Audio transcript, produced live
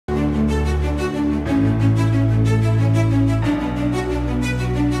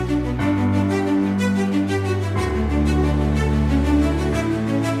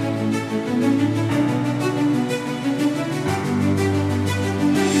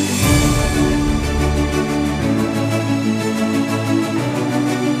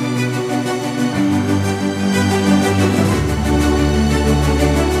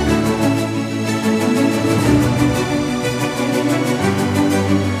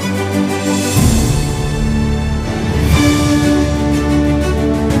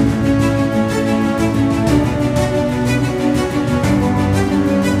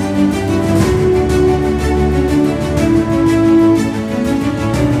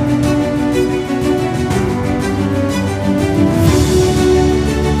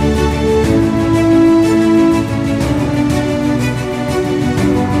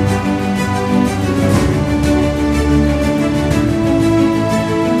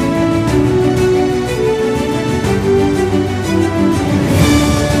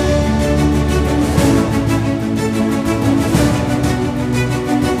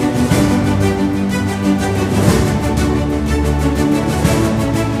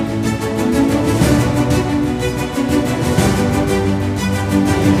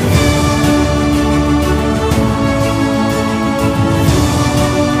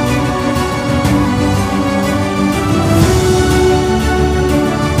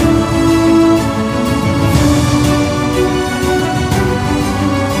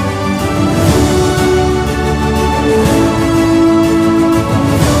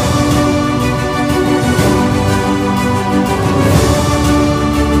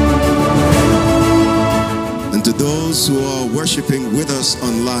worshiping with us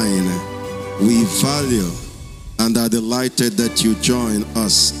online. We value and are delighted that you join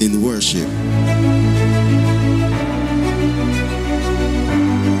us in worship.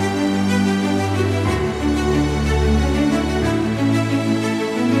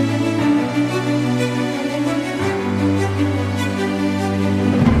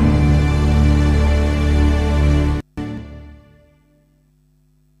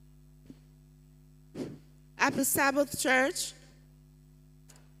 Happy Sabbath, church.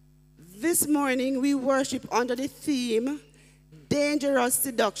 This morning we worship under the theme, Dangerous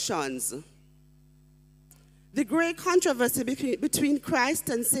Seductions. The great controversy between Christ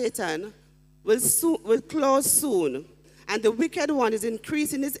and Satan will close soon, and the wicked one is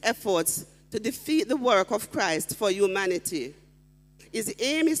increasing his efforts to defeat the work of Christ for humanity. His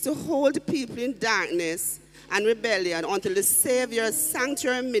aim is to hold people in darkness and rebellion until the Savior's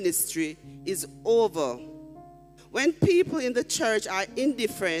sanctuary ministry is over. When people in the church are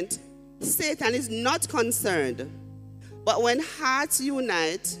indifferent, Satan is not concerned. But when hearts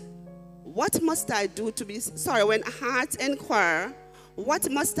unite, when hearts inquire,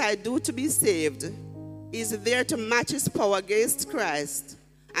 what must I do to be saved? He is there to match his power against Christ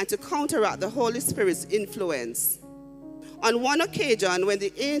and to counteract the Holy Spirit's influence. On one occasion, when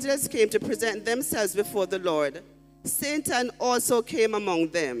the angels came to present themselves before the Lord, Satan also came among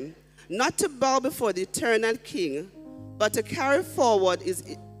them, not to bow before the eternal King, but to carry forward his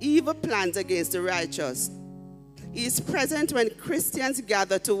evil plans against the righteous. He is present when Christians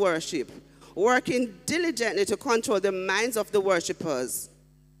gather to worship, working diligently to control the minds of the worshipers.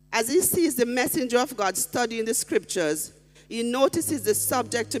 As he sees the messenger of God studying the scriptures, he notices the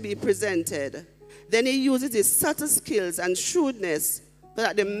subject to be presented. Then he uses his subtle skills and shrewdness so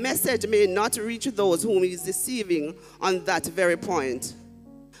that the message may not reach those whom he is deceiving on that very point.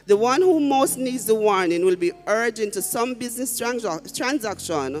 The one who most needs the warning will be urged into some business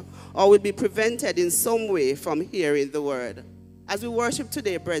transaction or will be prevented in some way from hearing the word. As we worship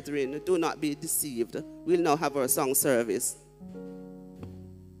today, brethren, do not be deceived. We'll now have our song service.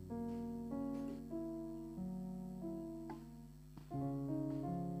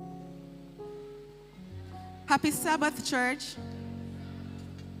 Happy Sabbath, church.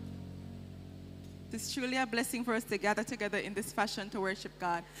 It's truly a blessing for us to gather together in this fashion to worship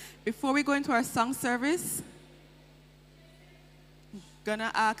God. Before we go into our song service, I'm gonna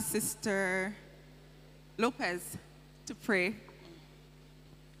ask Sister Lopez to pray.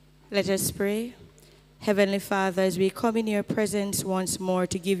 Let us pray. Heavenly Father, as we come in your presence once more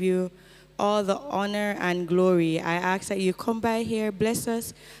to give you all the honor and glory, I ask that you come by here, bless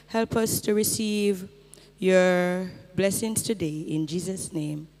us, help us to receive your blessings today. In Jesus'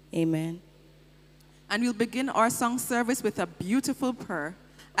 name, amen. And we'll begin our song service with a beautiful prayer.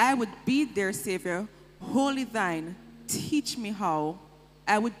 I would be their Savior, wholly thine, teach me how.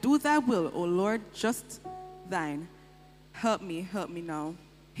 I would do thy will, O Lord, just thine. Help me now.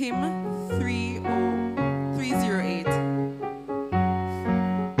 Hymn 308.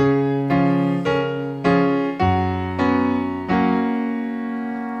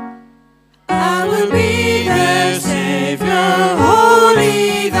 I will be their Savior,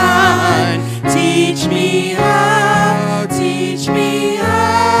 wholly thine. Teach me how, teach me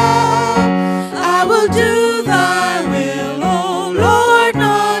how. I will do thy will, O Lord,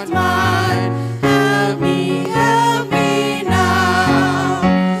 not mine. Help me now.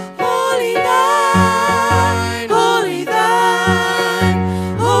 Holy thine, holy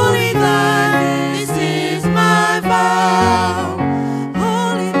thine, holy thine. This is my vow.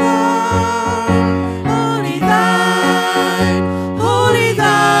 Holy thine, holy thine, holy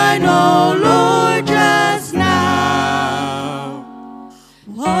thine, O Lord, just now.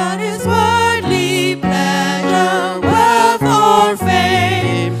 What is worldly pleasure, wealth, or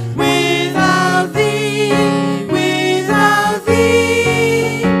fame without thee, without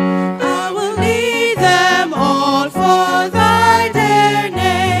thee? I will leave them all for thy dear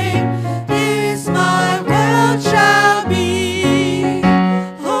name. This my wealth shall be.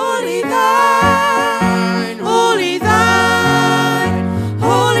 Holy thine, holy thine,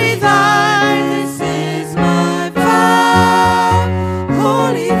 holy thine. This is my vow.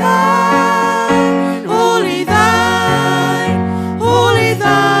 Holy thine.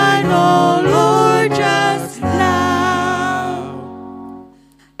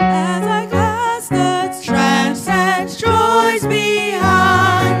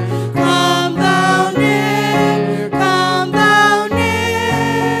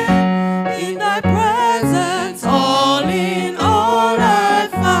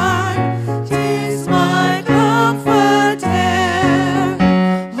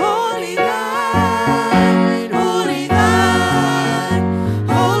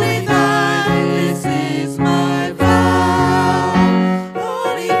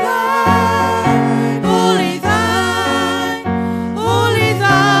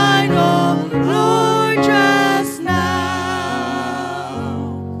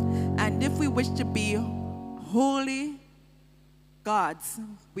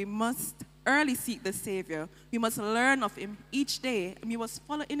 we must early seek the Savior. We must learn of him each day, and we must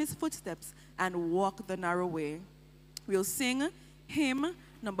follow in his footsteps and walk the narrow way. We'll sing hymn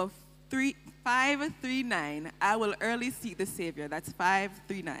number 539. I will early seek the Savior. That's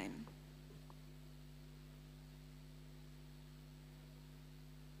 539.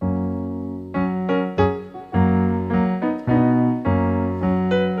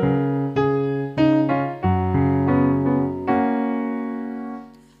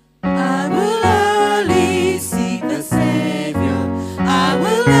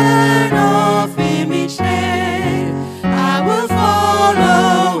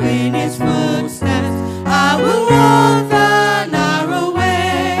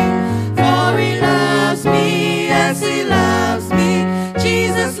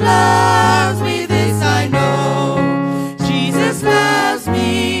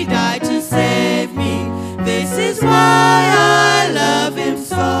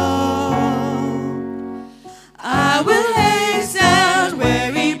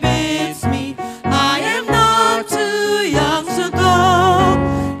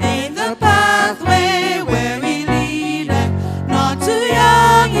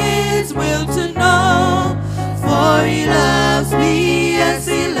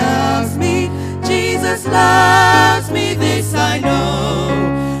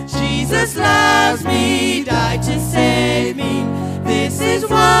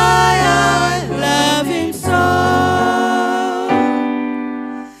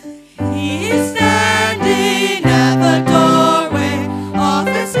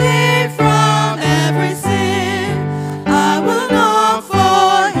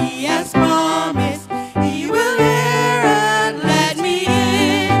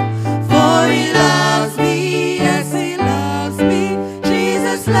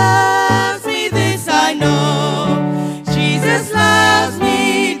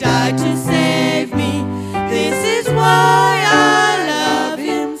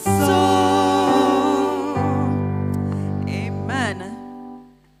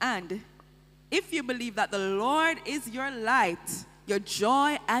 Your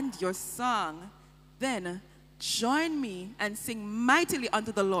joy and your song, then join me and sing mightily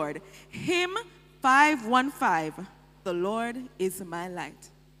unto the Lord. Hymn 515, the Lord is my light.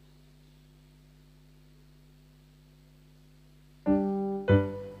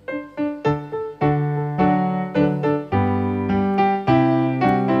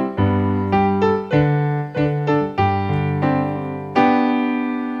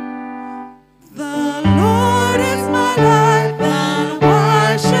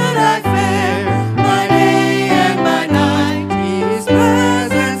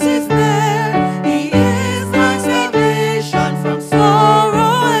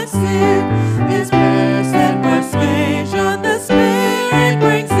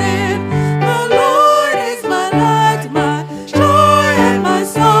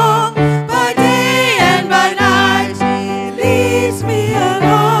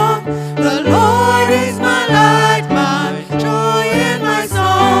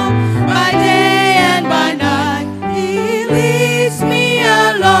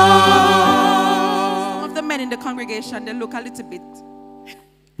 They look a little bit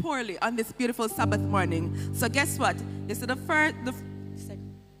poorly on this beautiful Sabbath morning. So guess what? This is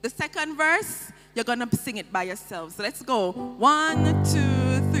the second verse. You're gonna sing it by yourselves. So let's go. 1,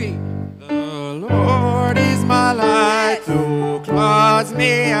 2, 3. The Lord is my light, though clouds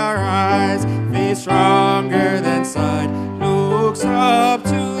may arise. Faith stronger than sight looks up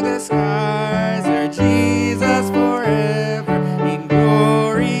to the skies. There Jesus forever in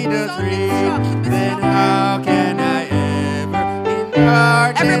glory doth reign. Then how can I ever in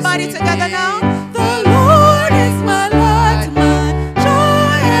darkness everybody together now? The Lord is my light, my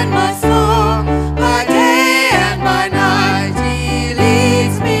joy and my song. By day and by night He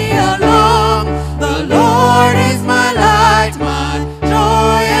leads me along. The Lord is my light, my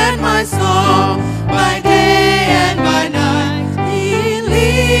joy and my song. By day and by night He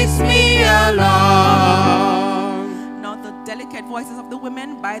leads me along. Now the delicate voices of the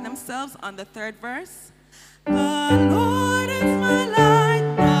women by themselves on the third verse. The Lord is my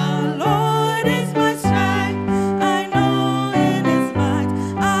light, the Lord is my strength. I know in His might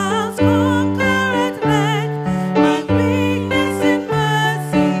I'll conquer at length. My weakness in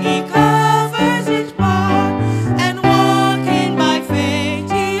mercy He covers each part, and walking by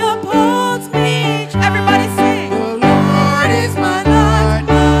faith He upholds me. Everybody sing. The Lord is my light,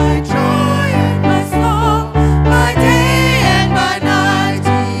 my joy and my song. By day and by night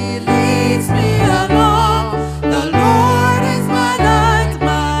He leads me along. The Lord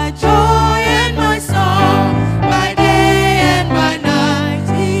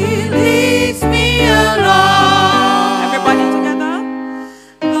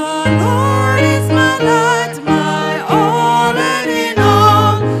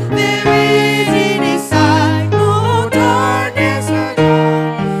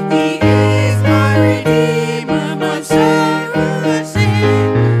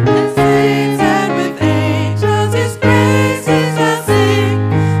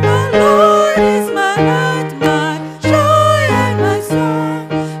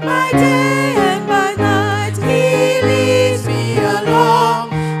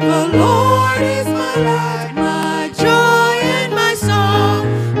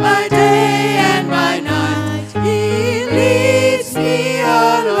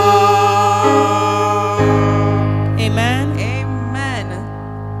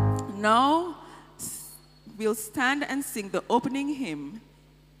Now, we'll stand and sing the opening hymn,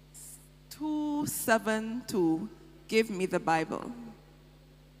 272, Give Me the Bible.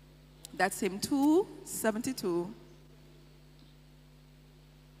 That's hymn 272.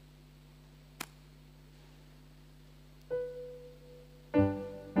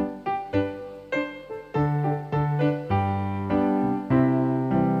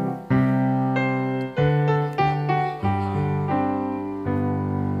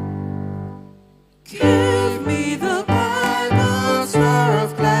 Give me the Bible, star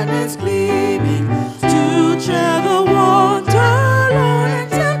of gladness gleaming, to share the wonder, Lord, and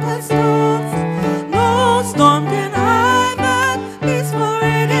tempered storms. No storm can hide that peaceful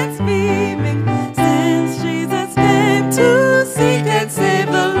radiance beaming, since Jesus came to seek and save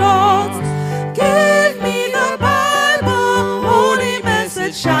the lost. Give me the Bible, holy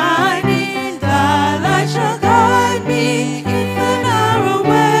message shining, thy light shall guide me in the narrow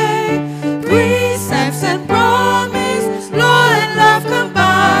way. Precepts and promise, law and love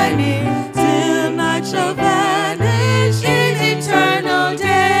combining, till night shall vanish in eternal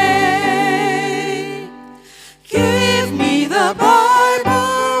day. Give me the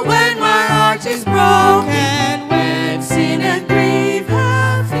Bible when my heart is broken, when sin and grief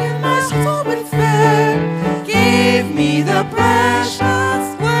have filled my soul with fear. Give me the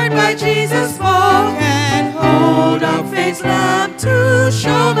precious word by Jesus spoken, hold up faith's lamp to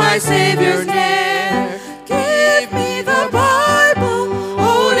show my Savior's near. Give me the Bible,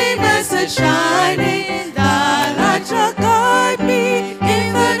 holy message shining, thy light shall guide me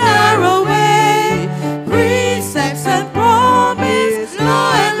in the narrow way. Precepts and promise,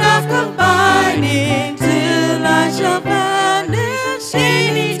 law and love combining, till I shall vanish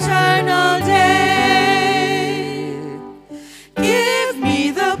in eternal day. Give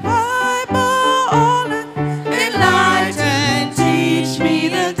me the Bible, all enlighten, teach me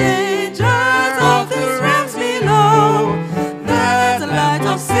the dangers of this realms below, that the light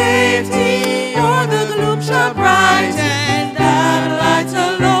of safety or the gloom shall brighten, that light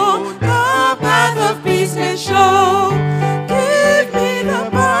alone the path of peace can show. Give me the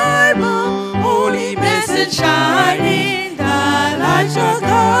Bible, holy message shining, thy light shall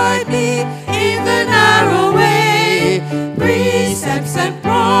guide me in the narrow way. Precepts and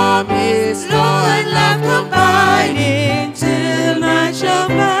promise, law and love combining, till night shall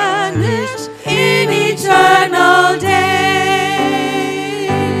vanish in eternal day.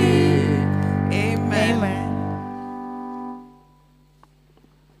 Amen. Amen.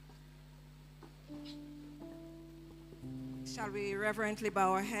 Shall we reverently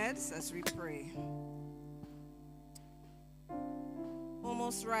bow our heads as we pray? O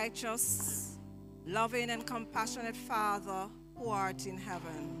most righteous, loving and compassionate Father who art in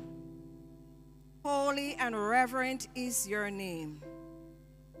heaven, holy and reverent is your name.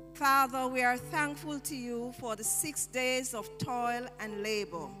 Father, we are thankful to you for the 6 days of toil and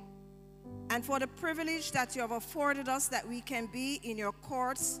labor, and for the privilege that you have afforded us that we can be in your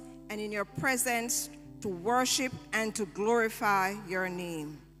courts and in your presence to worship and to glorify your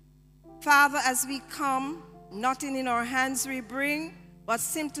name. Father, as we come, nothing in our hands we bring, but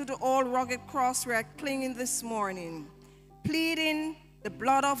simply to the old rugged cross we are clinging this morning, pleading the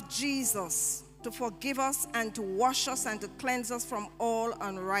blood of Jesus to forgive us and to wash us and to cleanse us from all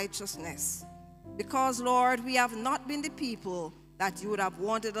unrighteousness. Because, Lord, we have not been the people that you would have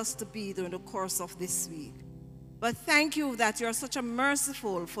wanted us to be during the course of this week. But thank you that you're such a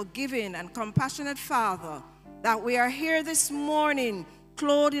merciful, forgiving, and compassionate Father, that we are here this morning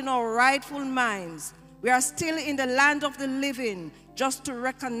clothed in our rightful minds. We are still in the land of the living, just to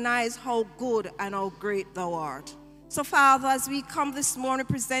recognize how good and how great thou art. So, Father, as we come this morning,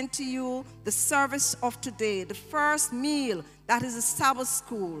 present to you the service of today, the first meal that is a Sabbath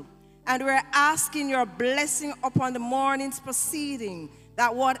school. And we're asking your blessing upon the morning's proceeding,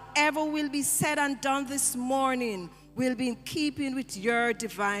 that whatever will be said and done this morning will be in keeping with your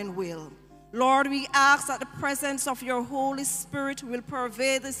divine will. Lord, we ask that the presence of your Holy Spirit will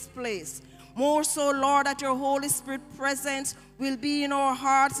pervade this place. More so, Lord, that your Holy Spirit presence will be in our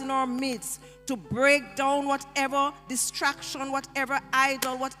hearts, in our midst, to break down whatever distraction, whatever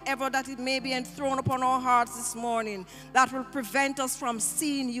idol, whatever that it may be enthroned upon our hearts this morning that will prevent us from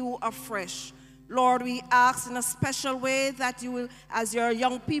seeing you afresh. Lord, we ask in a special way that you will, as your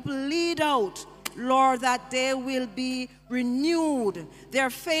young people lead out, Lord, that they will be renewed. Their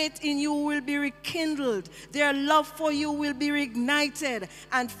faith in you will be rekindled. Their love for you will be reignited.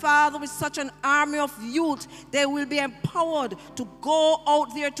 And Father, with such an army of youth, they will be empowered to go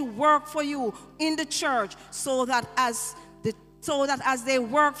out there to work for you in the church, so that as the so that as they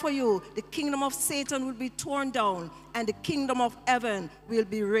work for you, the kingdom of Satan will be torn down and the kingdom of heaven will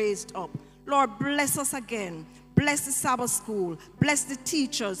be raised up. Lord, bless us again. Bless the Sabbath school. Bless the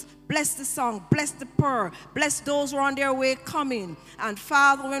teachers. Bless the song. Bless the prayer. Bless those who are on their way coming. And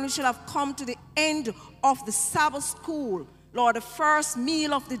Father, when we shall have come to the end of the Sabbath school, Lord, the first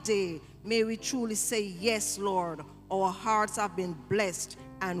meal of the day, may we truly say, yes, Lord, our hearts have been blessed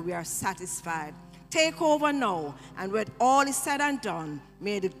and we are satisfied. Take over now, and when all is said and done,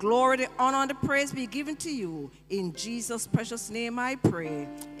 may the glory, the honor, and the praise be given to you. In Jesus' precious name I pray.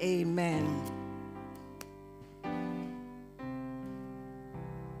 Amen.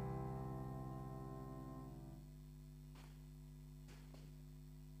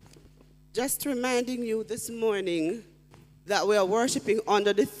 Just reminding you this morning that we are worshiping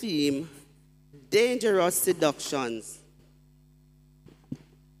under the theme, Dangerous Seductions.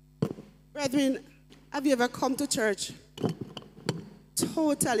 Brethren, have you ever come to church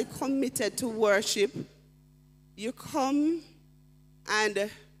totally committed to worship? You come and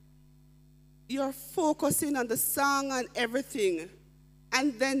you're focusing on the song and everything,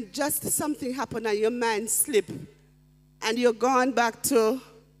 and then just something happened and your mind slipped, and you're gone back to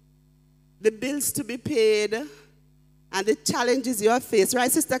the bills to be paid and the challenges you have faced,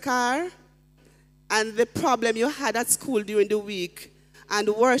 right, Sister Carr? And the problem you had at school during the week. And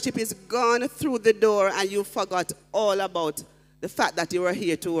worship is gone through the door and you forgot all about the fact that you were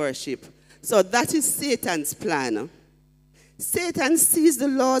here to worship. So that is Satan's plan. Satan sees the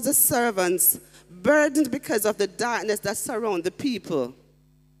Lord's servants burdened because of the darkness that surrounds the people.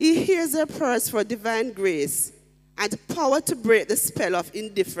 He hears their prayers for divine grace and power to break the spell of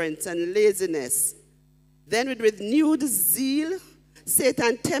indifference and laziness. Then with renewed zeal,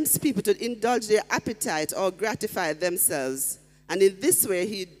 Satan tempts people to indulge their appetite or gratify themselves. And in this way,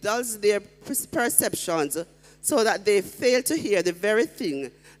 he dulls their perceptions so that they fail to hear the very thing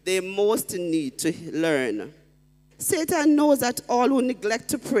they most need to learn. Satan knows that all who neglect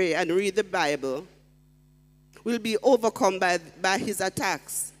to pray and read the Bible will be overcome by his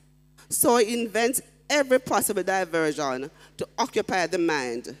attacks. So he invents every possible diversion to occupy the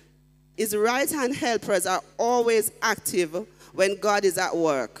mind. His right-hand helpers are always active when God is at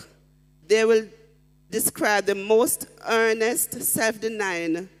work. They will describe the most earnest,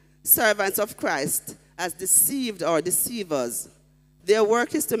 self-denying servants of Christ as deceived or deceivers. Their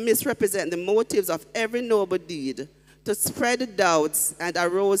work is to misrepresent the motives of every noble deed, to spread doubts and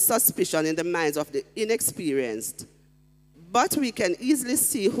arouse suspicion in the minds of the inexperienced. But we can easily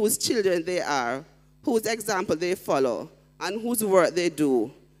see whose children they are, whose example they follow, and whose work they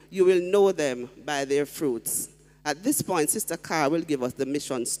do. You will know them by their fruits. At this point, Sister Carr will give us the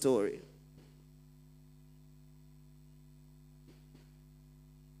mission story.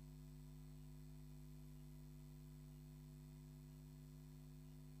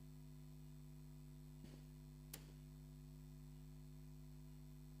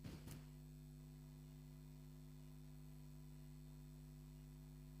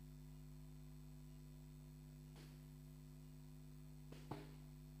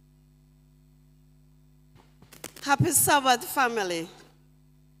 Happy Sabbath, family.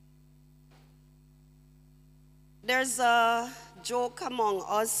 There's a joke among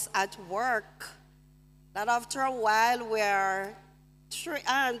us at work that after a while we're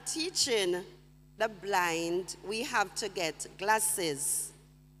teaching the blind, we have to get glasses.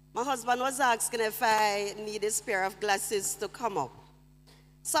 My husband was asking if I need a pair of glasses to come up.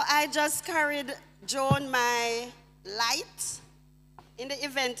 So I just carried Joan my light. In the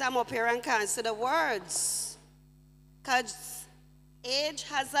event I'm up here and can't see the words. Because age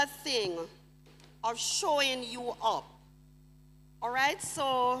has a thing of showing you up. All right,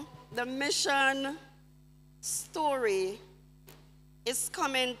 so the mission story is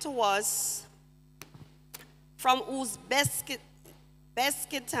coming to us from Uzbekistan.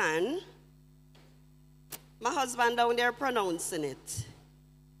 My husband down there pronouncing it.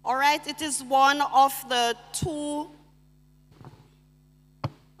 All right, it is one of the two.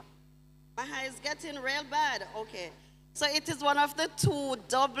 My hair is getting real bad. Okay. So it is one of the two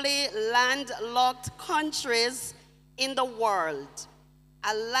doubly landlocked countries in the world.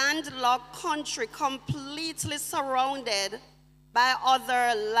 A landlocked country completely surrounded by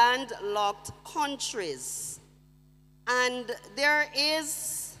other landlocked countries. And there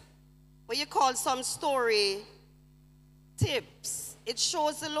is what you call some story tips. It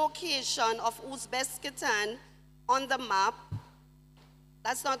shows the location of Uzbekistan on the map.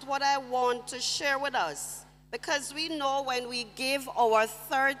 That's not what I want to share with us. Because we know when we give our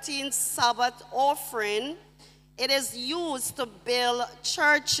 13th Sabbath offering, it is used to build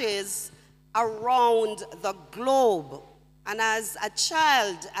churches around the globe. And as a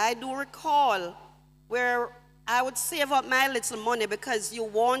child, I do recall where I would save up my little money because you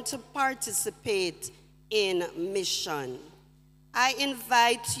want to participate in mission. I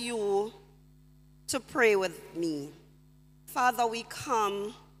invite you to pray with me. Father, we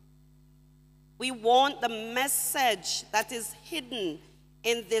come. We want the message that is hidden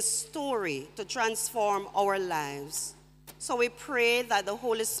in this story to transform our lives. So we pray that the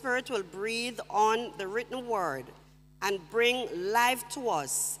Holy Spirit will breathe on the written word and bring life to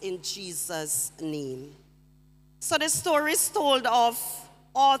us in Jesus' name. So the story is told of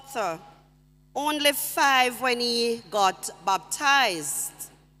Arthur, only 5 when he got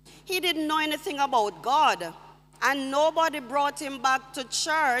baptized. He didn't know anything about God, and nobody brought him back to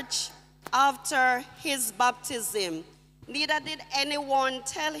church after his baptism. Neither did anyone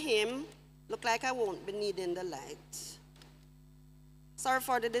tell him, look like I won't be needing the light. Sorry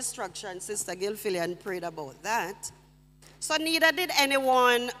for the distraction, Sister Gilfillian prayed about that. So neither did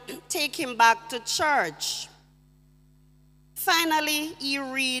anyone take him back to church. Finally, he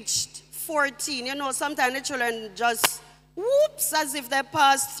reached 14. You know, sometimes the children just whoops as if they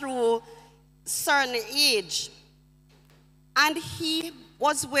passed through certain age. And he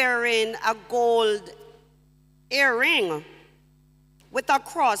was wearing a gold earring with a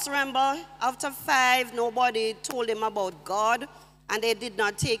cross. Remember, after 5, nobody told him about God, and they did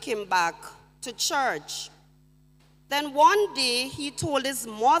not take him back to church. Then one day, he told his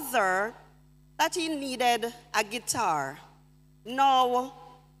mother that he needed a guitar. Now,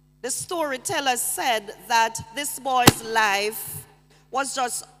 the storyteller said that this boy's life was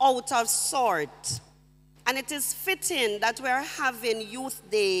just out of sort. And it is fitting that we're having Youth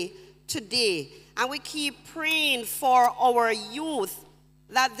Day today. And we keep praying for our youth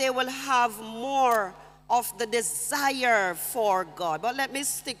that they will have more of the desire for God. But let me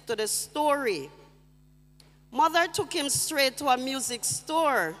stick to the story. Mother took him straight to a music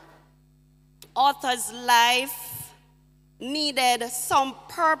store. Arthur's life needed some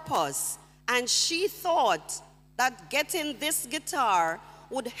purpose, and she thought that getting this guitar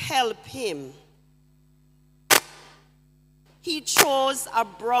would help him. He chose a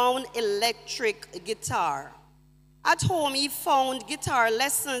brown electric guitar. At home, he found guitar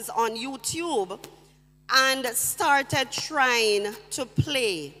lessons on YouTube and started trying to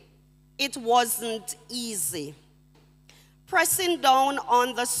play. It wasn't easy. Pressing down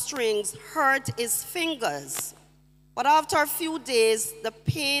on the strings hurt his fingers, but after a few days, the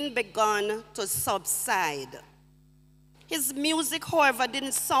pain began to subside. His music, however,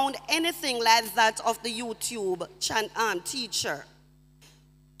 didn't sound anything like that of the YouTube teacher.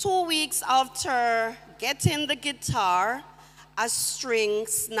 2 weeks after getting the guitar, a string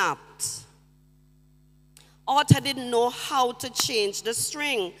snapped. Arthur didn't know how to change the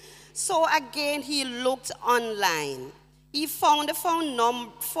string, so again he looked online. He found a phone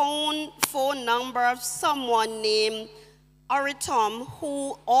number of someone named Aritom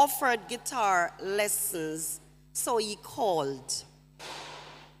who offered guitar lessons. So he called.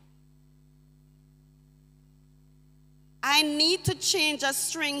 I need to change a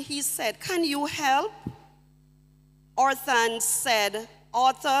string, he said. Can you help? Arthur said.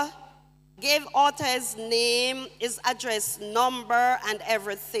 Arthur gave Arthur his name, his address, number, and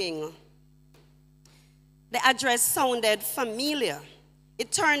everything. The address sounded familiar.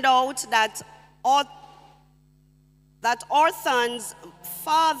 It turned out that Arthur's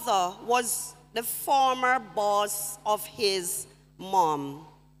father was the former boss of his mom.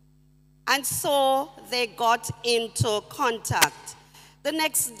 And so they got into contact. The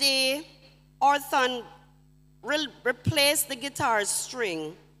next day, Arthur replaced the guitar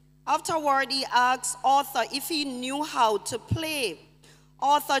string. Afterward, he asked Arthur if he knew how to play.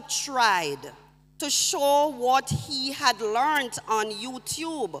 Arthur tried to show what he had learned on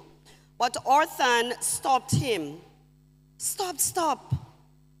YouTube, but Arthur stopped him. Stop,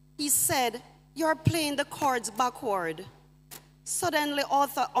 he said. You're playing the chords backward. Suddenly,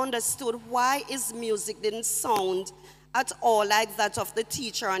 Arthur understood why his music didn't sound at all like that of the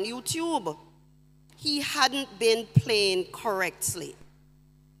teacher on YouTube. He hadn't been playing correctly.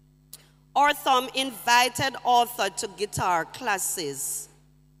 Arthur invited Arthur to guitar classes.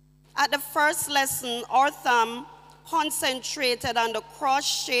 At the first lesson, Arthur concentrated on the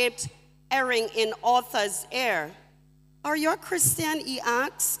cross-shaped earring in Arthur's ear. Are you a Christian? He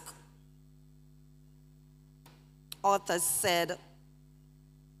asked. Arthur said,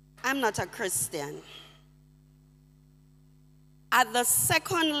 I'm not a Christian. At the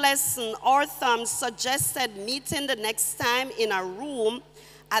second lesson, Arthur suggested meeting the next time in a room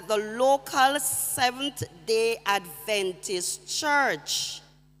at the local Seventh-day Adventist church.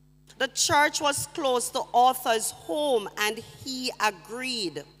 The church was close to Arthur's home, and he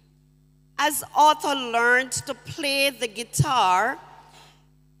agreed. As Arthur learned to play the guitar,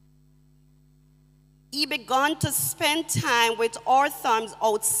 he began to spend time with Arthur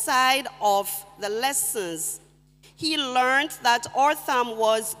outside of the lessons. He learned that Arthur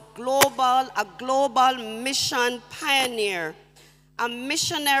was a global mission pioneer, a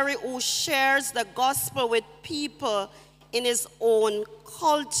missionary who shares the gospel with people in his own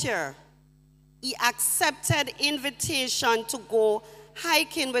culture. He accepted invitation to go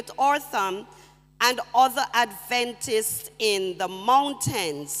hiking with Arthur and other Adventists in the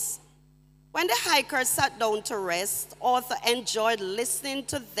mountains. When the hikers sat down to rest, Arthur enjoyed listening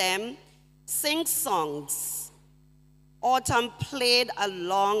to them sing songs. Arthur played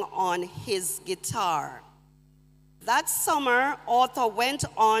along on his guitar. That summer, Arthur went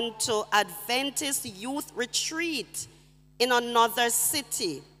on to Adventist youth retreat in another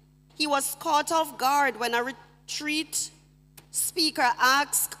city. He was caught off guard when a retreat speaker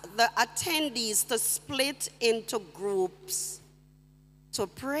asked the attendees to split into groups to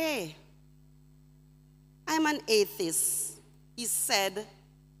pray. "I'm an atheist," he said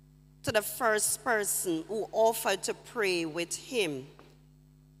to the first person who offered to pray with him.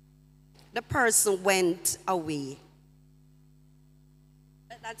 The person went away.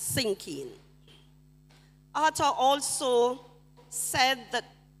 Let that sink in. Arthur also said that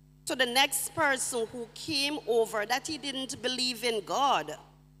to the next person who came over that he didn't believe in God.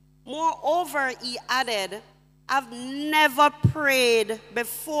 Moreover, he added, "I've never prayed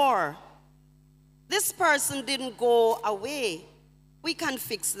before." This person didn't go away. "We can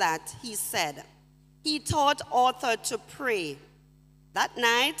fix that," he said. He taught Arthur to pray. That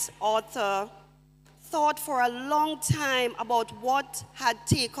night, Arthur thought for a long time about what had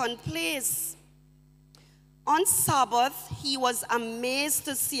taken place. On Sabbath, he was amazed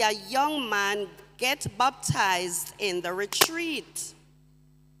to see a young man get baptized in the retreat.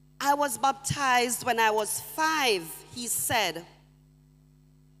 "I was baptized when I was 5, he said.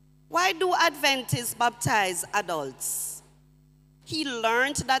 "Why do Adventists baptize adults?" He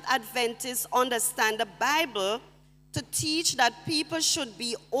learned that Adventists understand the Bible to teach that people should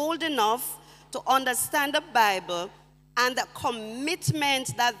be old enough to understand the Bible and the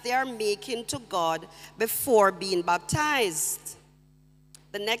commitment that they're making to God before being baptized.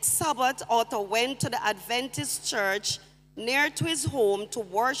 The next Sabbath, Arthur went to the Adventist church near to his home to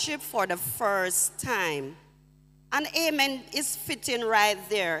worship for the first time. And amen is fitting right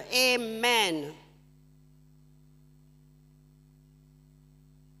there. Amen.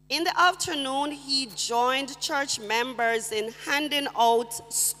 In the afternoon, he joined church members in handing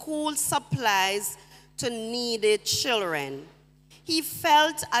out school supplies to needy children. He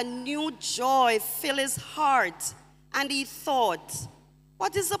felt a new joy fill his heart, and he thought,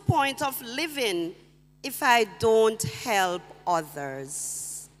 "What is the point of living if I don't help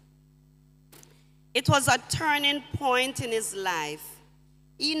others?" It was a turning point in his life.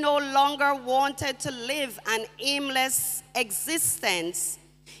 He no longer wanted to live an aimless existence.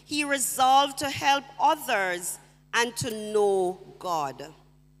 He resolved to help others and to know God.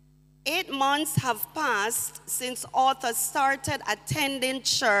 8 months have passed since Arthur started attending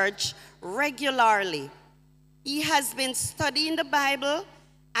church regularly. He has been studying the Bible,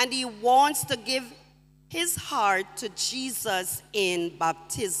 and he wants to give his heart to Jesus in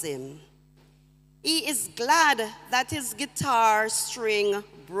baptism. He is glad that his guitar string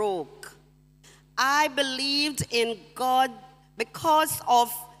broke. "I believed in God because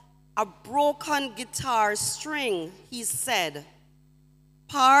of a broken guitar string," he said.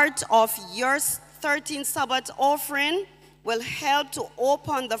 "Part of your 13th Sabbath offering will help to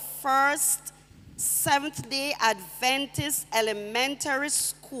open the first Seventh-day Adventist elementary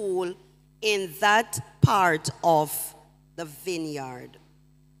school in that part of the vineyard."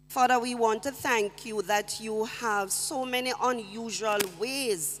 Father, we want to thank you that you have so many unusual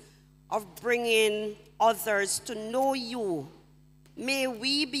ways of bringing others to know you. May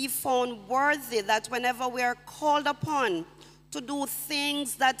we be found worthy that whenever we are called upon to do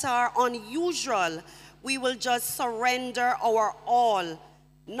things that are unusual, we will just surrender our all,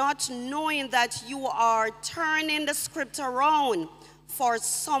 not knowing that you are turning the script around for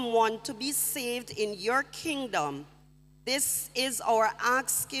someone to be saved in your kingdom. This is our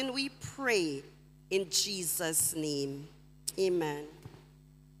asking, we pray, in Jesus' name. Amen.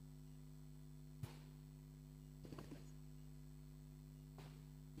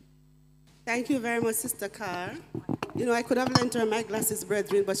 Thank you very much, Sister Carr. You know, I could have lent her my glasses,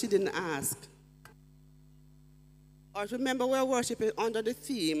 brethren, but she didn't ask. Or remember, we're worshiping under the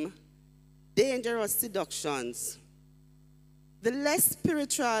theme, Dangerous Seductions. The less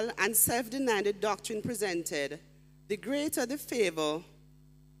spiritual and self-denying the doctrine presented, the greater the favor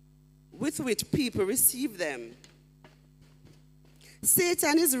with which people receive them.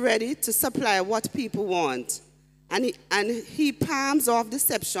 Satan is ready to supply what people want, and he palms off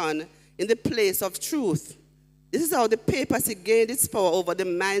deception in the place of truth. This is how the papacy gained its power over the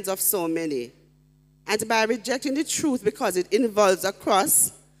minds of so many. And by rejecting the truth because it involves a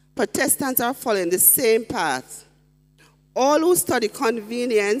cross, Protestants are following the same path. All who study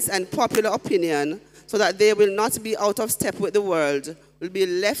convenience and popular opinion so that they will not be out of step with the world will be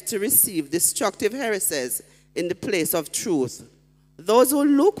left to receive destructive heresies in the place of truth. Those who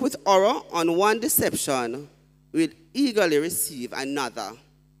look with horror on one deception will eagerly receive another.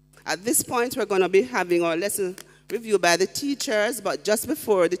 At this point, we're going to be having our lesson review by the teachers, but just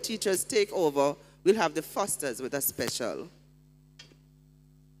before the teachers take over, we'll have the Fosters with a special.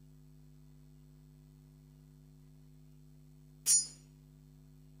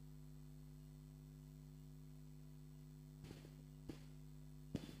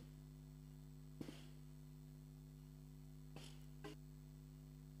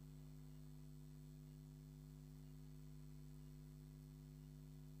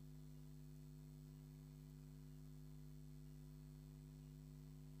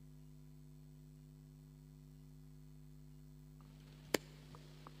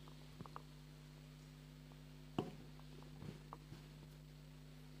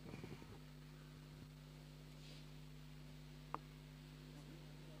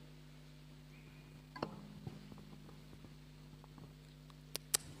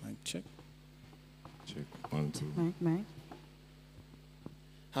 Check. Check. 1, 2. Mike.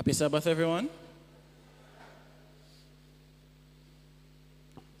 Happy Sabbath, everyone.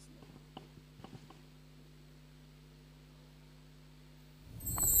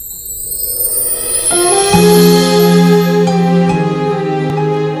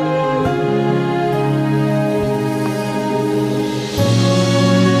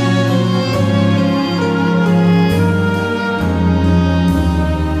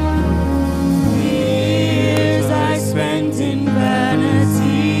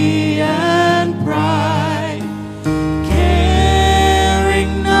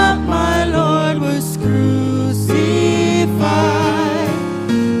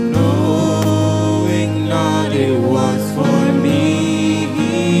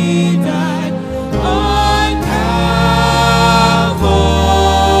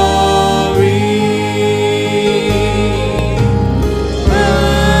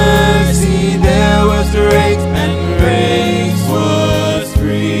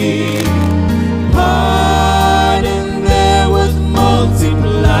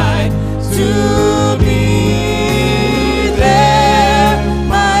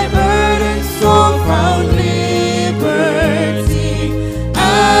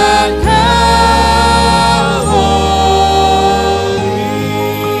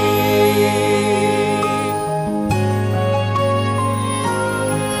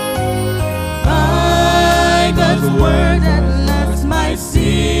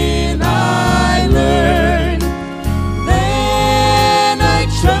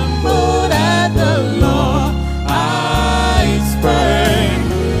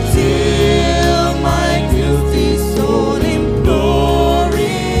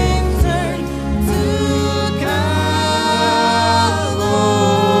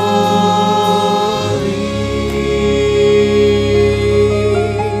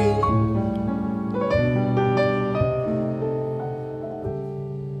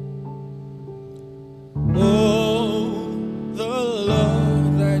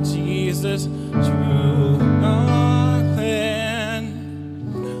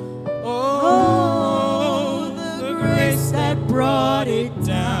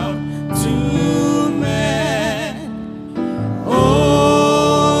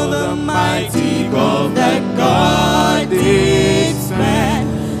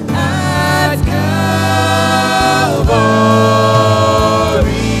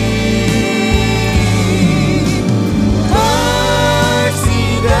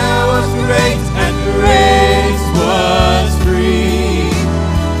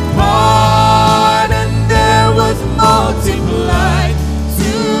 Multiplied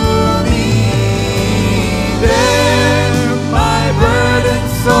to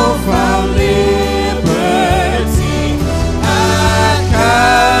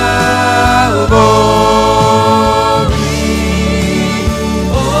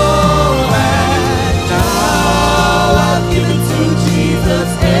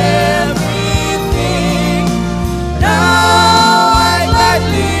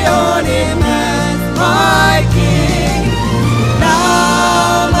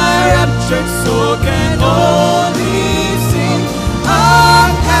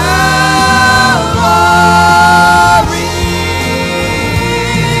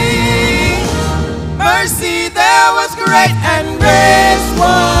great and grace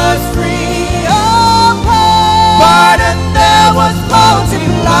was free. Oh, pardon there was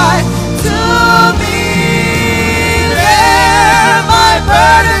multiplied to me. There my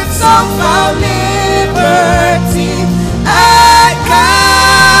burdensome found liberty at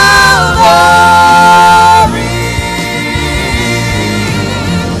Calvary.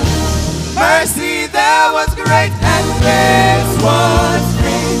 Mercy there was great and grace was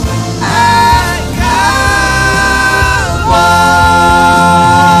free at Calvary.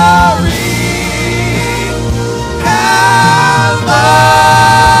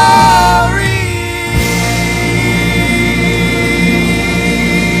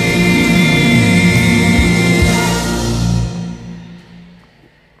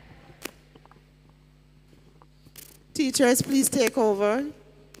 Teachers, please take over.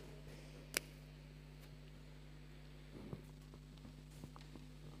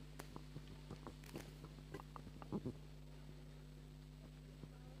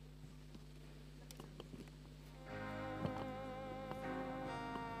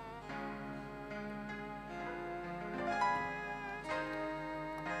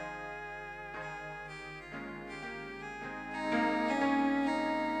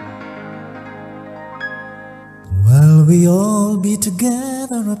 Well, we all be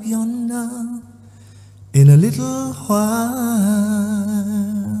together up yonder in a little while.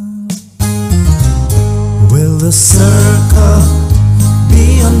 Will the circle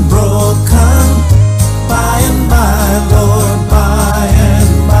be unbroken by and by, Lord, by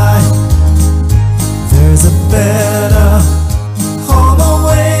and by? There's a better home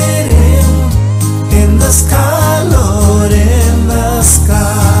awaiting in the sky, Lord, in the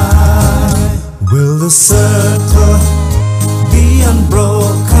sky. Will the circle be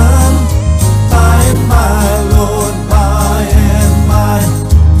unbroken by and by, Lord, by and by?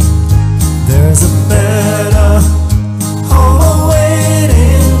 There's a better home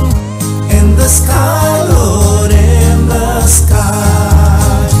awaiting in the sky, Lord, in the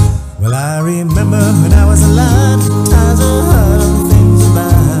sky. Well, I remember when I was alive, times are hard and things are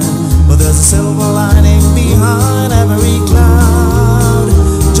bad, but there's a silver lining behind every cloud.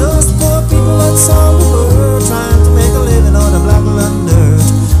 Just poor people that's all we were, trying to make a living on a black land dirt.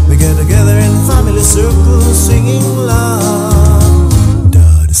 We get together in family circles, singing loud.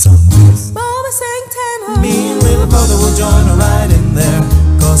 The song is Mama sang tenor. me and little brother will join a ride in there,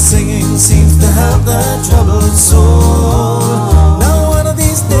 cause singing seems to help the troubled soul. Now one of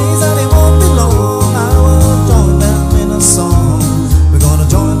these days, and it won't be long, I will join them in a song. We're gonna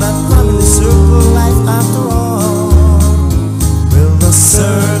join that family circle life after all. Will the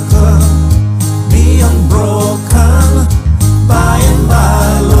circle be unbroken by and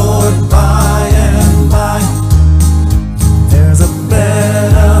by, Lord, by and by? There's a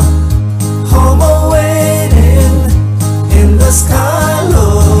better home awaiting in the sky,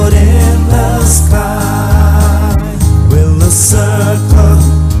 Lord, in the sky. Will the circle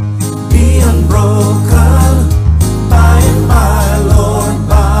be unbroken by and by, Lord,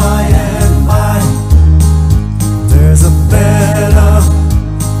 by and by? There's a better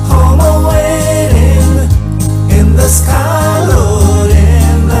home awaiting in the sky, Lord,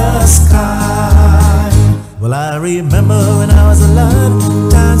 in the sky. Well, I remember when I was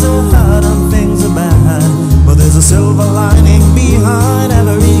alive, times are hard and things are bad, but there's a silver lining behind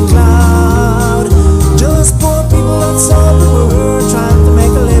every cloud. Just poor people, that's all we were, trying to make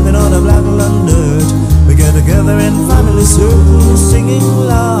a living on a black land dirt. We get together in family circles, singing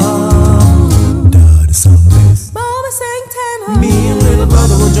loud. The song is Mama sang tenor. me and little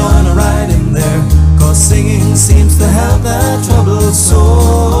brother will join a ride in there, cause singing seems to help that troubled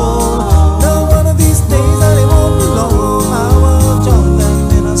soul. Now one of these days, and it won't be long, I will join them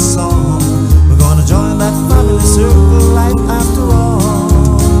in a song. We're gonna join that family circle life after all.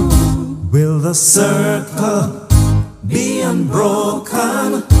 Will the circle be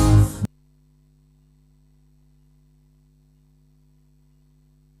unbroken?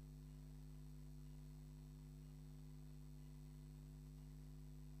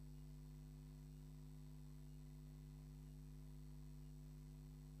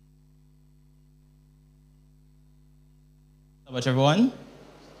 Sabbath, everyone,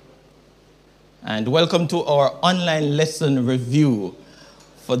 and welcome to our online lesson review.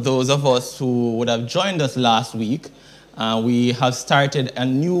 For those of us who would have joined us last week, we have started a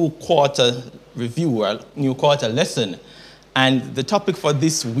new quarter review, a new quarter lesson, and the topic for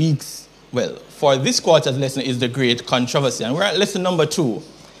this week's, for this quarter's lesson is the great controversy, and we're at lesson number 2,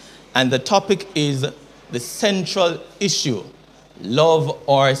 and the topic is the central issue: love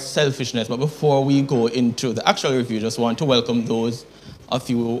or selfishness. But before we go into the actual review, just want to welcome those of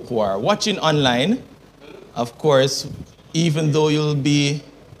you who are watching online Of course, even though you'll be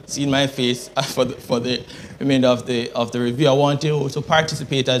seeing my face for the remainder of the review, I want you to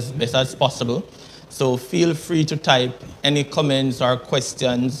participate as best as possible. So feel free to type any comments or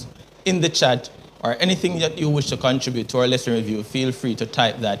questions in the chat, or anything that you wish to contribute to our lesson review. Feel free to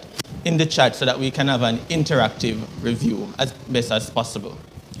type that in the chat so that we can have an interactive review as best as possible.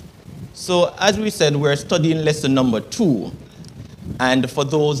 So as we said, we're studying lesson number 2. And for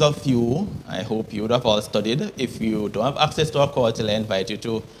those of you, I hope you would have all studied. If you don't have access to our quarterly, I invite you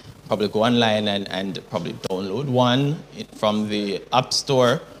to probably go online and probably download one from the App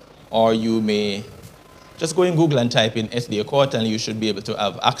Store, or you may just go in Google and type in S.D.A. Quarterly, and you should be able to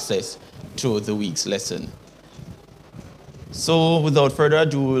have access to the week's lesson. So without further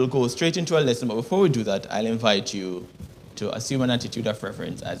ado, we'll go straight into our lesson. But before we do that, I'll invite you to assume an attitude of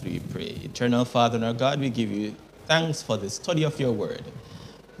reverence as we pray. Eternal Father and our God, we give you thanks for the study of your word.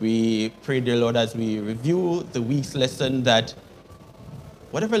 We pray, dear Lord, as we review the week's lesson, that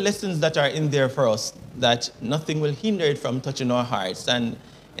whatever lessons that are in there for us, that nothing will hinder it from touching our hearts and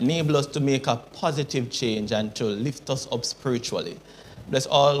enable us to make a positive change and to lift us up spiritually. Bless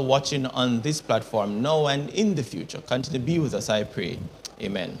all watching on this platform now and in the future. Continue to be with us, I pray.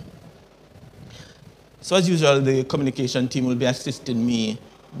 Amen. So as usual, the communication team will be assisting me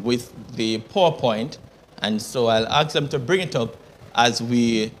with the PowerPoint, and so I'll ask them to bring it up as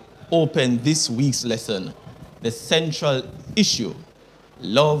we open this week's lesson. The central issue,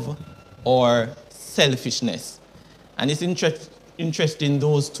 love or selfishness. And it's interesting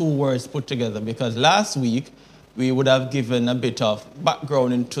those two words put together, because last week we would have given a bit of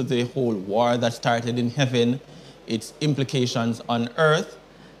background into the whole war that started in heaven, its implications on earth,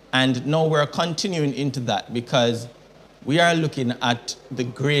 and now we're continuing into that because we are looking at the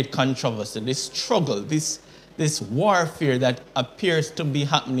great controversy, this struggle, this warfare that appears to be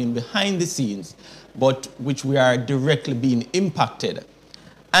happening behind the scenes, but which we are directly being impacted.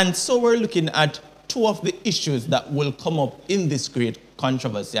 And so we're looking at two of the issues that will come up in this great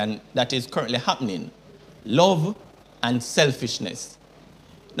controversy, and that is currently happening: love and selfishness.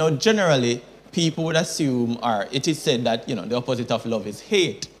 Now, generally, people would assume, or it is said that, the opposite of love is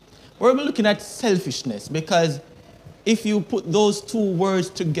hate. We're looking at selfishness because if you put those two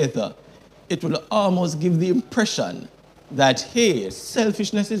words together, it will almost give the impression that, hey,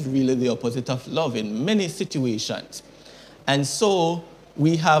 selfishness is really the opposite of love in many situations. And so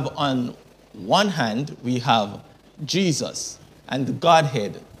we have, on one hand, we have Jesus and the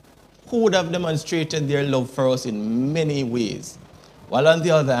Godhead, who would have demonstrated their love for us in many ways. While on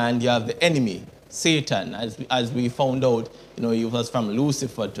the other hand, you have the enemy, Satan, as we found out, he was from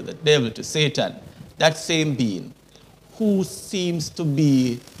Lucifer to the devil to Satan, that same being, who seems to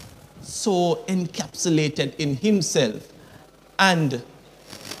be so encapsulated in himself and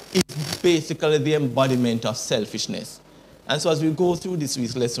is basically the embodiment of selfishness. And so as we go through this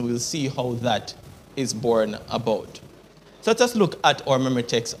week's lesson, we'll see how that is born about. So let us look at our memory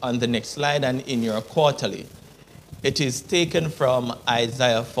text on the next slide and in your quarterly. It is taken from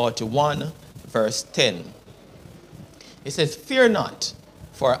Isaiah 41, verse 10. It says, "Fear not,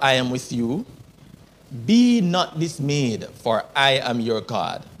 for I am with you. Be not dismayed, for I am your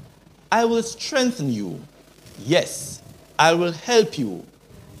God. I will strengthen you. Yes, I will help you.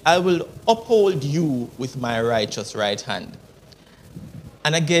 I will uphold you with my righteous right hand."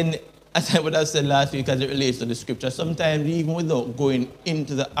 And again, as I would have said last week as it relates to the scripture, sometimes even without going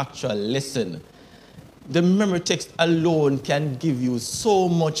into the actual lesson, the memory text alone can give you so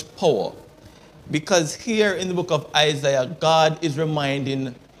much power. Because here in the book of Isaiah, God is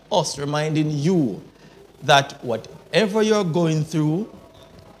reminding us, reminding you, that whatever you're going through,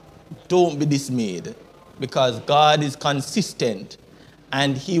 don't be dismayed, because God is consistent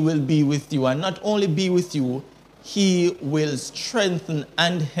and he will be with you. And not only be with you, he will strengthen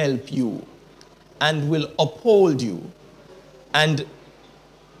and help you and will uphold you. And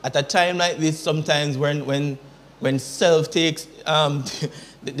at a time like this, sometimes when self takes,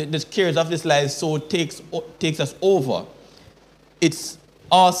 the cares of this life so takes us over, it's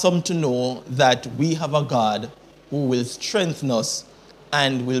awesome to know that we have a God who will strengthen us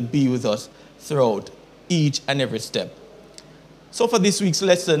and will be with us throughout each and every step. So for this week's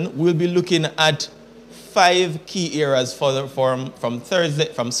lesson, we'll be looking at 5 key areas from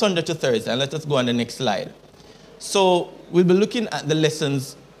Sunday to Thursday. And let us go on the next slide. So we'll be looking at the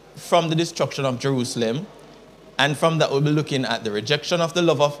lessons from the destruction of Jerusalem. And from that, we'll be looking at the rejection of the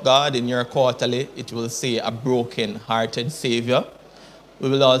love of God. In your quarterly, it will say a broken-hearted Savior. We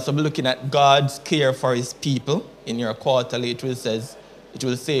will also be looking at God's care for his people. In your quarterly, it will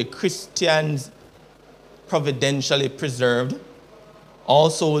say Christians providentially preserved.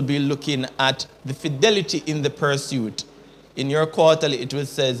 Also, we'll be looking at the fidelity in the pursuit. In your quarterly, it will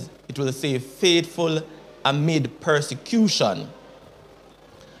say faithful amid persecution.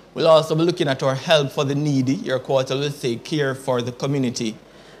 We'll also be looking at our help for the needy. Your quarterly will say care for the community.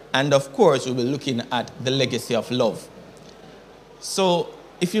 And of course, we'll be looking at the legacy of love. So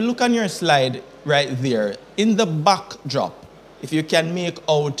if you look on your slide right there, in the backdrop, if you can make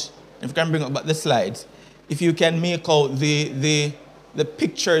out, if you can bring up the slides, if you can make out the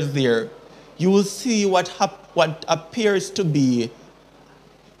pictures there, you will see what appears to be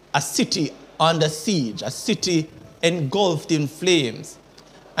a city under siege, a city engulfed in flames.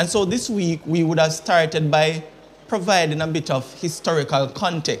 And so this week we would have started by providing a bit of historical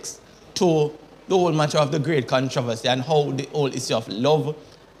context to the whole matter of the great controversy and how the whole issue of love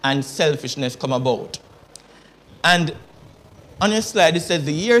and selfishness come about. And on your slide it says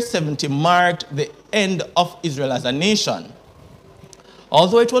the year 70 marked the end of Israel as a nation.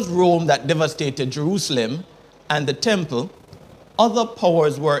 Although it was Rome that devastated Jerusalem and the temple, other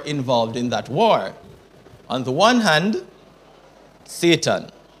powers were involved in that war. On the one hand, Satan.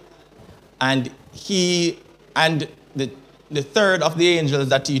 And he and the third of the angels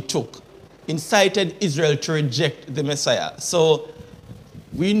that he took incited Israel to reject the Messiah. So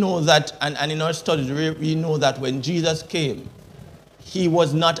we know that, and in our studies, we know that when Jesus came, he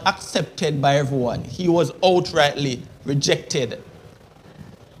was not accepted by everyone. He was outrightly rejected.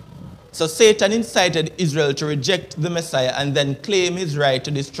 So Satan incited Israel to reject the Messiah and then claim his right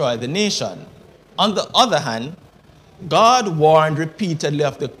to destroy the nation. On the other hand, God warned repeatedly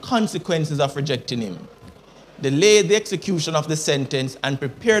of the consequences of rejecting him, delayed the execution of the sentence, and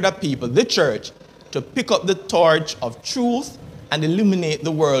prepared a people, the church, to pick up the torch of truth and illuminate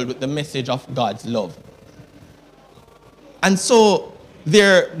the world with the message of God's love. And so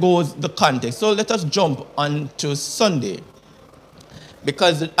there goes the context. So let us jump on to Sunday.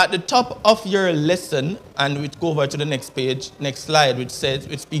 Because at the top of your lesson, and we go over to the next page, next slide, which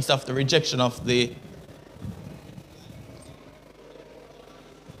speaks of the rejection of the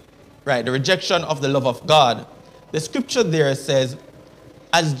rejection of the love of God. The scripture there says,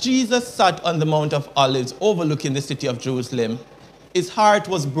 as Jesus sat on the Mount of Olives overlooking the city of Jerusalem, his heart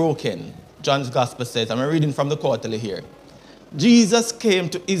was broken. John's gospel says, I'm reading from the quarterly here. Jesus came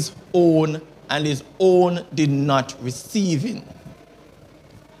to his own, and his own did not receive him.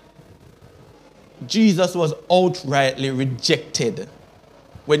 Jesus was outrightly rejected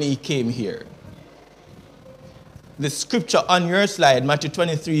when he came here. The scripture on your slide, Matthew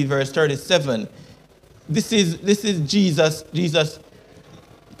 23, verse 37, this is Jesus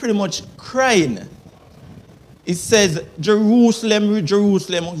pretty much crying. It says, Jerusalem,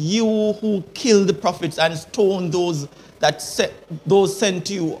 Jerusalem, you who killed the prophets and stoned those sent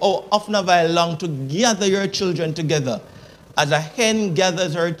to you, how often have I longed to gather your children together, as a hen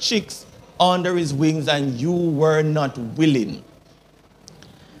gathers her chicks under his wings, and you were not willing.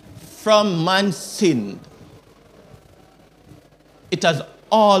 From man's sin, it has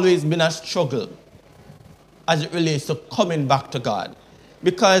always been a struggle as it relates to coming back to God.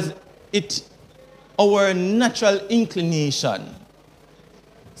 Because our natural inclination,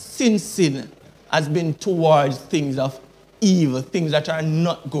 since sin, has been towards things of evil, things that are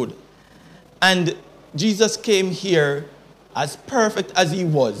not good. And Jesus came here as perfect as he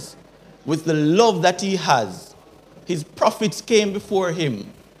was, with the love that he has. His prophets came before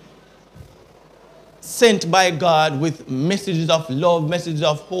him, sent by God with messages of love, messages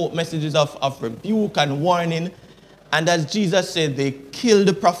of hope, messages of rebuke and warning. And as Jesus said, they killed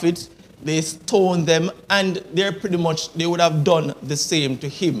the prophets, they stoned them, and they would have done the same to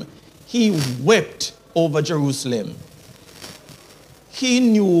him. He wept over Jerusalem. He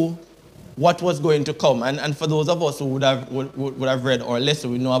knew what was going to come. And for those of us who would have read our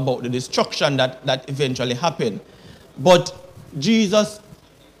lesson, we know about the destruction that eventually happened. But Jesus,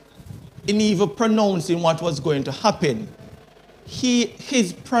 in even pronouncing what was going to happen,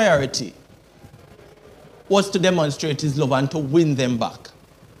 his priority was to demonstrate his love and to win them back.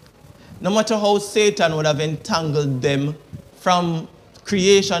 No matter how Satan would have entangled them from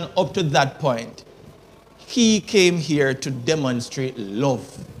creation up to that point, he came here to demonstrate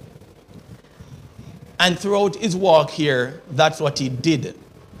love. And throughout his walk here, that's what he did.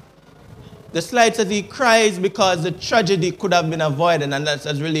 The slide says he cries because the tragedy could have been avoided, and that's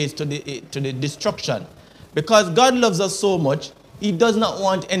as relates to the destruction. Because God loves us so much, he does not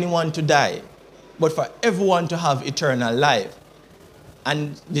want anyone to die, but for everyone to have eternal life.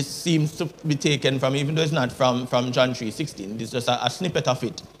 And this seems to be taken from, even though it's not from John 3:16, this is just a snippet of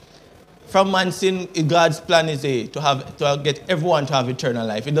it. From man's sin, God's plan is to get everyone to have eternal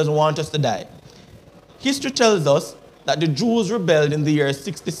life. He doesn't want us to die. History tells us that the Jews rebelled in the year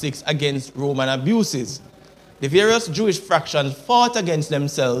 66 against Roman abuses. The various Jewish fractions fought against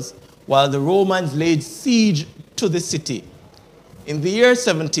themselves while the Romans laid siege to the city. In the year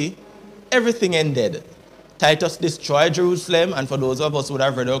 70, everything ended. Titus destroyed Jerusalem, and for those of us who would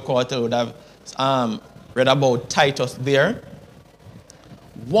have read our quarter, would have read about Titus there.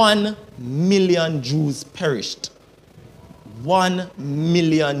 1 million Jews perished. 1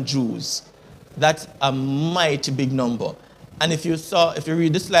 million Jews. That's a mighty big number. And if you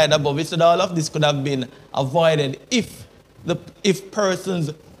read the slide above, it said all of this could have been avoided if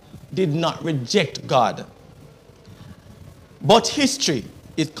persons did not reject God. But history,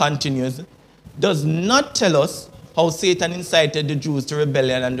 it continues, does not tell us how Satan incited the Jews to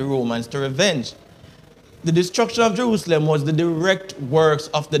rebellion and the Romans to revenge. The destruction of Jerusalem was the direct works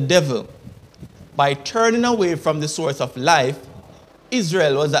of the devil. By turning away from the source of life,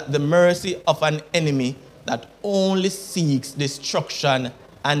 Israel was at the mercy of an enemy that only seeks destruction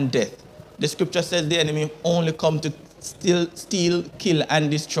and death. The scripture says the enemy only comes to steal, kill,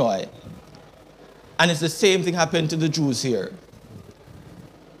 and destroy. And it's the same thing happened to the Jews here.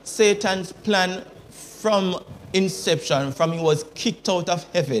 Satan's plan from inception, from he was kicked out of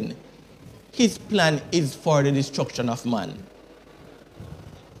heaven, his plan is for the destruction of man.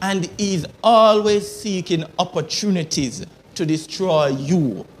 And he's always seeking opportunities to destroy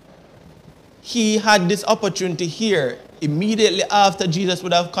you. He had this opportunity here immediately after Jesus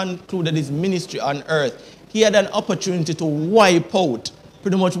would have concluded his ministry on earth. He had an opportunity to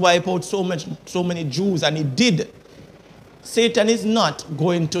pretty much wipe out so many Jews, and he did. Satan is not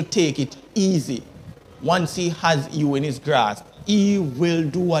going to take it easy once he has you in his grasp. He will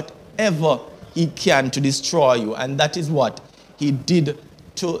do whatever he can to destroy you, and that is what he did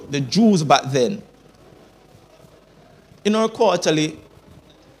to the Jews back then. In our quarterly,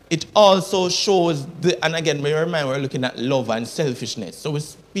 it also shows, and again, remember we're looking at love and selfishness. So we're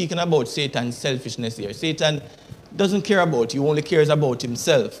speaking about Satan's selfishness here. Satan doesn't care about you, only cares about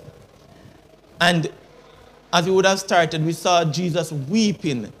himself. And as we would have started, we saw Jesus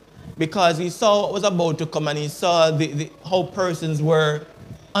weeping because he saw what was about to come, and he saw how persons were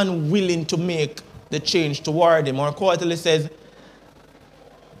unwilling to make the change toward him. Our quarterly says,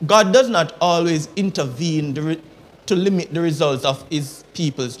 God does not always intervene to limit the results of his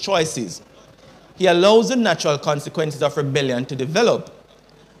people's choices. He allows the natural consequences of rebellion to develop.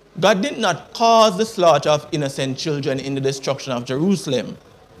 God did not cause the slaughter of innocent children in the destruction of Jerusalem.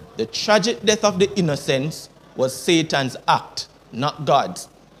 The tragic death of the innocents was Satan's act, not God's.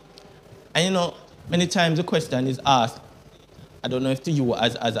 And many times the question is asked, I don't know if to you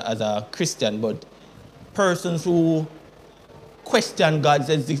as a Christian, but persons who question God's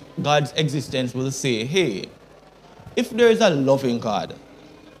existence will say, hey, if there is a loving God,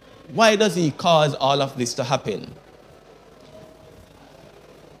 why does he cause all of this to happen?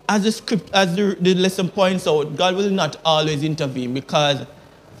 As the lesson points out, God will not always intervene because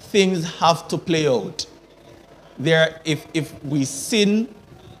things have to play out. If we sin,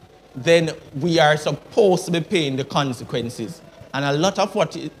 then we are supposed to be paying the consequences. And a lot of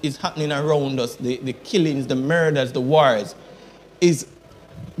what is happening around us, the killings, the murders, the wars, is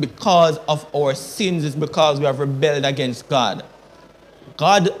because of our sins, is because we have rebelled against God.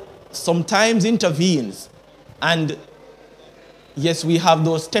 God sometimes intervenes, and yes, we have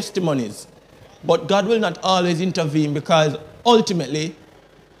those testimonies, but God will not always intervene because ultimately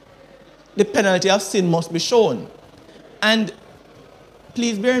the penalty of sin must be shown. And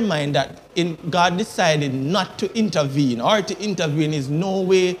please bear in mind that God decided not to intervene, or to intervene is no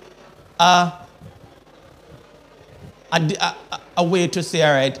way a way to say,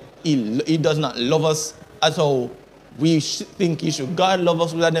 all right, he does not love us as how we think he should. God loves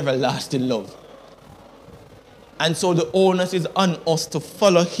us with an everlasting love. And so the onus is on us to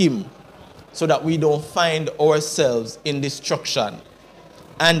follow him so that we don't find ourselves in destruction.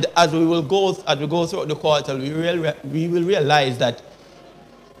 And as we go throughout the quarter, we will realize that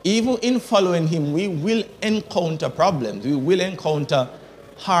even in following him, we will encounter problems. We will encounter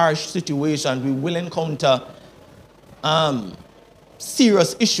harsh situations. We will encounter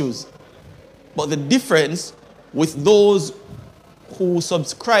serious issues. But the difference with those who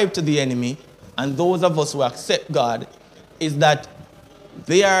subscribe to the enemy and those of us who accept God is that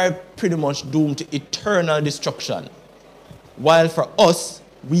they are pretty much doomed to eternal destruction, while for us,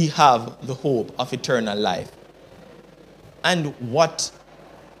 we have the hope of eternal life. And what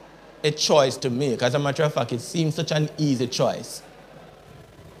a choice to make. As a matter of fact, it seems such an easy choice.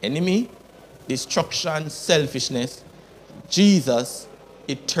 Enemy, destruction, selfishness, Jesus,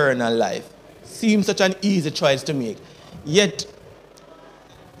 eternal life. Seems such an easy choice to make. Yet,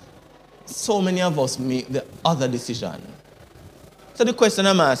 so many of us make the other decision. So the question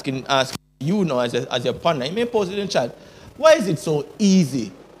I'm asking you now as your partner, you may pose it in chat. Why is it so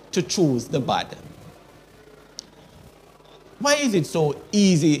easy to choose the bad? Why is it so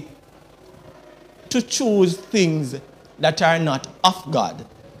easy to choose things that are not of God?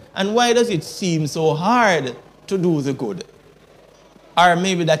 And why does it seem so hard to do the good? Or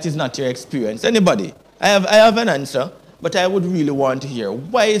maybe that is not your experience. Anybody? I have an answer, but I would really want to hear.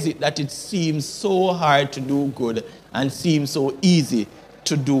 Why is it that it seems so hard to do good and seems so easy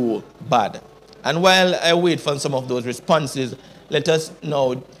to do bad? And while I wait for some of those responses, let us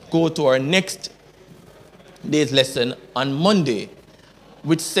now go to our next day's lesson on Monday,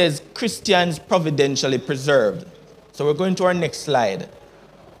 which says Christians providentially preserved. So we're going to our next slide.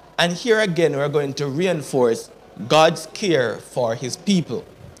 And here again, we're going to reinforce God's care for his people.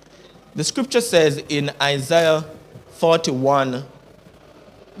 The scripture says in Isaiah 41,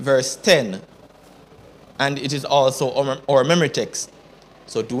 verse 10, and it is also our memory text.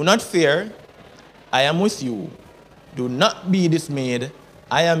 So do not fear, I am with you. Do not be dismayed,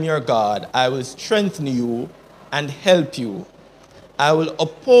 I am your God. I will strengthen you and help you. I will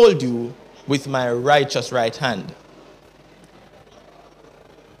uphold you with my righteous right hand.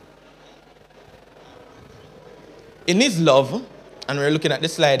 In his love, and we're looking at the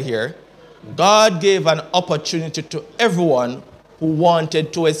slide here, God gave an opportunity to everyone who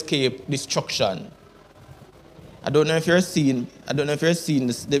wanted to escape destruction. I don't know if you're seeing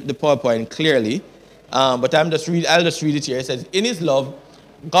the PowerPoint clearly, but I'll just read it here. It says, in his love,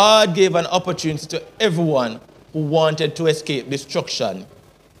 God gave an opportunity to everyone who wanted to escape destruction.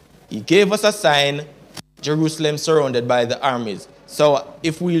 He gave us a sign, Jerusalem surrounded by the armies. So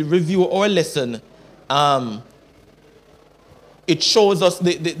if we review our lesson, it shows us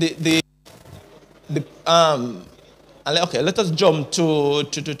okay, let us jump to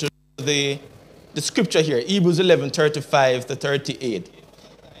the scripture here, Hebrews 11:35 to 38.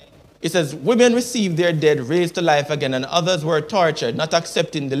 It says, women received their dead raised to life again, and others were tortured, not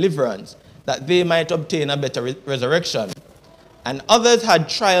accepting deliverance, that they might obtain a better resurrection. And others had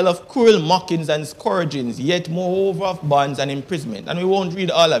trial of cruel mockings and scourgings, yet moreover of bonds and imprisonment. And we won't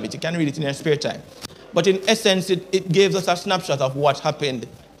read all of it. You can read it in your spare time. But in essence, it gives us a snapshot of what happened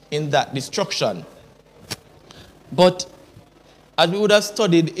in that destruction. But as we would have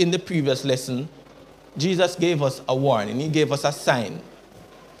studied in the previous lesson, Jesus gave us a warning. He gave us a sign.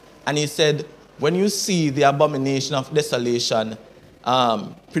 And he said, when you see the abomination of desolation,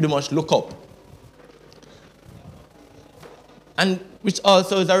 pretty much look up. And which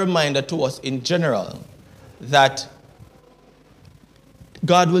also is a reminder to us in general that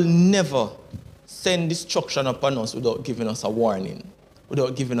God will never send destruction upon us without giving us a warning,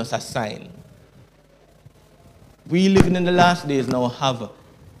 without giving us a sign. We living in the last days now have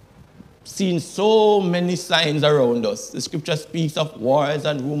seen so many signs around us. The scripture speaks of wars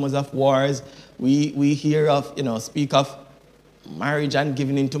and rumors of wars. We hear of, speak of marriage and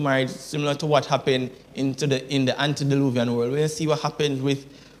giving into marriage, similar to what happened in the antediluvian world. We see what happens with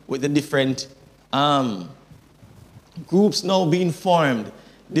the different groups now being formed,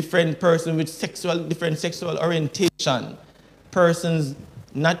 different persons with different sexual orientation, persons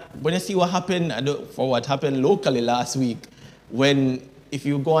not. When you see what happened, for what happened locally last week, when if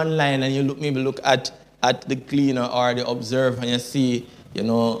you go online and you look at the Gleaner or the Observer and you see,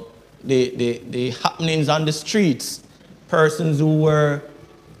 the happenings on the streets, persons who were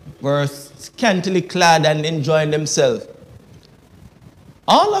scantily clad and enjoying themselves.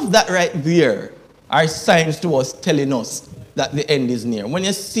 All of that right there are signs to us telling us that the end is near. When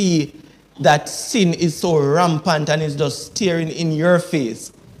you see that sin is so rampant and it's just staring in your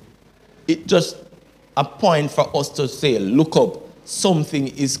face, it's just a point for us to say, look up, something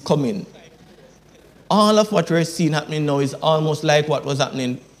is coming. All of what we're seeing happening now is almost like what was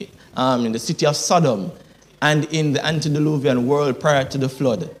happening in the city of Sodom and in the antediluvian world prior to the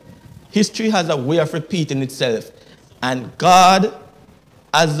flood. History has a way of repeating itself. And God,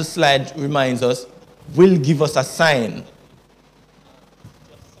 as the slide reminds us, will give us a sign.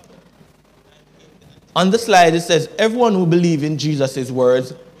 On the slide it says, everyone who believed in Jesus'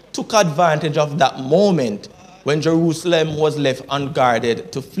 words took advantage of that moment when Jerusalem was left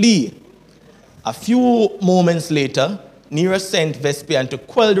unguarded to flee. A few moments later, Nero sent Vespasian to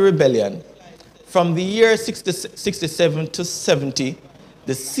quell the rebellion. From the year 67 to 70,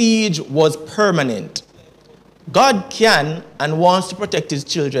 the siege was permanent. God can and wants to protect his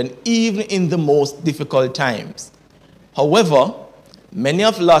children even in the most difficult times. However, many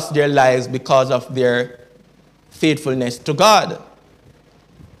have lost their lives because of their faithfulness to God.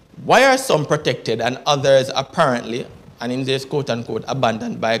 Why are some protected and others apparently and in this quote-unquote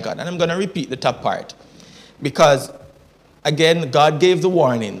abandoned by God. And I'm going to repeat the top part because, again, God gave the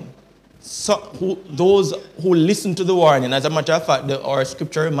warning. So, those who listen to the warning, as a matter of fact, our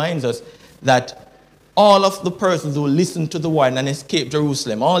scripture reminds us that all of the persons who listened to the warning and escaped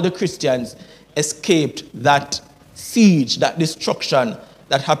Jerusalem, all the Christians escaped that siege, that destruction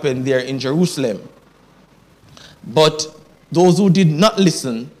that happened there in Jerusalem. But those who did not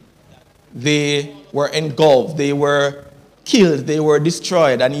listen, they were engulfed, they were killed, they were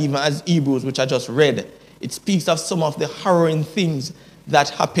destroyed. And even as Hebrews, which I just read, it speaks of some of the harrowing things that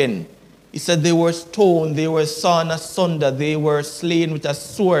happened. He said they were stoned, they were sawn asunder, they were slain with a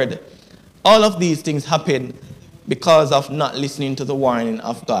sword. All of these things happened because of not listening to the warning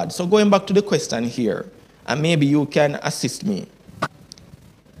of God. So going back to the question here, and maybe you can assist me.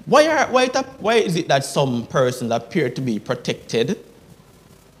 Why is it that some persons appear to be protected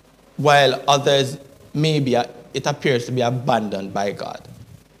while others maybe it appears to be abandoned by God?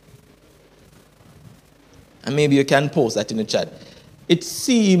 And maybe you can post that in the chat. It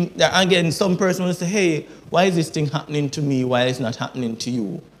seems that, again, some person will say, hey, why is this thing happening to me while it's not happening to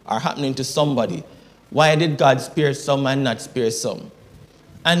you or happening to somebody? Why did God spare some and not spare some?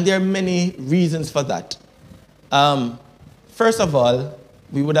 And there are many reasons for that. First of all,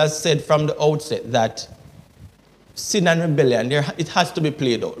 we would have said from the outset that sin and rebellion, it has to be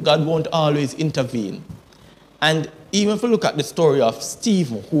played out. God won't always intervene. And even if we look at the story of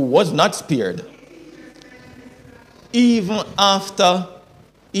Stephen, who was not spared, even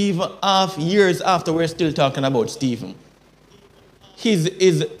years after, we're still talking about Stephen.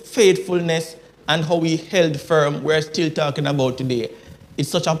 His faithfulness and how he held firm, we're still talking about today. It's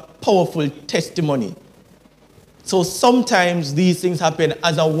such a powerful testimony. So sometimes these things happen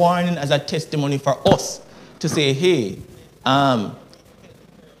as a warning, as a testimony for us to say, hey,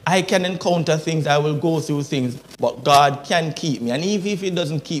 I can encounter things, I will go through things, but God can keep me. And even if He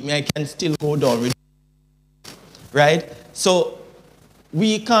doesn't keep me, I can still go down with. Right? So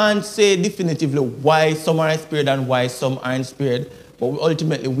we can't say definitively why some are spared and why some aren't spared, but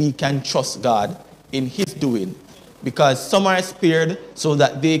ultimately we can trust God in His doing, because some are spared so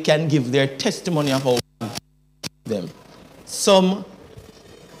that they can give their testimony of how them. Some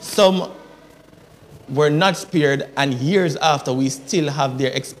were not spared, and years after we still have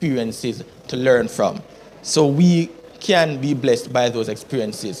their experiences to learn from. So we can be blessed by those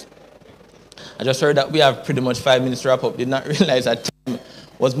experiences. I just heard that we have pretty much 5 minutes to wrap up. Did not realize that time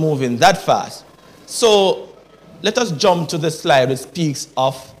was moving that fast. So let us jump to the slide that speaks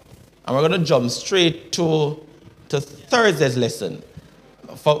of, and we're going to jump straight to Thursday's lesson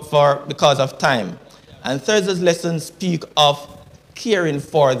because of time. And Thursday's lesson speak of caring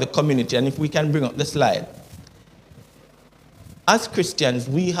for the community. And if we can bring up the slide. As Christians,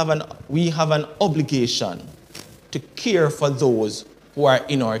 we have an obligation to care for those who are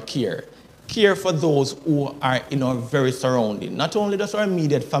in our care. Care for those who are in our very surrounding. Not only just our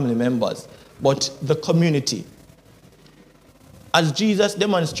immediate family members, but the community. As Jesus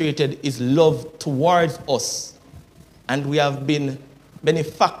demonstrated His love towards us, and we have been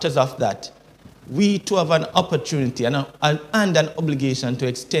benefactors of that, we too have an opportunity and an obligation to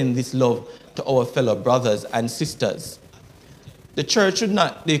extend this love to our fellow brothers and sisters. The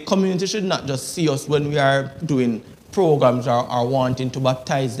community should not just see us when we are doing programs or wanting to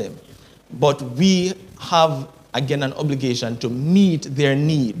baptize them. But we have, again, an obligation to meet their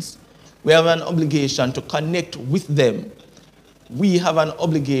needs. We have an obligation to connect with them. We have an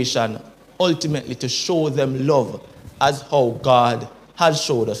obligation, ultimately, to show them love as how God has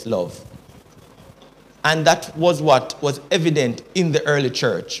showed us love. And that was what was evident in the early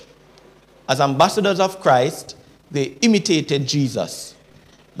church. As ambassadors of Christ, they imitated Jesus.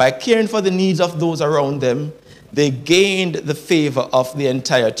 By caring for the needs of those around them, they gained the favor of the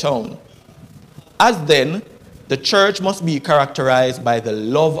entire town. As then, the church must be characterized by the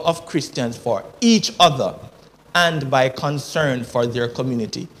love of Christians for each other and by concern for their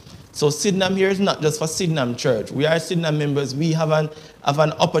community. So Sydenham here is not just for Sydenham Church. We are Sydenham members. We have an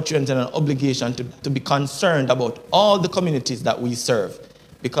opportunity and an obligation to be concerned about all the communities that we serve,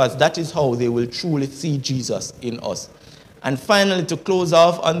 because that is how they will truly see Jesus in us. And finally, to close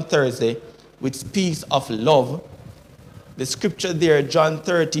off on Thursday, which speaks of love, the scripture there, John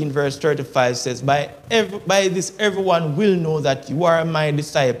 13, verse 35, says, by this everyone will know that you are my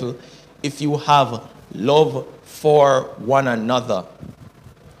disciple if you have love for one another.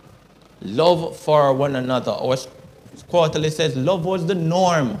 Love for one another. Our quarterly says love was the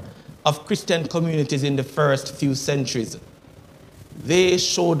norm of Christian communities in the first few centuries. They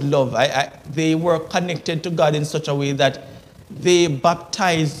showed love. They were connected to God in such a way that they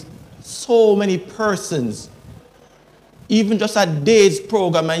baptized so many persons Even just a day's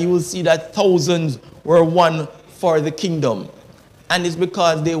program, and you will see that thousands were won for the kingdom. And it's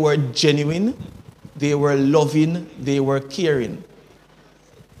because they were genuine, they were loving, they were caring.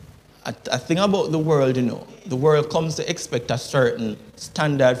 A thing about the world, you know, the world comes to expect a certain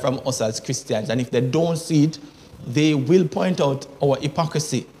standard from us as Christians. And if they don't see it, they will point out our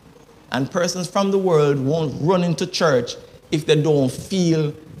hypocrisy. And persons from the world won't run into church if they don't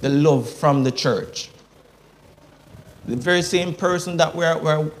feel the love from the church. The very same person that we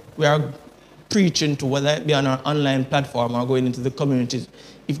are preaching to, whether it be on our online platform or going into the communities,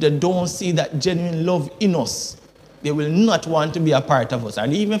 if they don't see that genuine love in us, they will not want to be a part of us.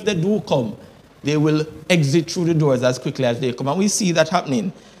 And even if they do come, they will exit through the doors as quickly as they come. And we see that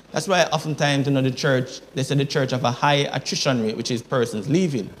happening. That's why oftentimes, you know, the church, they say the church have a high attrition rate, which is persons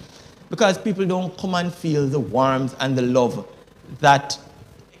leaving. Because people don't come and feel the warmth and the love that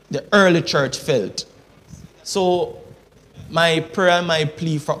the early church felt. So my prayer and my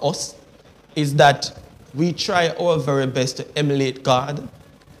plea for us is that we try our very best to emulate God,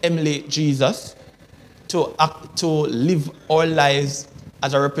 emulate Jesus, to live our lives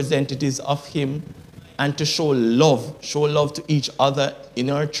as our representatives of Him, and to show love to each other in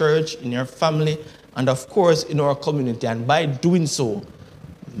our church, in our family, and of course in our community. And by doing so,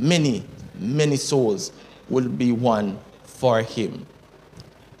 many, many souls will be won for Him.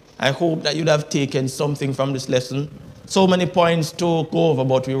 I hope that you'd have taken something from this lesson. So many points to go over,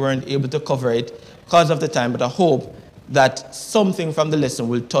 but we weren't able to cover it because of the time. But I hope that something from the lesson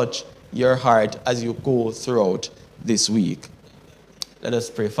will touch your heart as you go throughout this week. Let us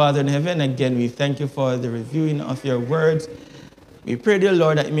pray. Father in heaven, again, we thank you for the reviewing of your words. We pray, dear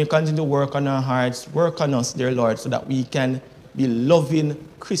Lord, that you may continue to work on our hearts, work on us, dear Lord, so that we can be loving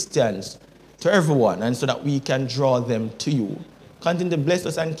Christians to everyone, and so that we can draw them to you. Continue to bless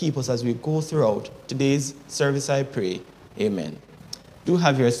us and keep us as we go throughout today's service, I pray. Amen. Continue to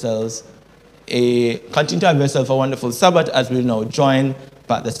have yourself a wonderful Sabbath as we now join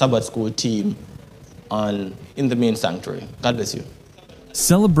back the Sabbath school team in the main sanctuary. God bless you.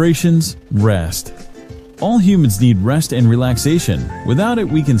 Celebrations, rest. All humans need rest and relaxation. Without it,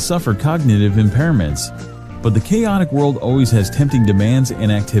 we can suffer cognitive impairments. But the chaotic world always has tempting demands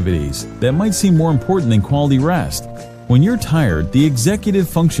and activities that might seem more important than quality rest. When you're tired, the executive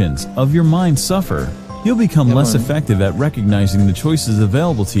functions of your mind suffer. You'll become less effective at recognizing the choices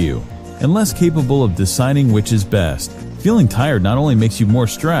available to you and less capable of deciding which is best. Feeling tired not only makes you more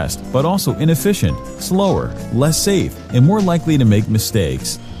stressed, but also inefficient, slower, less safe, and more likely to make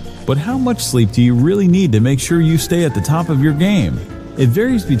mistakes. But how much sleep do you really need to make sure you stay at the top of your game? It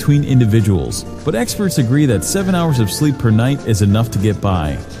varies between individuals, but experts agree that 7 hours of sleep per night is enough to get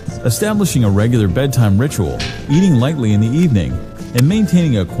by. Establishing a regular bedtime ritual, eating lightly in the evening, and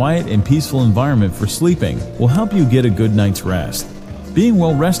maintaining a quiet and peaceful environment for sleeping will help you get a good night's rest. Being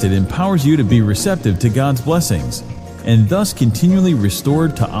well rested empowers you to be receptive to God's blessings, and thus continually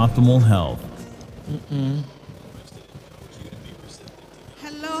restored to optimal health.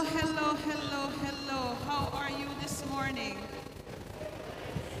 Hello, hello, hello, hello. How are you this morning?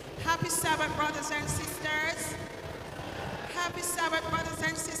 Happy Sabbath, brothers and sisters. Happy Sabbath, brothers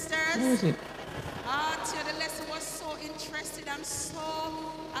and sisters. The lesson was so interesting.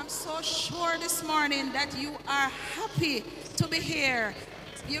 I'm so sure this morning that you are happy to be here.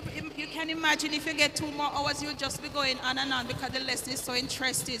 You can imagine if you get 2 more hours, you'll just be going on and on because the lesson is so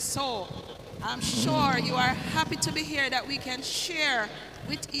interesting. So I'm sure you are happy to be here, that we can share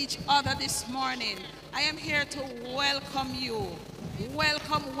with each other this morning. I am here to welcome you.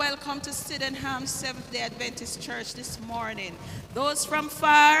 Welcome to Sydenham Seventh-day Adventist Church this morning. Those from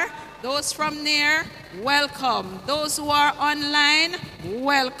far, those from near, welcome. Those who are online,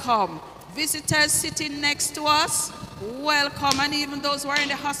 welcome. Visitors sitting next to us, welcome. And even those who are in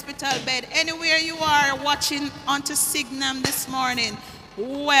the hospital bed, anywhere you are watching onto Sydenham this morning,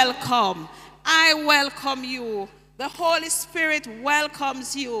 welcome. I welcome you. The Holy Spirit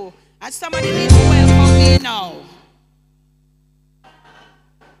welcomes you. And somebody needs to welcome me now.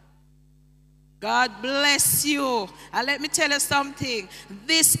 God bless you. And let me tell you something.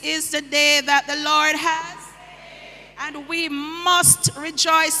 This is the day that the Lord has. And we must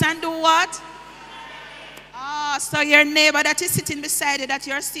rejoice and do what? So your neighbor that is sitting beside you, that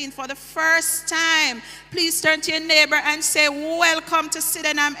you're seeing for the first time, please turn to your neighbor and say, welcome to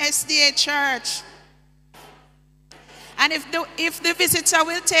Sydenham SDA Church. And if the visitor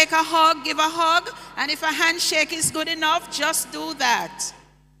will take a hug, give a hug. And if a handshake is good enough, just do that.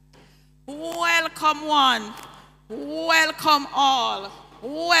 Welcome one. Welcome all.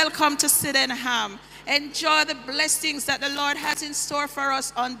 Welcome to Sydenham. Enjoy the blessings that the Lord has in store for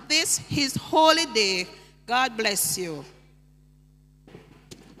us on this, His holy day. God bless you.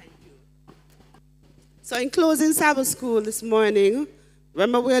 So in closing Sabbath school this morning,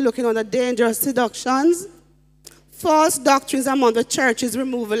 remember we're looking on the dangerous seductions. False doctrines among the churches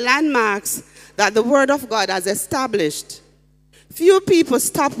remove landmarks that the Word of God has established. Few people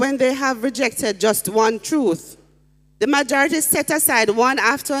stop when they have rejected just one truth. The majority set aside one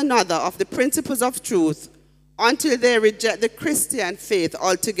after another of the principles of truth until they reject the Christian faith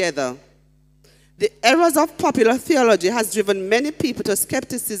altogether. The errors of popular theology has driven many people to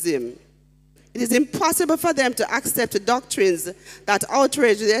skepticism. It is impossible for them to accept doctrines that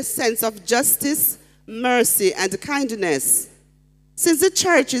outrage their sense of justice, mercy, and kindness. Since the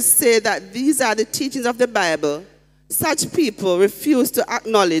churches say that these are the teachings of the Bible, such people refuse to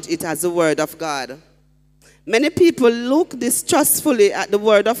acknowledge it as the Word of God. Many people look distrustfully at the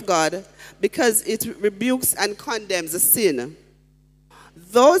Word of God because it rebukes and condemns sin.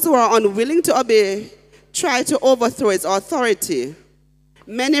 Those who are unwilling to obey try to overthrow its authority.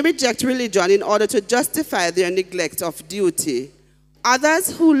 Many reject religion in order to justify their neglect of duty.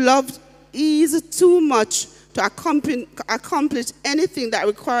 Others who love ease too much to accomplish anything that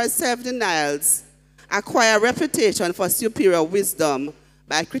requires self-denials acquire a reputation for superior wisdom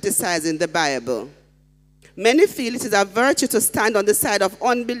by criticizing the Bible. Many feel it is a virtue to stand on the side of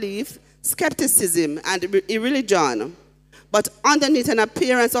unbelief, skepticism, and irreligion. But underneath an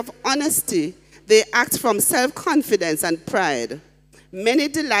appearance of honesty, they act from self-confidence and pride. Many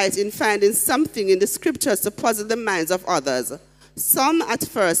delight in finding something in the scriptures to puzzle the minds of others. Some at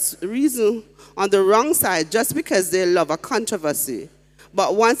first reason on the wrong side just because they love a controversy.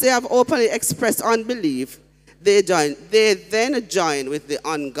 But once they have openly expressed unbelief, they then join with the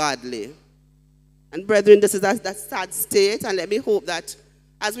ungodly. And brethren, this is that sad state, and let me hope that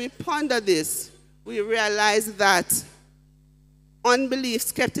as we ponder this, we realize that unbelief,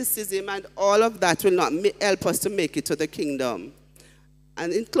 skepticism, and all of that will not help us to make it to the kingdom.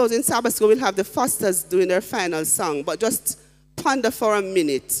 And in closing Sabbath school, we'll have the Fosters doing their final song, but just ponder for a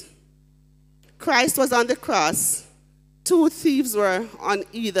minute. Christ was on the cross. Two thieves were on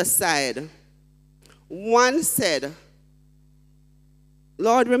either side. One said,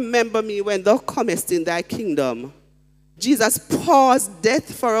 Lord, remember me when thou comest in thy kingdom. Jesus paused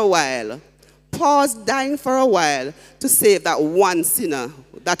death for a while, paused dying for a while to save that one sinner,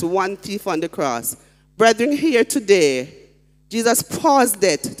 that one thief on the cross. Brethren, here today, Jesus paused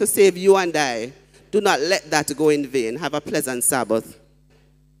death to save you and I. Do not let that go in vain. Have a pleasant Sabbath.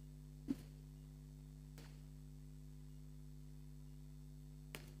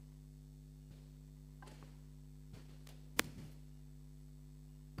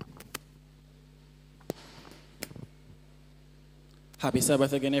 Happy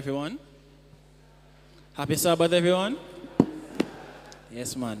Sabbath again, everyone. Happy Sabbath, everyone.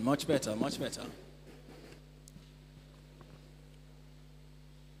 Yes, man. Much better, much better.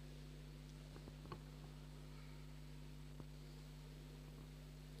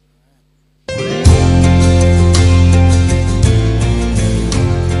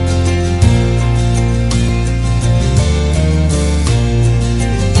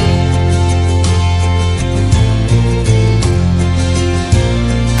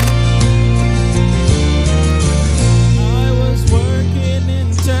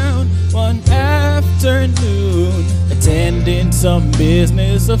 Some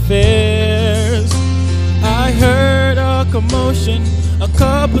business affairs. I heard a commotion a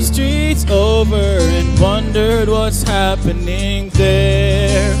couple streets over and wondered what's happening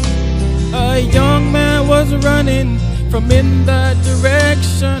there. A young man was running from in that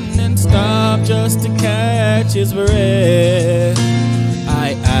direction and stopped just to catch his breath.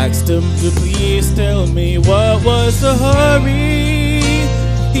 I asked him to please tell me what was the hurry.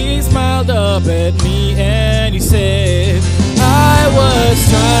 He smiled up at me and he said, I was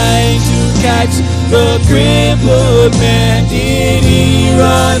trying to catch the crippled man. Did he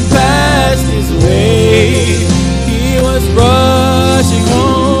run past his way? He was rushing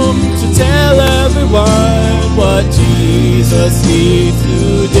home to tell everyone what Jesus did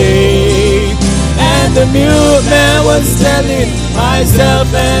today. And the mute man was telling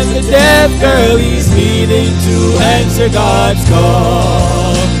myself and the deaf girl he's needing to answer God's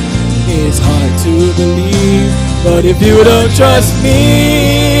call. It's hard to believe, but if you don't trust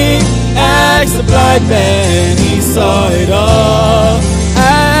me, ask the blind man, he saw it all.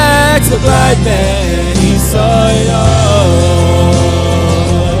 Ask the blind man, he saw it all.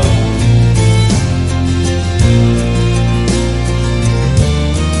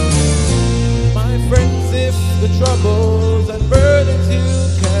 My friends, if the troubles and burdens you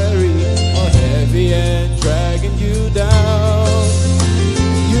carry are heavy and dragging you down,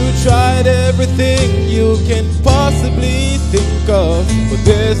 you tried everything you can possibly think of, but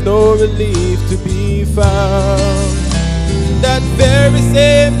there's no relief to be found. That very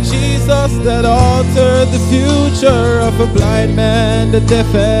same Jesus that altered the future of a blind man, the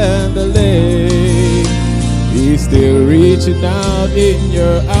deaf and the lame, He's still reaching out in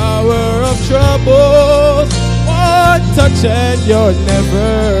your hour of trouble. One touch and you're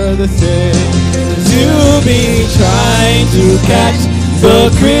never the same. To be trying to catch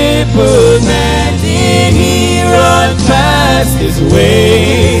the crippled man, did he run past his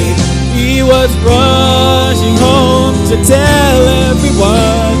way? He was rushing home to tell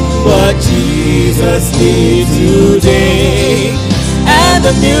everyone what Jesus did today. And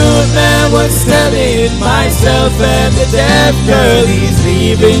the mute man was telling myself, and the deaf girl, he's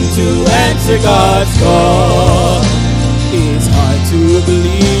leaving to answer God's call. It's hard to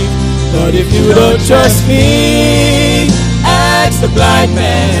believe, but if you don't trust me, ask the blind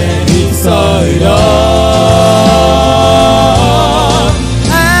man, he saw it all.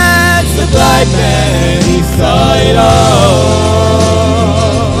 Ask the blind man, he saw it all.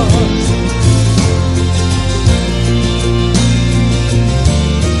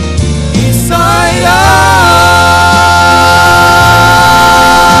 He saw it all.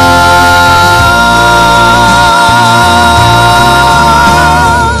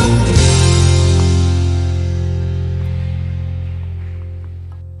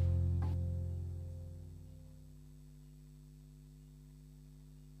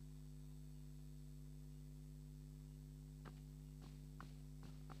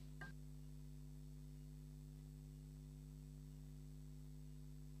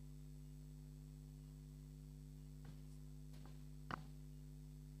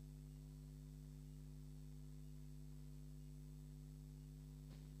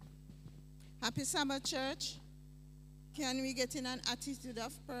 Happy Sabbath, church. Can we get in an attitude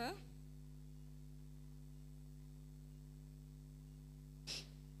of prayer?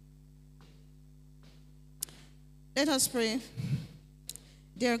 Let us pray.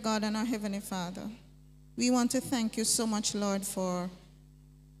 Dear God and our Heavenly Father, we want to thank you so much, Lord, for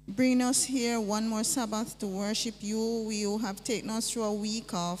bringing us here one more Sabbath to worship you. You have taken us through a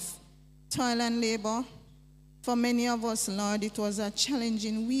week of toil and labor. For many of us, Lord, it was a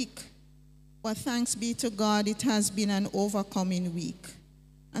challenging week. But thanks be to God, it has been an overcoming week.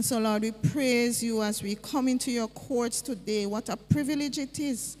 And so, Lord, we praise you as we come into your courts today. What a privilege it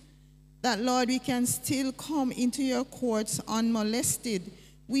is that, Lord, we can still come into your courts unmolested.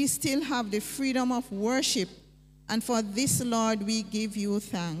 We still have the freedom of worship. And for this, Lord, we give you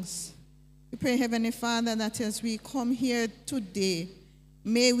thanks. We pray, Heavenly Father, that as we come here today,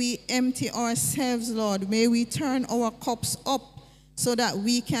 may we empty ourselves, Lord. May we turn our cups up so that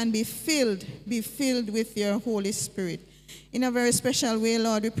we can be filled with your Holy Spirit. In a very special way,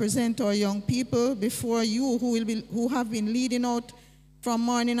 Lord, we present our young people before you who have been leading out from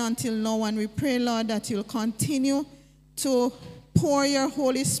morning until now. And we pray, Lord, that you'll continue to pour your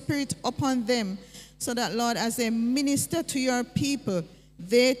Holy Spirit upon them so that, Lord, as they minister to your people,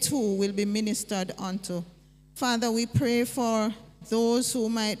 they too will be ministered unto. Father, we pray for those who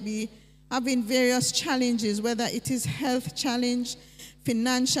might be having various challenges, whether it is health challenge,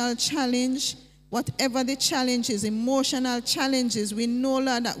 financial challenge, whatever the challenges, emotional challenges. We know,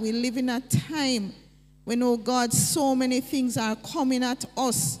 Lord, that we live in a time when, oh God, so many things are coming at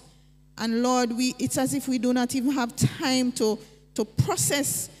us. And Lord, it's as if we do not even have time to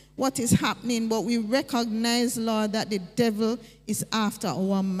process what is happening, but we recognize, Lord, that the devil is after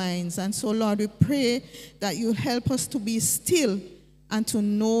our minds. And so, Lord, we pray that you help us to be still and to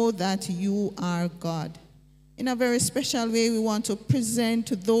know that you are God. In a very special way, we want to present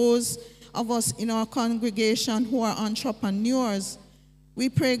to those of us in our congregation who are entrepreneurs. We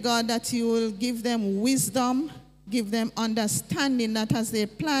pray, God, that you will give them wisdom, give them understanding, that as they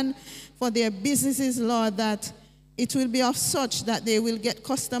plan for their businesses, Lord, that it will be of such that they will get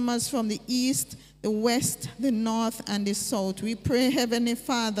customers from the east, the west, the north, and the south. We pray, Heavenly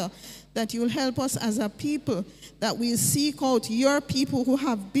Father, that you will help us as a people, that we seek out your people who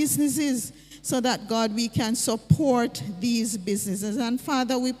have businesses, so that, God, we can support these businesses. And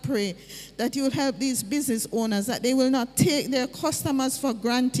Father, we pray that you will help these business owners, that they will not take their customers for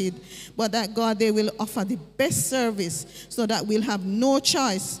granted, but that, God, they will offer the best service so that we'll have no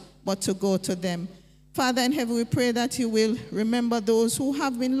choice but to go to them. Father in heaven, we pray that you will remember those who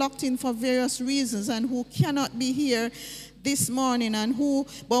have been locked in for various reasons and who cannot be here this morning, and who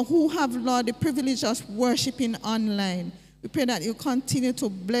have, Lord, the privilege of worshiping online. We pray that you continue to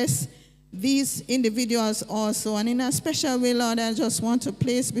bless these individuals also. And in a special way, Lord, I just want to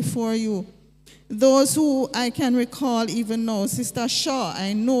place before you those who I can recall even now. Sister Shaw,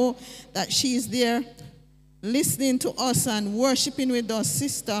 I know that she is there listening to us and worshiping with us,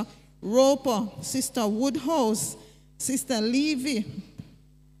 Sister Roper, Sister Woodhouse, Sister Levy,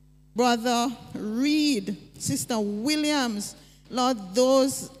 Brother Reed, Sister Williams. Lord,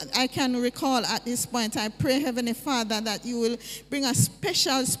 those I can recall at this point, I pray, Heavenly Father, that you will bring a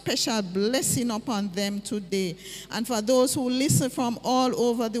special, special blessing upon them today. And for those who listen from all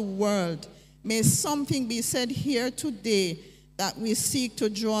over the world, may something be said here today that we seek to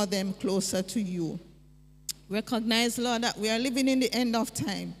draw them closer to you. Recognize, Lord, that we are living in the end of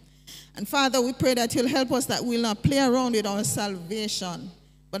time. And Father, we pray that you'll help us, that we'll not play around with our salvation,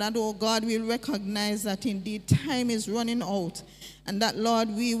 but that, oh God, we'll recognize that indeed time is running out, and that, Lord,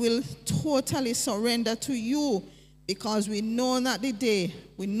 we will totally surrender to you, because we know not the day,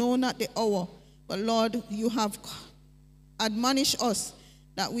 we know not the hour, but Lord, you have admonished us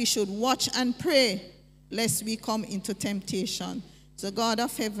that we should watch and pray lest we come into temptation. So God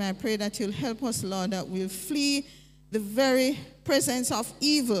of heaven, I pray that you'll help us, Lord, that we'll flee the very presence of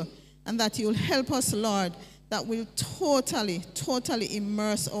evil, and that you'll help us, Lord, that we'll totally, totally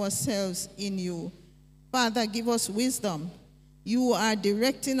immerse ourselves in you. Father, give us wisdom. You are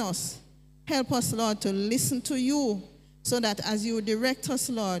directing us. Help us, Lord, to listen to you, so that as you direct us,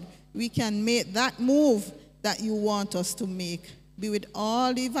 Lord, we can make that move that you want us to make. Be with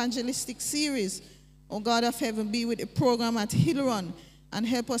all the evangelistic series. Oh God of heaven, be with the program at Hillrun, and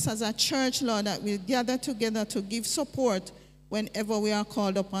help us as a church, Lord, that we'll gather together to give support whenever we are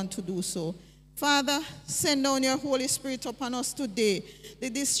called upon to do so. Father, send down your Holy Spirit upon us today. The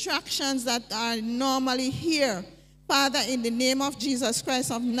distractions that are normally here, Father, in the name of Jesus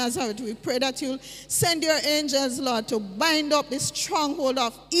Christ of Nazareth, we pray that you'll send your angels, Lord, to bind up the stronghold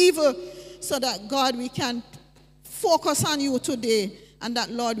of evil, so that, God, we can focus on you today, and that,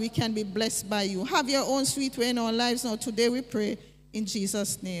 Lord, we can be blessed by you. Have your own sweet way in our lives now. Today we pray in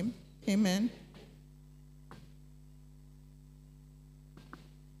Jesus' name. Amen.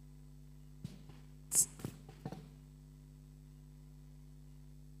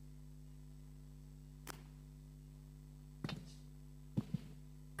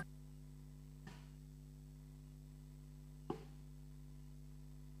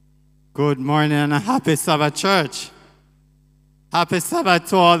 Good morning and a happy Sabbath, church. Happy Sabbath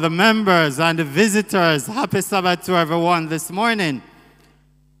to all the members and the visitors. Happy Sabbath to everyone this morning.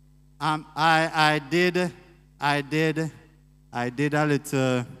 I did a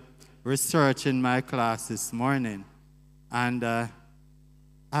little research in my class this morning, and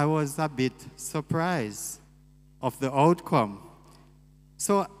I was a bit surprised of the outcome.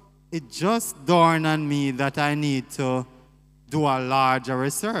 So it just dawned on me that I need to do a larger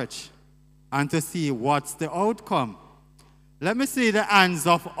research and to see what's the outcome. Let me see the hands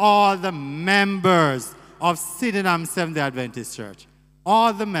of all the members of Sydenham SDA Adventist Church.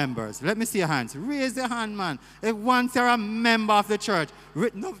 All the members. Let me see your hands. Raise your hand, man. If once you're a member of the church,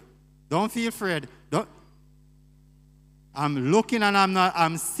 no, don't feel afraid. I'm looking and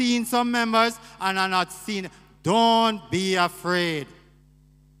I'm seeing some members and I'm not seeing. Don't be afraid.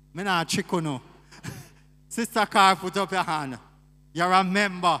 I'm not trick you, no. Sister Carr, put up your hand. You're a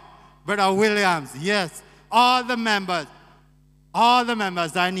member. Brother Williams, yes. All the members,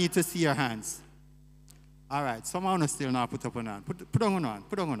 I need to see your hands. All right, someone still not put up on hand. Put on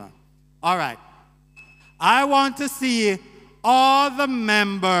on. All right. I want to see all the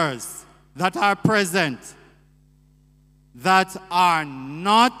members that are present that are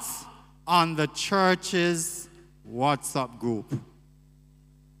not on the church's WhatsApp group.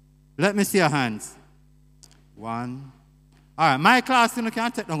 Let me see your hands. One. All right, my class, you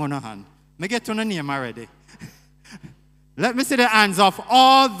can't take down on a hand. I get to the name already. Let me see the hands of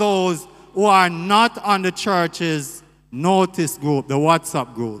all those who are not on the church's notice group, the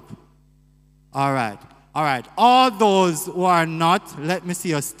WhatsApp group. All right. All those who are not, let me see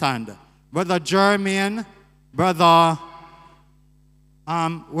your stand. Brother Jermaine, Brother,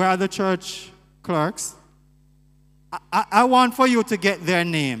 where are the church clerks? I want for you to get their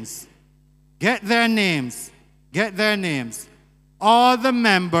names. Get their names. All the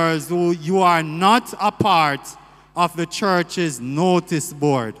members who you are not a part of the church's notice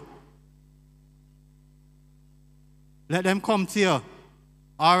board. Let them come to you.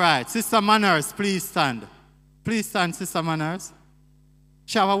 All right. Sister Manners, please stand. Please stand, Sister Manners.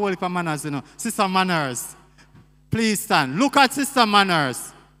 She have a whole heap of manners, you know. Sister Manners, please stand. Look at Sister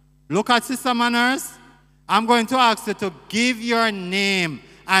Manners. I'm going to ask you to give your name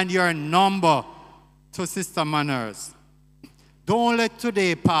and your number to Sister Manners. Don't let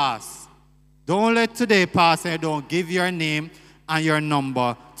today pass. And don't give your name and your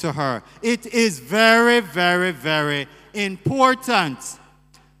number to her. It is very, very, very important.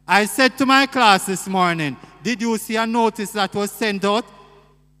 I said to my class this morning, did you see a notice that was sent out?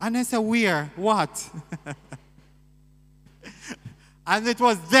 And I said, where? What? And it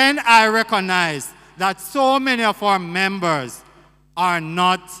was then I recognized that so many of our members are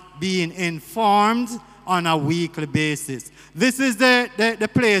not being informed on a weekly basis. This is the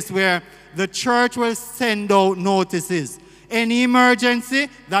place where the church will send out notices. Any emergency,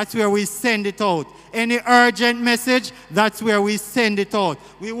 that's where we send it out. Any urgent message, that's where we send it out.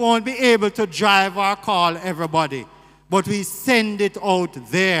 We won't be able to drive or call everybody, but we send it out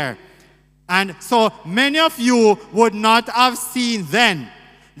there. And so many of you would not have seen then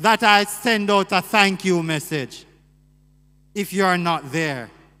that I send out a thank you message if you're not there.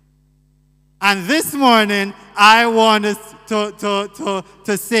 And this morning, I want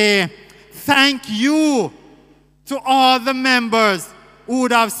to say thank you to all the members who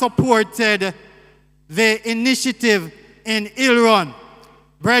would have supported the initiative in Ilron.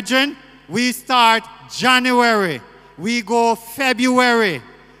 Brethren, we start January, we go February,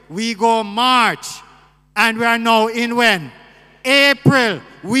 we go March, and we are now in when? April.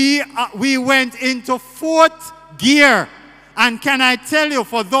 We went into 4th gear. And can I tell you,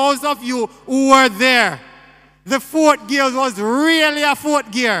 for those of you who were there, the 4th gear was really a 4th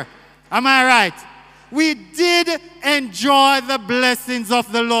gear. Am I right? We did enjoy the blessings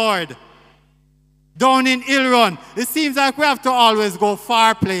of the Lord down in Ilron. It seems like we have to always go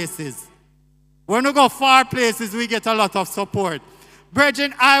far places. When we go far places, we get a lot of support.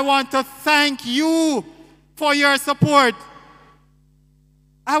 Brethren, I want to thank you for your support.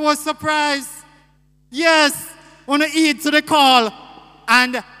 I was surprised. Yes, want to eat to the call.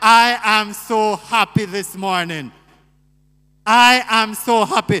 And I am so happy this morning. I am so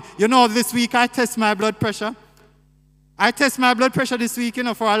happy. You know, this week I test my blood pressure. I test my blood pressure this week, you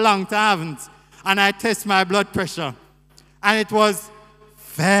know, for a long time I haven't. And I test my blood pressure. And it was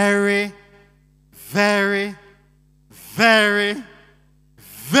very, very, very,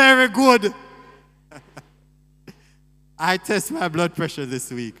 very good. I test my blood pressure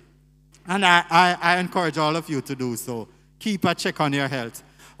this week. And I encourage all of you to do so. Keep a check on your health.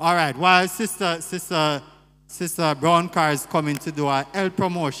 All right, while Sister Browncar is coming to do a health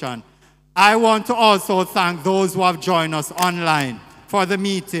promotion, I want to also thank those who have joined us online for the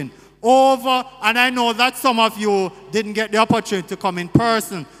meeting. And I know that some of you didn't get the opportunity to come in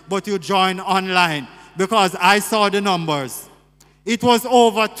person, but you joined online because I saw the numbers. It was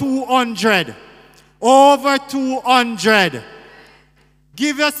over 200. Over 200.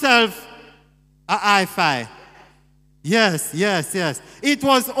 Give yourself a high five. Yes, yes, yes. It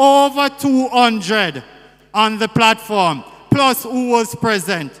was over 200 on the platform, plus who was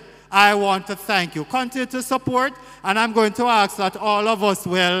present. I want to thank you. Continue to support, and I'm going to ask that all of us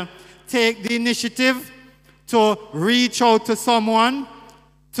will take the initiative to reach out to someone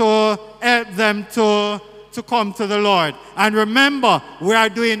to help them to come to the Lord. And remember, we are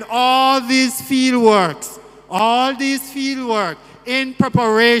doing all these field works in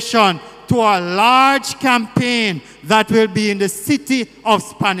preparation to a large campaign that will be in the city of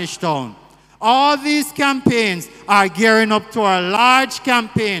Spanish Town. All these campaigns are gearing up to a large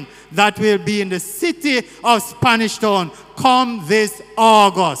campaign that will be in the city of Spanish Town come this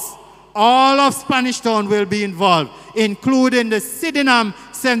August. All of Spanish Town will be involved, including the Sydenham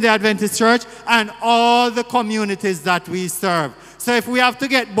SDA Adventist Church and all the communities that we serve. So if we have to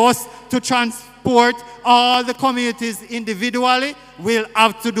get bus to transport all the communities individually, we'll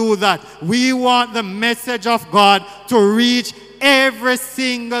have to do that. We want the message of God to reach every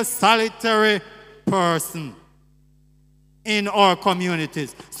single solitary person in our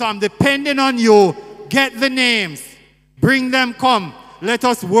communities. So I'm depending on you. Get the names. Bring them, come. Let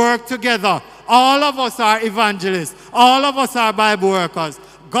us work together. All of us are evangelists. All of us are Bible workers.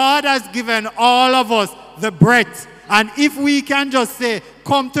 God has given all of us the breath. And if we can just say,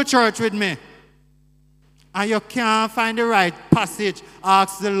 come to church with me, and you can't find the right passage,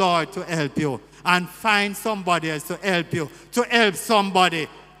 ask the Lord to help you. And find somebody else to help you, to help somebody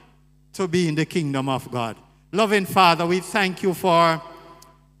to be in the kingdom of God. Loving Father, we thank you for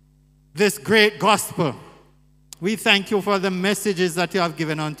this great gospel. We thank you for the messages that you have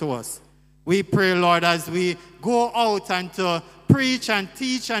given unto us. We pray, Lord, as we go out and to preach and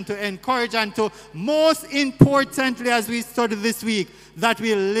teach and to encourage and to, most importantly, as we study this week, that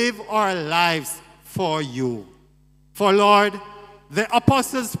we live our lives for you. For, Lord, the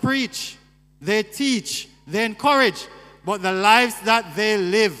apostles preach, they teach, they encourage, but the lives that they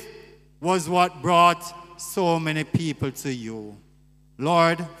live was what brought so many people to you.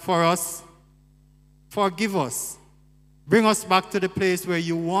 Lord, for us, forgive us. Bring us back to the place where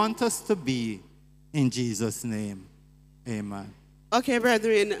you want us to be. In Jesus' name, amen. Okay,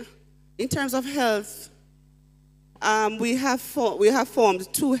 brethren, in terms of health, We have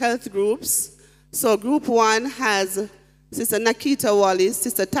formed 2 health groups. So group 1 has Sister Nakita Wallace,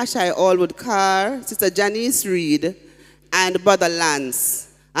 Sister Tashai Allwood Carr, Sister Janice Reed, and Brother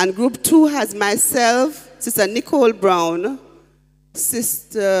Lance. And group 2 has myself, Sister Nicole Brown,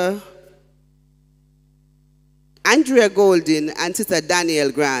 Sister Andrea Golding, and Sister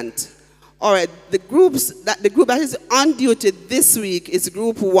Danielle Grant. All right, the group that is on duty this week is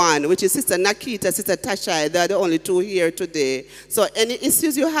group 1, which is Sister Nakita, Sister Tashai. They're the only 2 here today. So any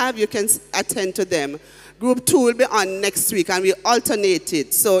issues you have, you can attend to them. Group 2 will be on next week, and we alternate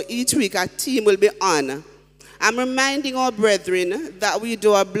it. So each week a team will be on. I'm reminding our brethren that we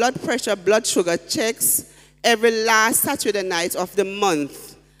do our blood pressure, blood sugar checks every last Saturday night of the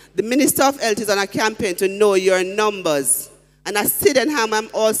month. The Minister of Health is on a campaign to know your numbers. And at Sydenham, I'm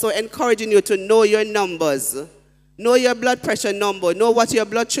also encouraging you to know your numbers. Know your blood pressure number. Know what your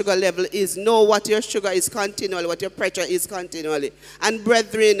blood sugar level is. Know what your sugar is continually, what your pressure is continually. And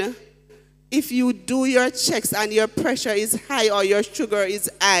brethren, if you do your checks and your pressure is high or your sugar is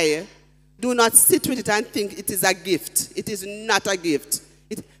high, do not sit with it and think it is a gift. It is not a gift.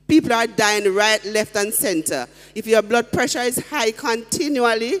 People are dying right, left, and center. If your blood pressure is high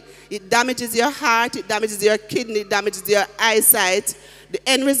continually, it damages your heart, it damages your kidney, it damages your eyesight. The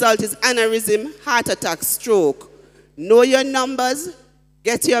end result is aneurysm, heart attack, stroke. Know your numbers,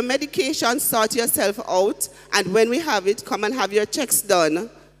 get your medication, sort yourself out, and when we have it, come and have your checks done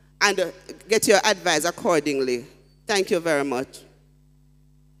and get your advice accordingly. Thank you very much.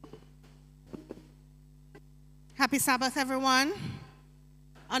 Happy Sabbath, everyone.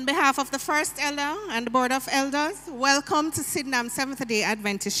 On behalf of the First Elder and the Board of Elders, welcome to Sydenham Seventh-day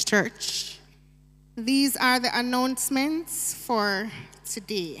Adventist Church. These are the announcements for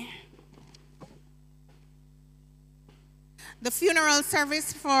today. The funeral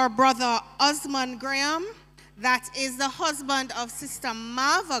service for Brother Osmond Graham, that is the husband of Sister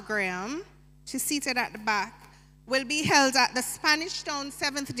Marva Graham, she's seated at the back, will be held at the Spanish Town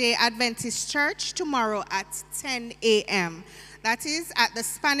Seventh-day Adventist Church tomorrow at 10 a.m. That is at the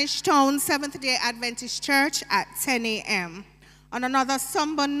Spanish Town Seventh-day Adventist Church at 10 a.m. On another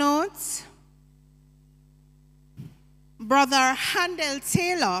somber note, Brother Handel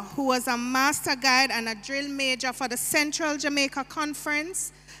Taylor, who was a master guide and a drill major for the Central Jamaica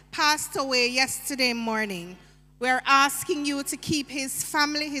Conference, passed away yesterday morning. We're asking you to keep his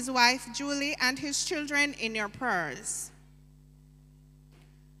family, his wife Julie, and his children in your prayers.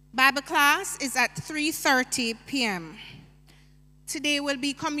 Bible class is at 3:30 p.m. Today will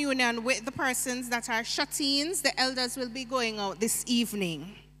be communion with the persons that are shut-ins. The elders will be going out this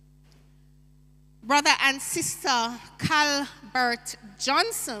evening. Brother and Sister Calbert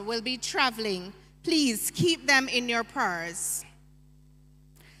Johnson will be traveling. Please keep them in your prayers.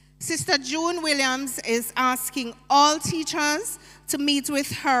 Sister June Williams is asking all teachers to meet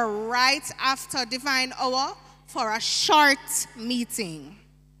with her right after Divine Hour for a short meeting.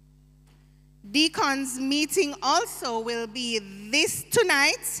 Deacons meeting also will be this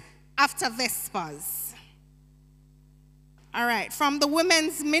tonight after Vespers. All right, from the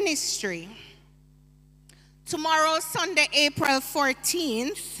women's ministry. Tomorrow, Sunday, April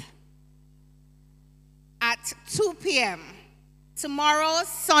 14th at 2 p.m. Tomorrow,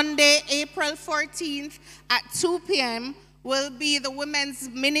 Sunday, April 14th at 2 p.m. will be the women's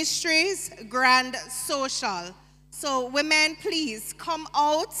ministry's grand social. So women, please come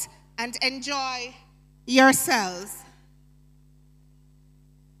out and enjoy yourselves.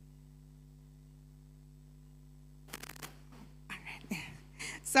 All right.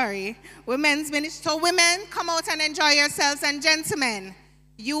 Sorry, women's ministry. So women, come out and enjoy yourselves, and gentlemen,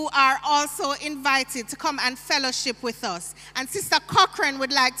 you are also invited to come and fellowship with us. And Sister Cochran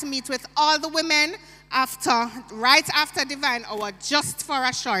would like to meet with all the women right after Divine Hour, just for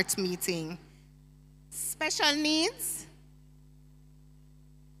a short meeting. Special needs?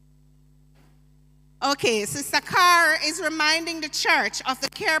 Okay, Sister Carr is reminding the church of the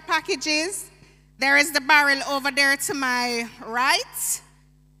care packages. There is the barrel over there to my right.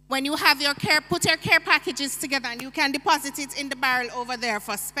 When you have your care, put your care packages together and you can deposit it in the barrel over there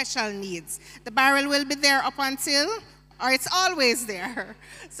for special needs. The barrel will be there up until, or it's always there.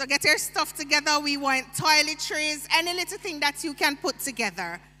 So get your stuff together. We want toiletries, any little thing that you can put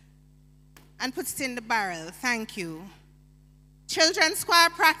together and put it in the barrel. Thank you. Children's choir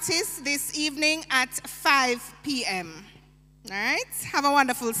practice this evening at 5 p.m. All right? Have a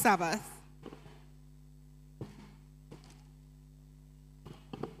wonderful Sabbath.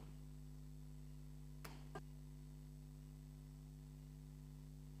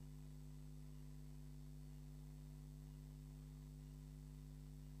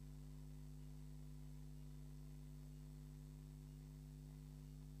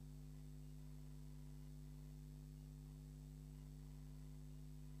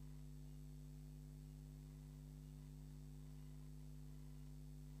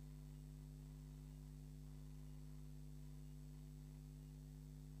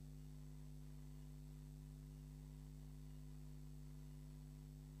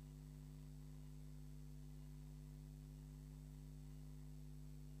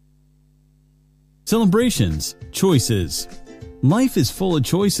 Celebrations, choices. Life is full of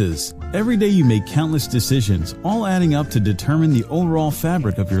choices. Every day you make countless decisions, all adding up to determine the overall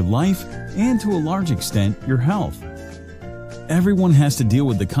fabric of your life and, to a large extent, your health. Everyone has to deal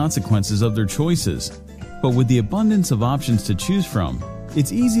with the consequences of their choices, but with the abundance of options to choose from,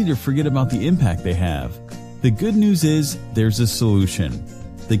 it's easy to forget about the impact they have. The good news is there's a solution.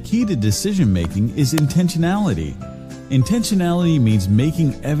 The key to decision making is intentionality. Intentionality means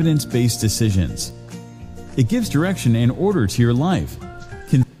making evidence-based decisions. It gives direction and order to your life.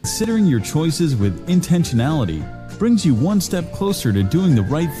 Considering your choices with intentionality brings you one step closer to doing the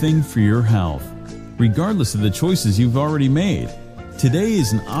right thing for your health, regardless of the choices you've already made. Today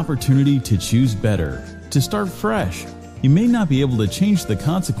is an opportunity to choose better, to start fresh. You may not be able to change the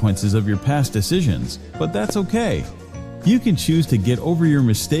consequences of your past decisions, but that's okay. You can choose to get over your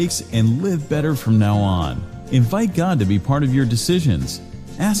mistakes and live better from now on. Invite God to be part of your decisions.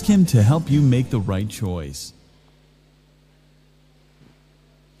 Ask Him to help you make the right choice.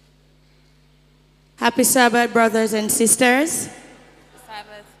 Happy Sabbath, brothers and sisters.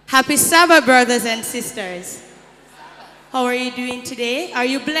 Happy Sabbath, brothers and sisters. How are you doing today? Are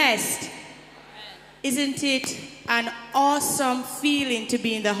you blessed? Isn't it an awesome feeling to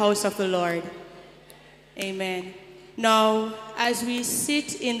be in the house of the Lord? Amen. Now, as we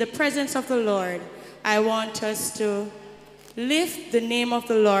sit in the presence of the Lord, I want us to lift the name of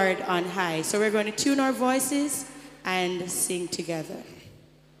the Lord on high. So we're going to tune our voices and sing together.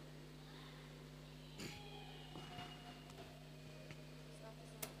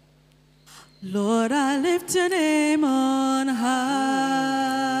 Lord, I lift your name on high.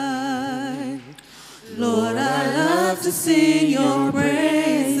 Lord, I love to sing your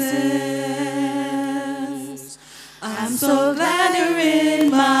praises. I'm so glad you're in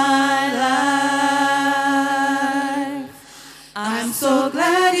my life. I'm so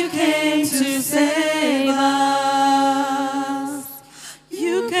glad you came to save us.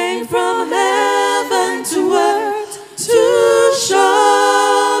 You came from heaven to earth to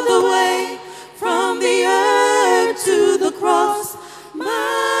show the way. From the earth to the cross,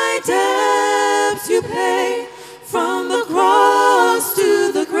 my debts you pay. From the cross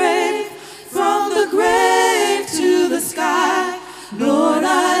to the grave, from the grave to the sky, Lord,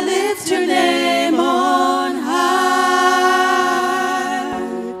 I lift your name on high.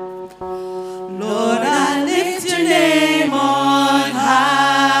 Lord, I lift your name on high.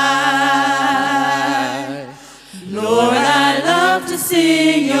 Lord, I love to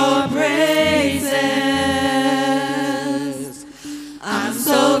sing your praises. I'm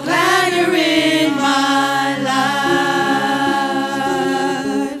so glad you're in my life.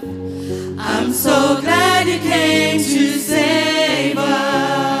 I'm so glad you came to save us.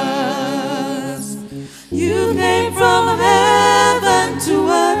 You came from heaven to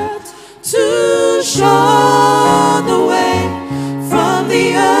earth to show the way. From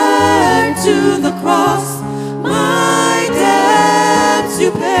the earth to the cross, my debts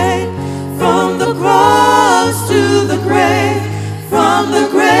you paid. From the cross to the grave, from the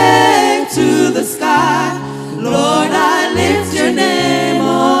grave to the sky, Lord, I lift your name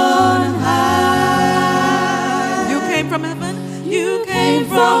on high. You came from heaven? You came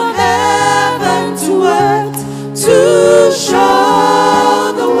from heaven to earth to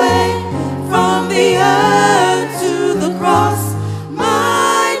show the way. From the earth to the cross,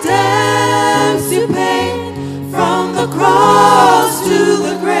 my debts you paid. From the cross to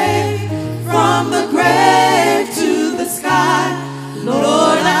the grave, from the grave to the sky,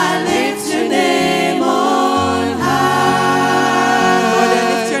 Lord, I lift your name on high. Lord, I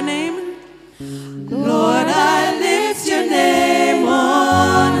lift your name. Lord, I lift your name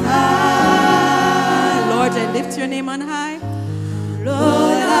on high. Lord, I lift your name on high.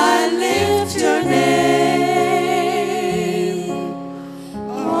 Lord, I lift your name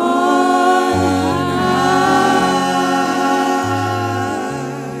on high.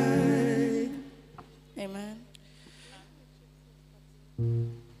 Amen.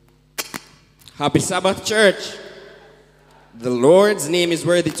 Happy Sabbath, church. The Lord's name is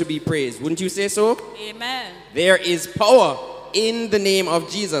worthy to be praised. Wouldn't you say so? Amen. There is power in the name of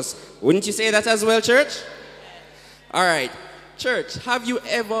Jesus. Wouldn't you say that as well, church? All right. Church, have you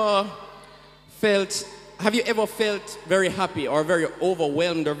ever felt very happy or very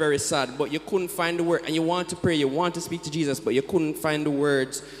overwhelmed or very sad, but you couldn't find the word, and you want to pray, you want to speak to Jesus, but you couldn't find the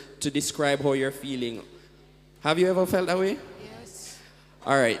words to describe how you're feeling? Have you ever felt that way? Yes.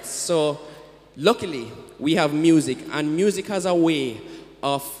 All right. So luckily, we have music, and music has a way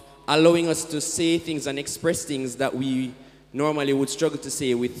of allowing us to say things and express things that we normally would struggle to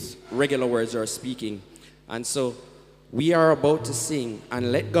say with regular words or speaking. And so we are about to sing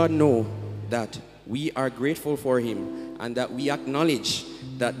and let God know that we are grateful for him and that we acknowledge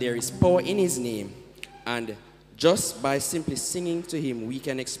that there is power in his name, and just by simply singing to him, we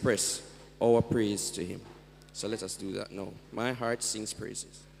can express our praise to him. So let us do that now. My heart sings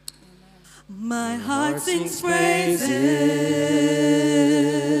praises. My heart sings praises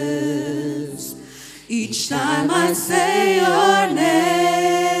each time I say your name.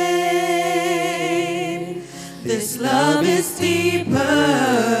 This love is deeper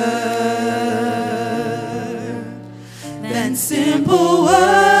than simple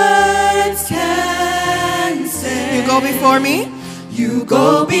words can say. You go before me? You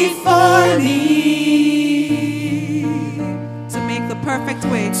go before me to make the perfect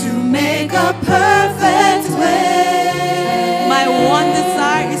way. To make a perfect way. My one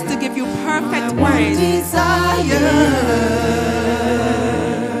desire is to give you perfect praise. My desire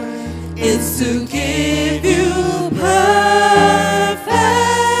is to give you perfect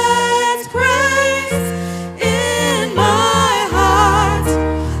praise. In my heart,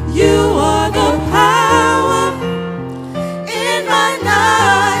 you are the power. In my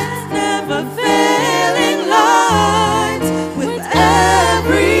night, never failing light. With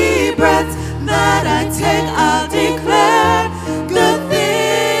every breath that I take, I'll declare good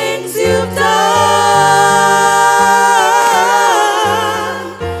things you've done.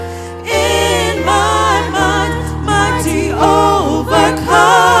 In my mind, mighty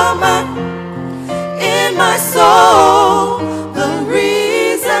overcomer. In my soul, the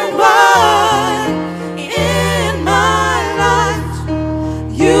reason why. In my life,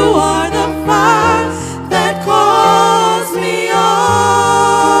 you are the fire that calls me on.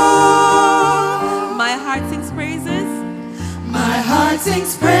 My heart sings praises. My heart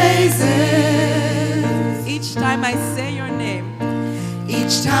sings praises Each time I say your name.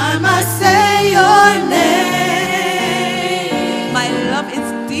 each time I say your name. My love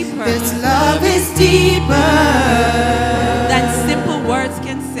is deeper. This love is deeper than simple words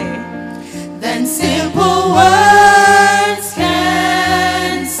can say. Than simple words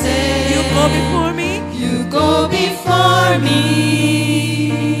can say. You go before me. You go before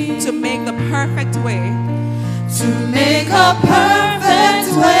me to make the perfect way. to make a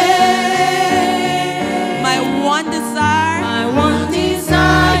perfect way. My one desire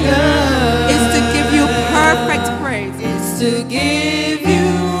is to give you perfect praise. Is to give you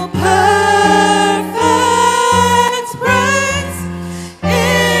perfect praise.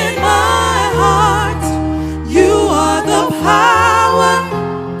 In my heart, you are the power.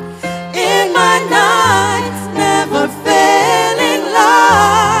 In my night, never failing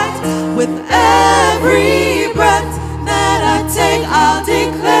light. With every breath that I take, I'll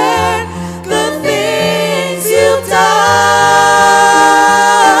declare the things you've done.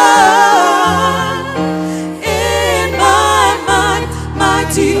 In my mind,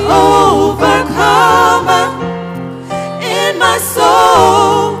 mighty overcomer. In my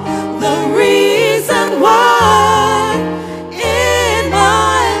soul, the reason why. In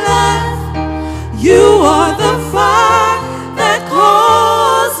my life, you are the fire that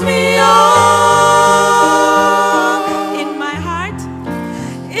calls me on. In my heart,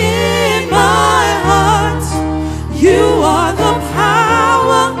 you are the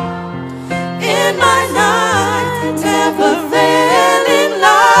power. In my night, never failing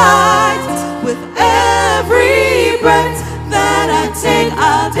light. With every breath that I take,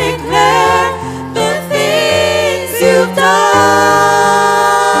 I'll declare the things you've done.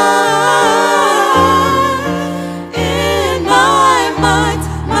 In my mind,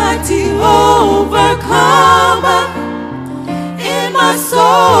 mighty overcomer. In my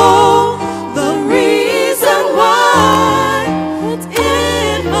soul, the reason why.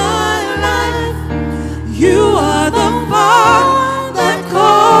 In my life, you are the fire that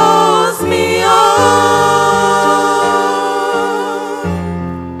calls me on.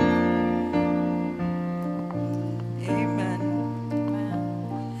 amen.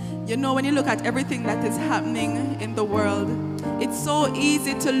 You know, when you look at everything that is happening in the world, it's so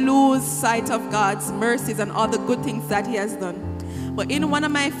easy to lose sight of God's mercies and all the good things that he has done. But in one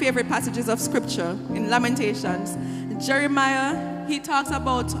of my favorite passages of scripture, in Lamentations, Jeremiah, he talks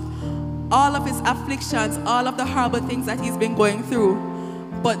about all of his afflictions, all of the horrible things that he's been going through.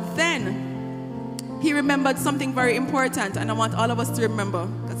 But then he remembered something very important, and I want all of us to remember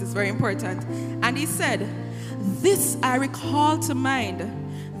because it's very important. And he said, "This I recall to mind,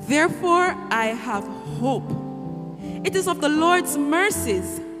 therefore I have hope. It is of the Lord's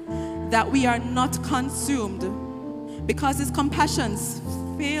mercies that we are not consumed, because his compassions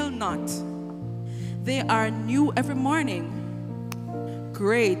fail not. They are new every morning.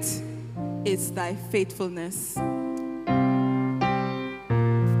 Great is thy faithfulness."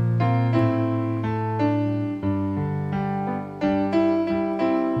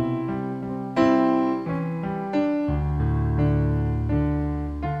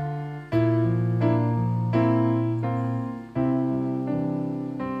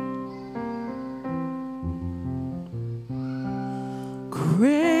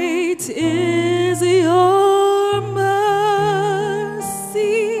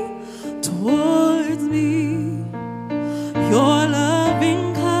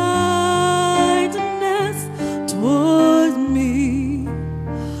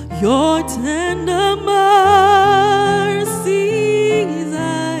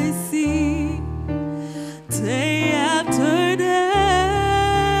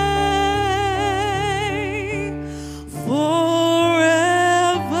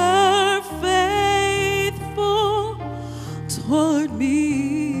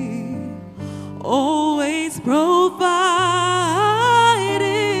 me, always providing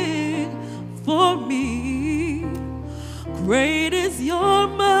for me. Great is your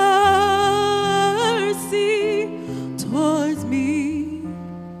mercy towards me.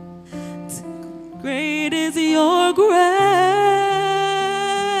 Great is your grace.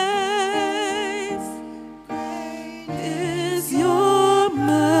 Great is your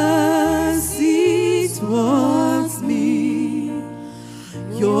mercy towards me.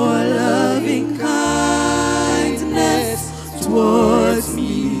 Your loving kindness towards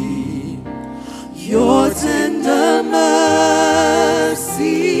me. Your tender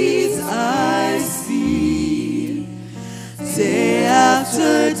mercies I see day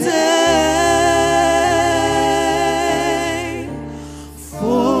after day,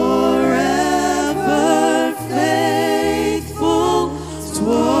 forever faithful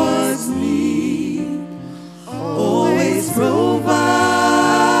towards me, always providing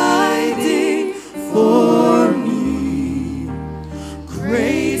for me.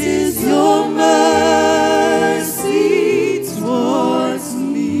 Great is your mercy towards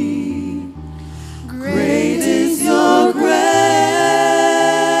me. Great is your grace.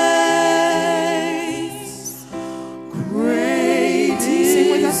 Great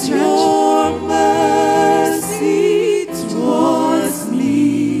is your mercy towards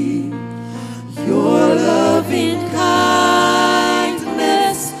me. Your loving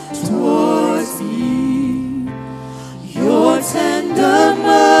kindness towards me. Your tender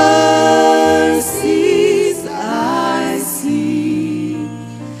mercies I see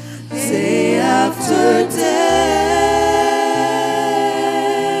day after day,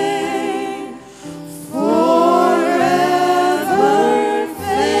 forever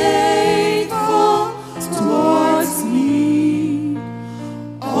faithful towards me,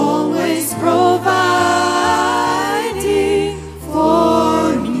 always providing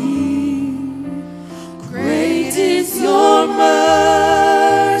for me. Great is your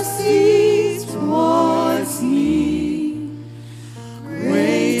mercy towards me.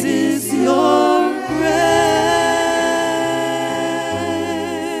 Great is your grace.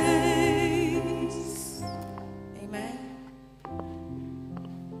 Amen.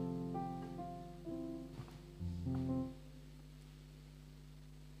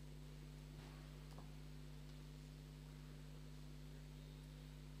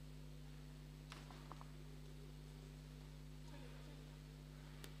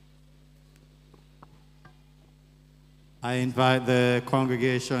 I invite the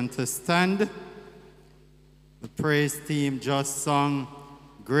congregation to stand. The praise team just sung,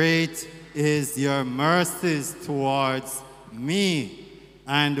 "Great is your mercies towards me."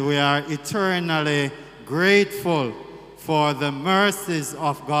 And we are eternally grateful for the mercies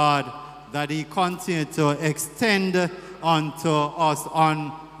of God that he continued to extend unto us,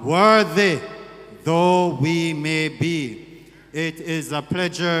 unworthy though we may be. It is a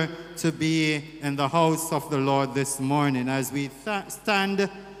pleasure to be in the house of the Lord this morning as we stand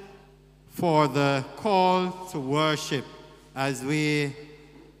for the call to worship as we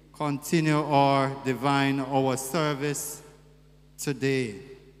continue our divine hour service today.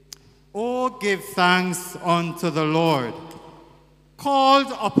 Oh, give thanks unto the Lord,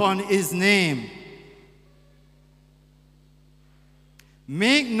 called upon his name.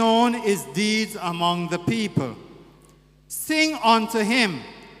 Make known his deeds among the people. Sing unto him,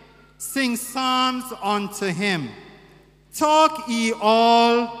 sing psalms unto him. Talk ye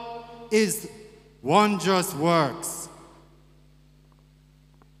all his wondrous works.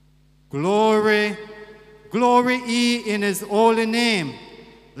 Glory, glory ye in his holy name.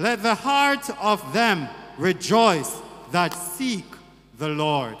 Let the heart of them rejoice that seek the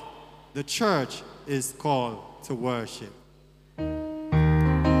Lord. The church is called to worship.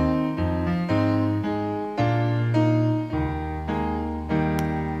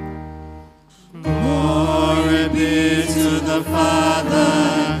 Glory be to the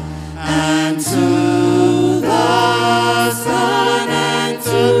Father, and to the Son, and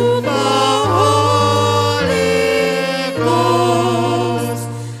to the Holy Ghost,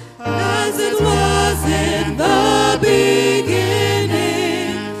 as it was in the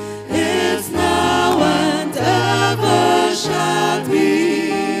beginning, is now, and ever shall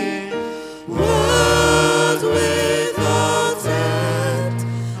be, world without end.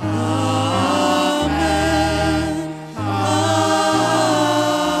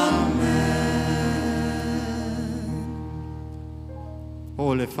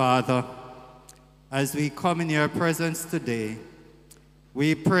 Holy Father, as we come in your presence today,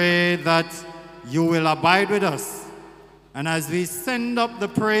 we pray that you will abide with us. And as we send up the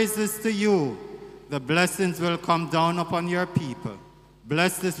praises to you, the blessings will come down upon your people.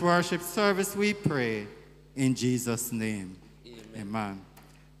 Bless this worship service, we pray, in Jesus' name. Amen.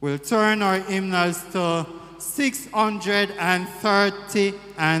 We'll turn our hymnals to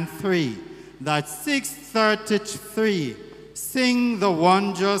 633. That's 633. Sing the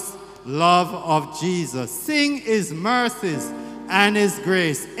wondrous love of Jesus. Sing his mercies and his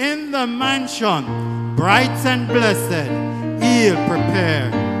grace. In the mansion, bright and blessed, he'll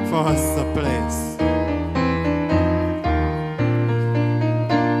prepare for us a place.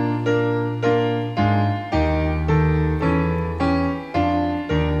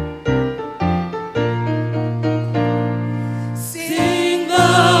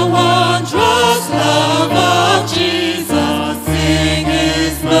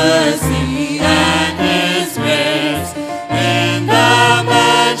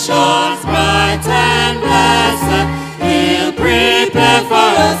 Bright and blessed, he'll prepare for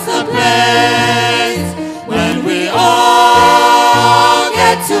us a place. When we all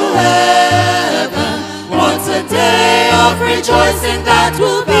get to heaven, what a day of rejoicing that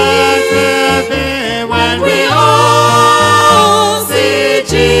will be. When we all see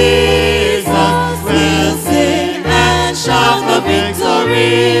Jesus, we'll sing and shout the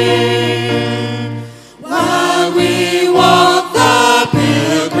victory. While we walk the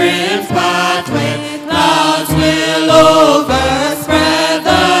pilgrim's pathway, clouds will overspread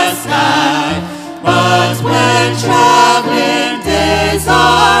the sky. But when traveling days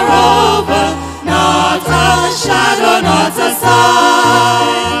are over, not a shadow, not a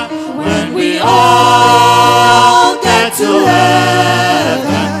sign. When we all get to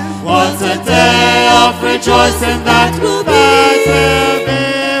heaven, what a day of rejoicing that will be.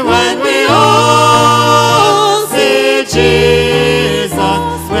 When we all see Jesus,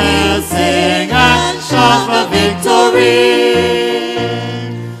 we'll sing and shout for victory.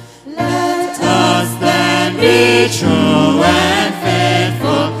 Let us then be true and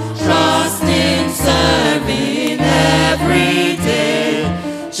faithful, trusting, serving every day.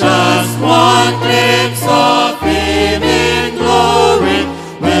 Just one glimpse of him in glory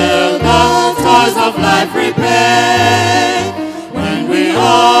will the toils of life repay. When we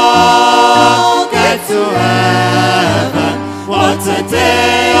all get to heaven, what a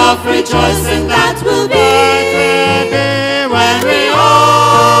day of rejoicing that will be. When we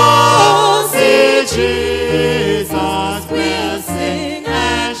all see Jesus, we'll sing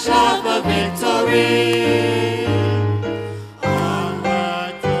and shout for victory.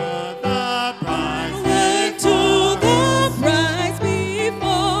 Onward to the prize, onward to the prize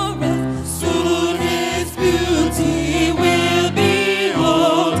before us. Soon his beauty will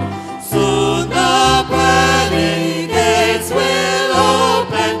behold. Soon the pearly gates will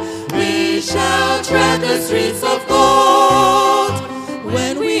open. We shall tread the streets of gold.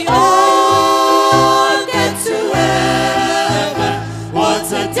 When we all get to heaven,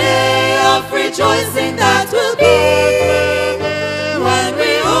 what a day of rejoicing that will be. When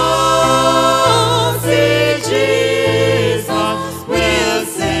we all see Jesus, we'll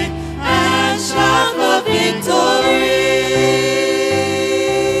sing and shout for victory.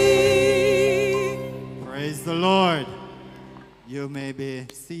 Praise the Lord. You may be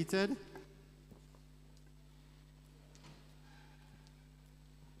seated.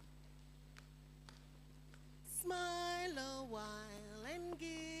 Smile a while and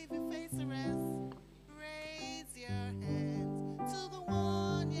give your face a rest. Raise your hands to the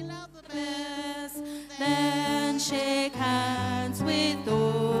one you love the best. Then shake hands with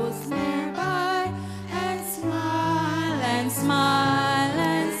those nearby and smile and smile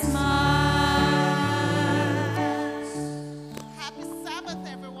and smile. Happy Sabbath,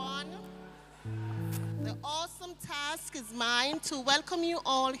 everyone. The awesome task is mine to welcome you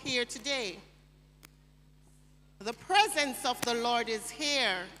all here today. The presence of the Lord is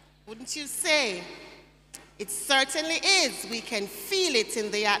here, wouldn't you say? It certainly is. We can feel it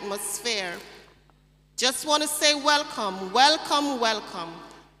in the atmosphere. Just want to say welcome, welcome, welcome.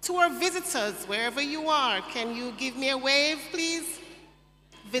 To our visitors, wherever you are, can you give me a wave, please?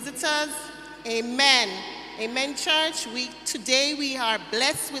 Visitors, amen. Amen, church. Today we are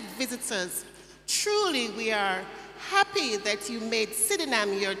blessed with visitors. Truly, we are happy that you made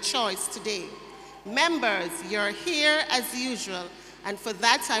Sydenham your choice today. Members, you're here as usual, and for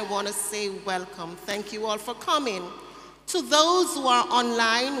that I want to say welcome. Thank you all for coming. To those who are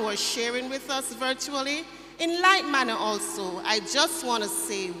online, who are sharing with us virtually, in like manner also, I just want to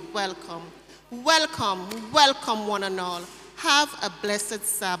say welcome. Welcome, welcome one and all. Have a blessed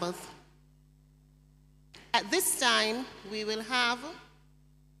Sabbath. At this time, we will have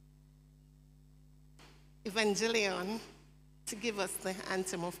Evangelion to give us the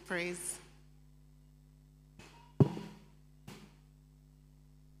anthem of praise.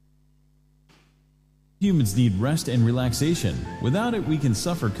 Humans need rest and relaxation. Without it, we can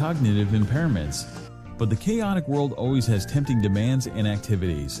suffer cognitive impairments. But the chaotic world always has tempting demands and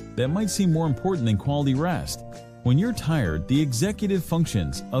activities that might seem more important than quality rest. When you're tired, the executive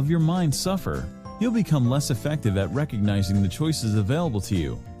functions of your mind suffer. You'll become less effective at recognizing the choices available to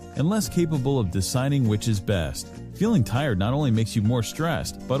you and less capable of deciding which is best. Feeling tired not only makes you more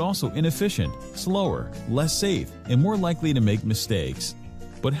stressed, but also inefficient, slower, less safe, and more likely to make mistakes.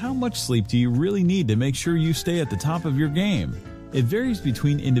 But how much sleep do you really need to make sure you stay at the top of your game? It varies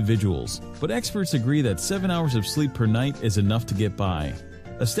between individuals, but experts agree that 7 hours of sleep per night is enough to get by.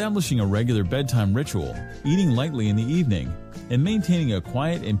 Establishing a regular bedtime ritual, eating lightly in the evening, and maintaining a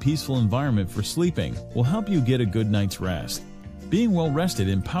quiet and peaceful environment for sleeping will help you get a good night's rest. Being well rested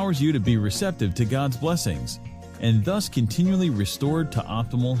empowers you to be receptive to God's blessings, and thus continually restored to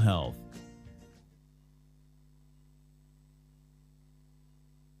optimal health.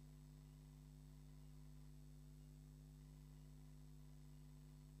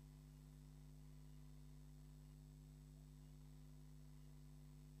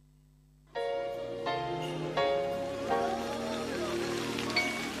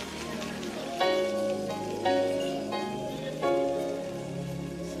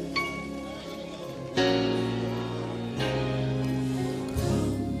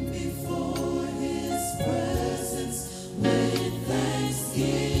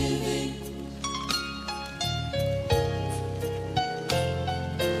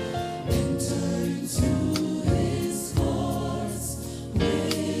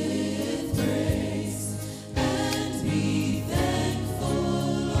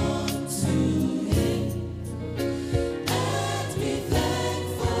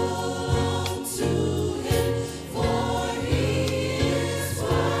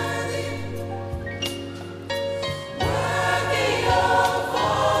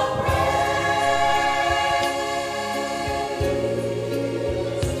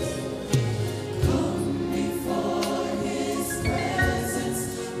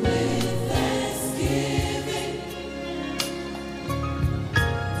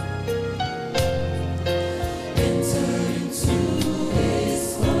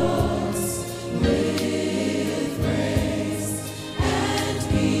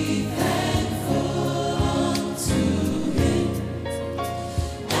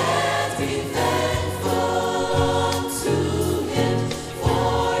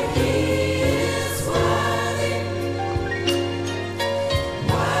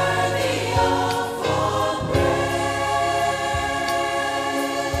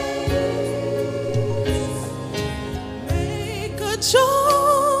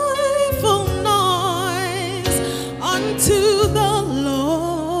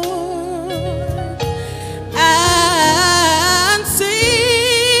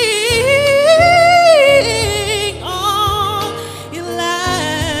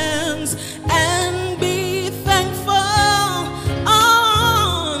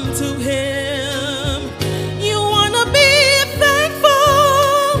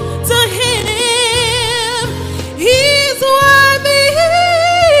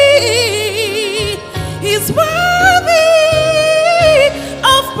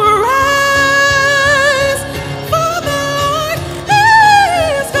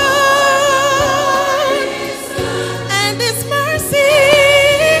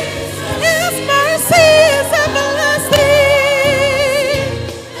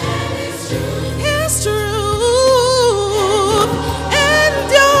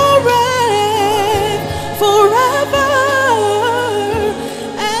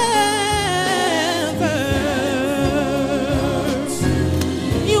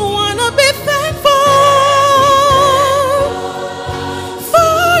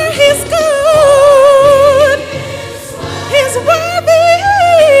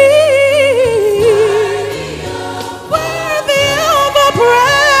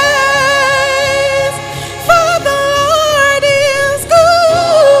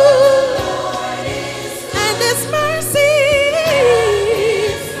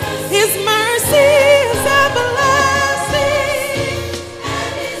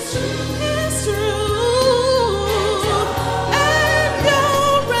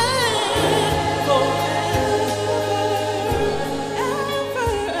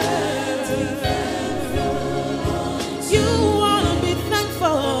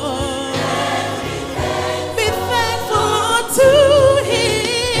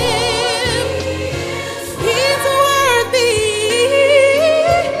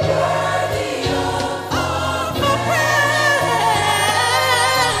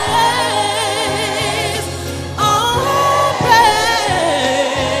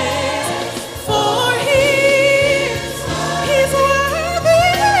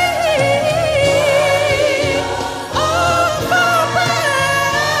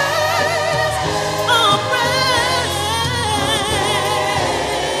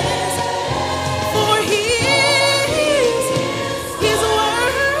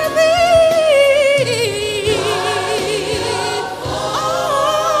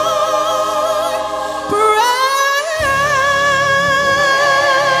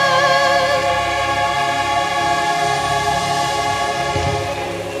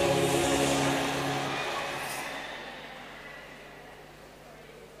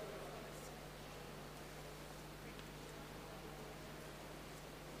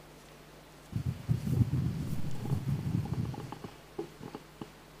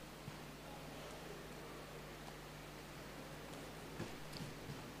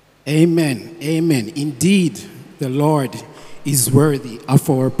 Amen. Amen. Indeed, the Lord is worthy of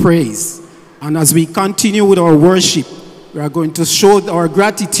our praise. And as we continue with our worship, we are going to show our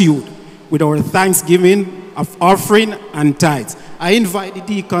gratitude with our thanksgiving of offering and tithes. I invite the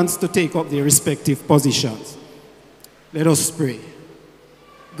deacons to take up their respective positions. Let us pray.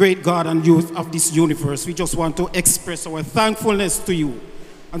 Great God and youth of this universe, we just want to express our thankfulness to you.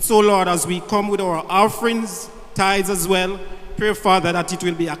 And so, Lord, as we come with our offerings, tithes as well, pray, Father, that it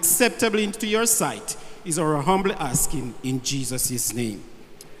will be acceptable into your sight, is our humble asking in Jesus' name.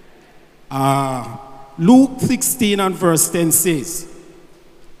 Luke 16 and verse 10 says,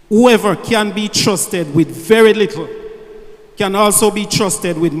 whoever can be trusted with very little can also be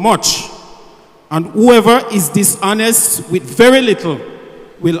trusted with much. And whoever is dishonest with very little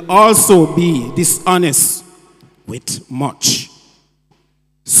will also be dishonest with much.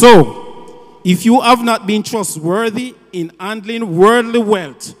 So, if you have not been trustworthy in handling worldly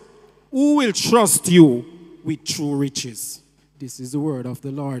wealth, who will trust you with true riches? This is the word of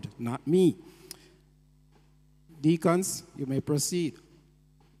the Lord, not me. Deacons, you may proceed.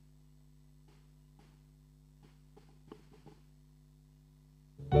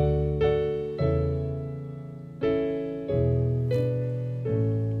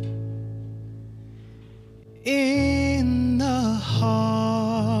 In the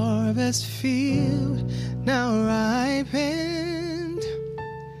harvest field now ripened,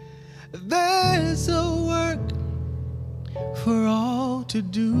 there's a work for all to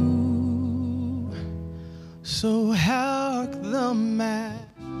do. So hark the man.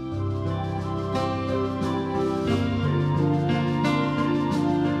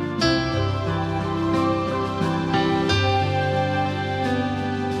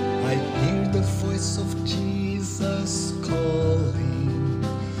 I hear the voice of Jesus calling.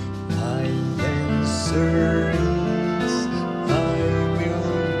 My answer is, I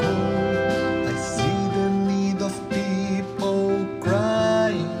will go. I see the need of people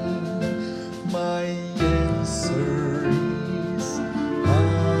crying. My answer is, I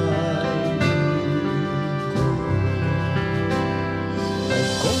will go. I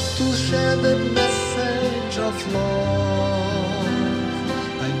go to share the message of love.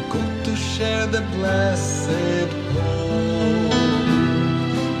 I go to share the blessed hope.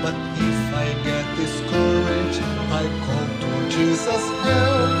 But if I get discouraged, I call to Jesus'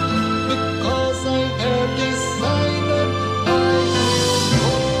 help, because I have decided I will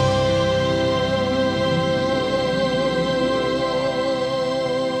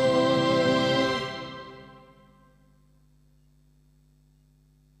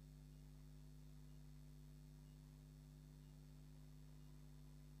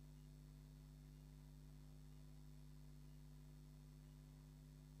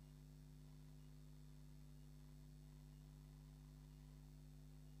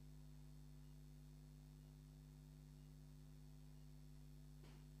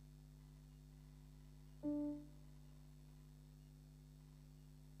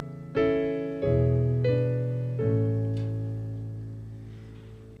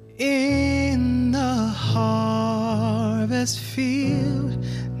In the harvest field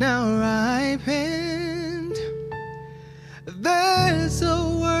now ripened, there's a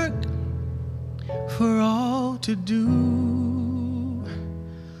work for all to do.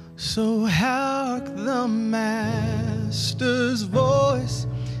 So hark the Master's voice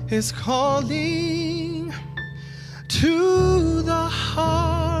is calling to the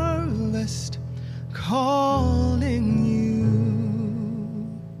harvest, calling you.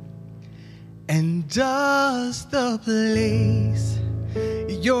 And does the place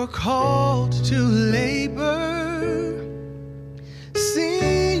you're called to labor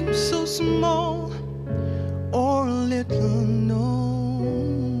seem so small or little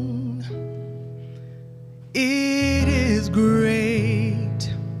known? It is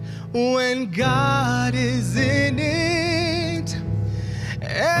great when God is in it,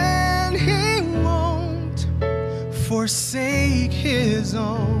 and He won't forsake His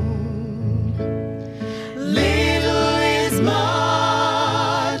own. Little is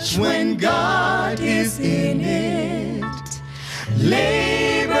much when God is in it.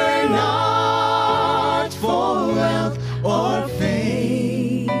 Labor not for wealth or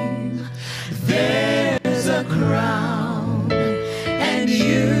fame. There's a crown, and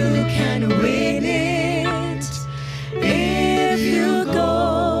you can win it if you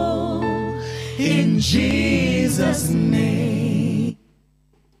go in Jesus' name.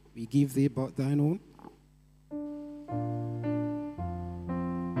 We give thee but thine own.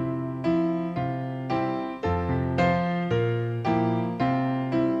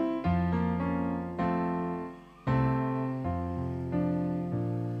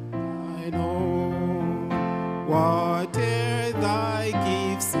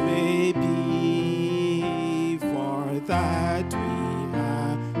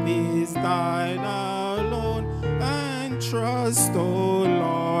 trust, O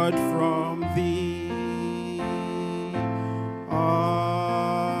Lord, from thee.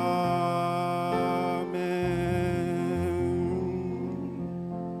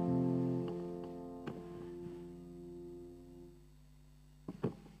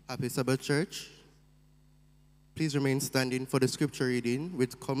 Happy Sabbath, Church. Please remain standing for the scripture reading,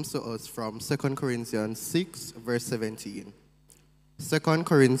 which comes to us from 2 Corinthians 6, verse 17. 2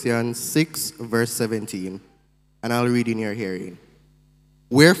 Corinthians 6, verse 17. And I'll read in your hearing.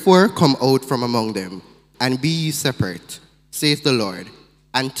 Wherefore come out from among them, and be ye separate, saith the Lord,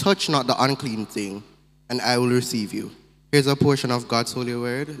 and touch not the unclean thing, and I will receive you. Here's a portion of God's holy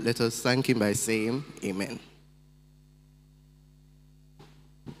word. Let us thank him by saying, Amen.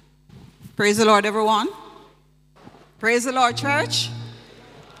 Praise the Lord, everyone. Praise the Lord, church.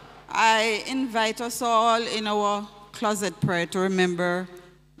 I invite us all in our closet prayer to remember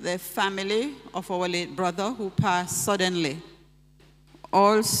the family of our late brother who passed suddenly.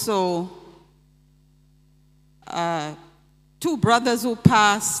 Also, two brothers who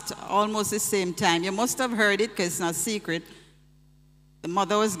passed almost the same time. You must have heard it because it's not secret. The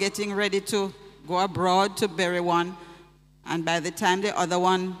mother was getting ready to go abroad to bury one, and by the time the other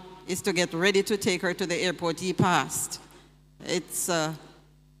one is to get ready to take her to the airport, he passed. It's a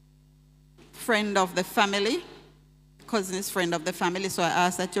friend of the family, cousin is friend of the family, so I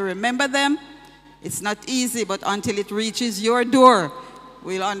ask that you remember them. It's not easy, but until it reaches your door,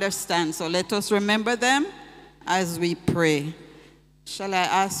 we'll understand. So let us remember them as we pray. Shall I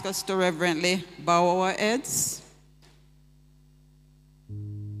ask us to reverently bow our heads?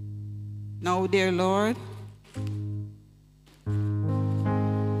 Now, dear Lord,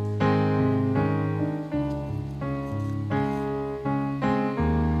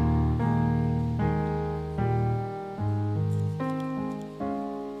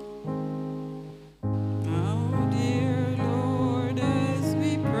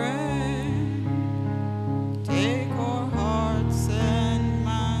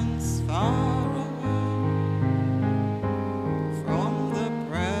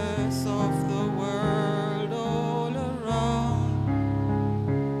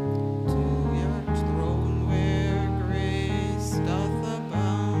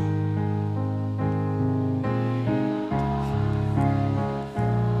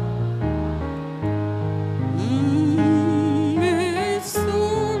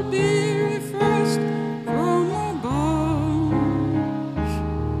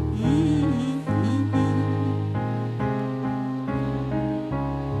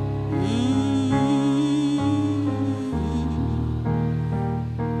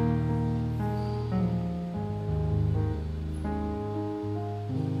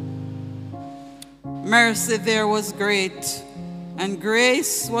 mercy there was great, and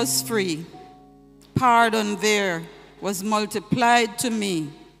grace was free. Pardon there was multiplied to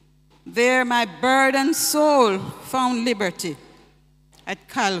me. There my burdened soul found liberty at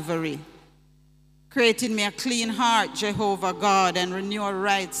Calvary. Create in me a clean heart, Jehovah God, and renew a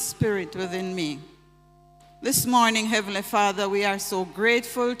right spirit within me. This morning, Heavenly Father, we are so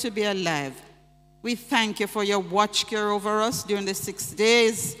grateful to be alive. We thank you for your watch care over us during the 6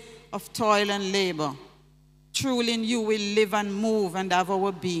 days of toil and labor. Truly in you we live and move and have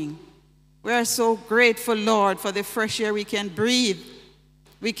our being. We are so grateful, Lord, for the fresh air we can breathe.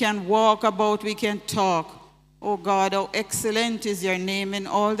 We can walk about, we can talk. Oh God, how excellent is your name in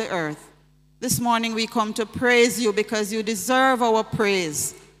all the earth. This morning we come to praise you because you deserve our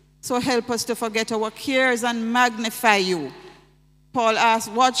praise. So help us to forget our cares and magnify you. Paul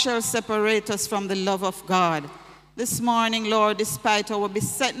asked, what shall separate us from the love of God? This morning, Lord, despite our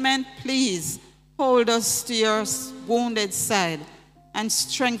besetment, please hold us to your wounded side and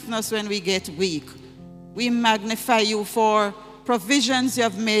strengthen us when we get weak. We magnify you for provisions you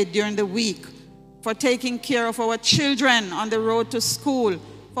have made during the week, for taking care of our children on the road to school,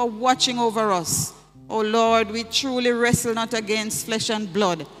 for watching over us. Oh Lord, we truly wrestle not against flesh and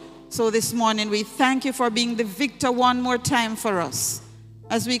blood. So this morning we thank you for being the victor one more time for us.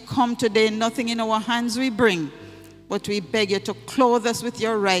 As we come today, nothing in our hands we bring, but we beg you to clothe us with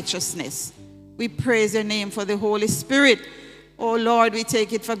your righteousness. We praise your name for the Holy Spirit. Oh Lord, we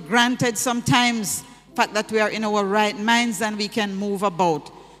take it for granted sometimes, the fact that we are in our right minds and we can move about.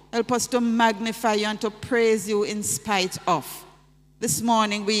 Help us to magnify you and to praise you in spite of. This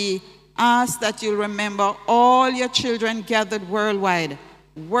morning we ask that you remember all your children gathered worldwide,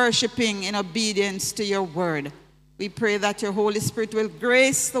 worshiping in obedience to your word. We pray that your Holy Spirit will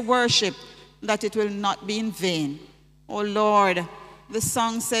grace the worship, that it will not be in vain. Oh Lord, the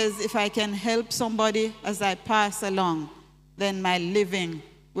song says, if I can help somebody as I pass along, then my living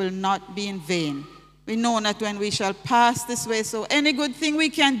will not be in vain. We know not when we shall pass this way. So any good thing we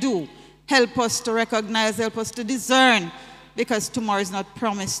can do, help us to recognize, help us to discern, because tomorrow is not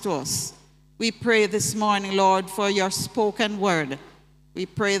promised to us. We pray this morning, Lord, for your spoken word. We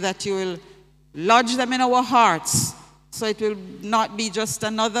pray that you will lodge them in our hearts, so it will not be just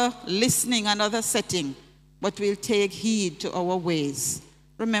another listening, another setting, but we'll take heed to our ways.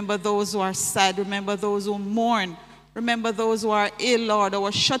 Remember those who are sad. Remember those who mourn. Remember those who are ill, Lord,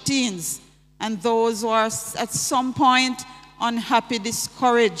 our shut-ins, and those who are at some point unhappy,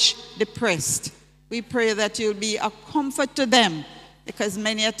 discouraged, depressed. We pray that you'll be a comfort to them, because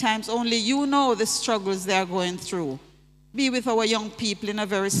many a times only you know the struggles they are going through. Be with our young people in a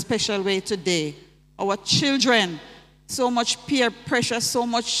very special way today. Our children, so much peer pressure, so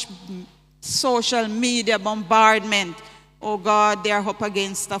much social media bombardment. Oh God, they are up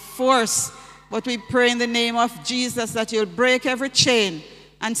against a force. But we pray in the name of Jesus that you'll break every chain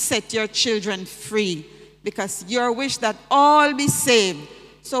and set your children free, because your wish that all be saved.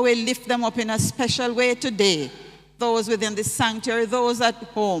 So we lift them up in a special way today. Those within the sanctuary, those at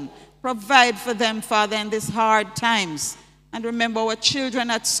home. Provide for them, Father, in these hard times. And remember our children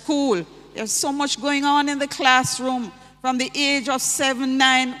at school. There's so much going on in the classroom. From the age of 7,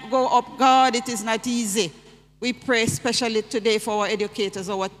 9, go up. God, it is not easy. We pray especially today for our educators,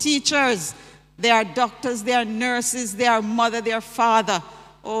 our teachers. They are doctors, they are nurses, they are mother, they are father.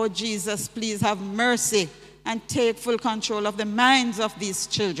 Oh, Jesus, please have mercy and take full control of the minds of these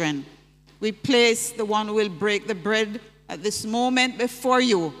children. We place the one who will break the bread at this moment before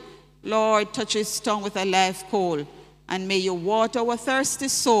you. Lord, touch his tongue with a live coal, and may you water our thirsty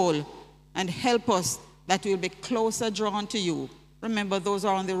soul and help us that we'll be closer drawn to you. Remember those who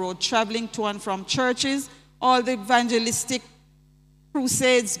are on the road traveling to and from churches, all the evangelistic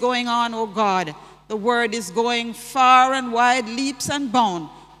crusades going on, oh God. The word is going far and wide, leaps and bounds.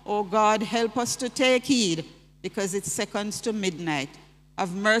 Oh God, help us to take heed, because it's seconds to midnight.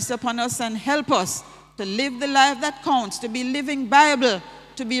 Have mercy upon us and help us to live the life that counts, to be living Bible,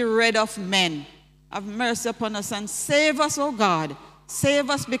 to be read of men. Have mercy upon us and save us, oh God. Save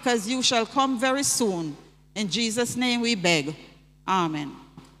us, because you shall come very soon. In Jesus' name we beg. Amen.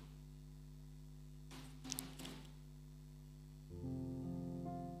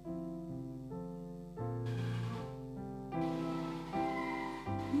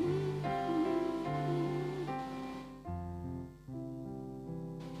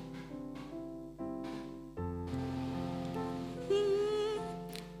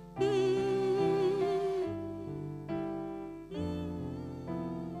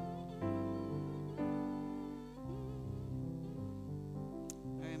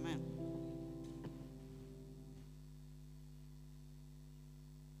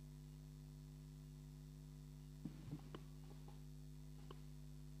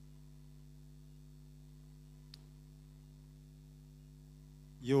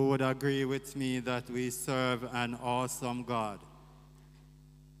 You would agree with me that we serve an awesome God.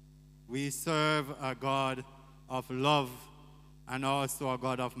 We serve a God of love and also a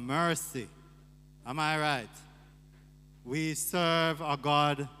God of mercy. Am I right? We serve a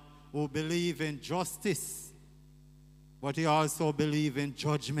God who believes in justice, but he also believes in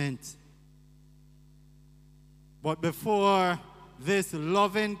judgment. But before this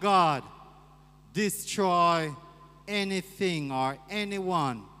loving God destroys anything or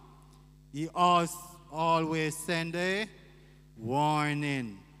anyone, he always send a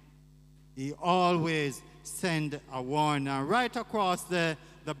warning. He always send a warning. And right across the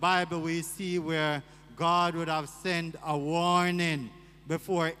Bible we see where God would have sent a warning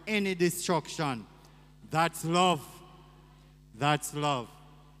before any destruction. That's love. That's love.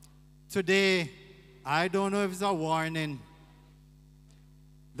 Today, I don't know if it's a warning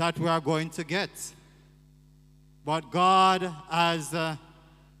that we are going to get. But God has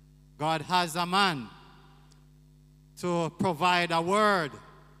a man to provide a word.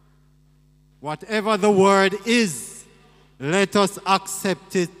 Whatever the word is, let us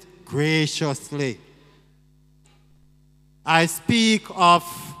accept it graciously. I speak of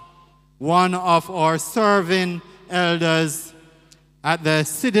one of our serving elders at the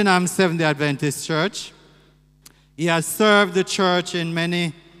Sydenham SDA Adventist Church. He has served the church in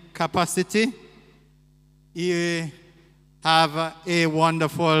many capacities. He have a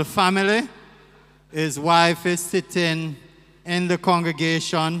wonderful family. His wife is sitting in the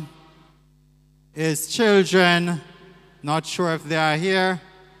congregation. His children, not sure if they are here.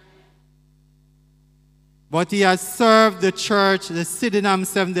 But he has served the church, the Sydenham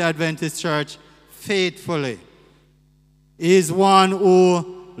SDA Adventist Church, faithfully. He is one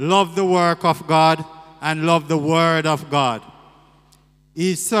who loved the work of God and loved the word of God.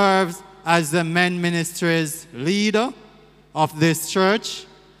 He serves as the men ministries leader of this church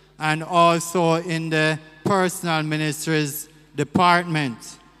and also in the personal ministries department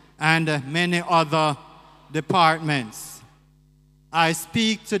and many other departments. I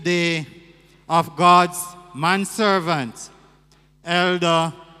speak today of God's manservant,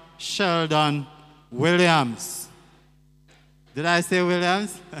 Elder Sheldon Williams. Did I say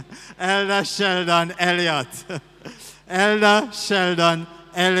Williams? Elder Sheldon Elliott. Elder Sheldon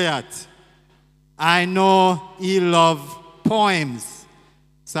Elliott. I know he loves poems,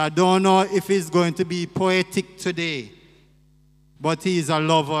 so I don't know if he's going to be poetic today, but he's a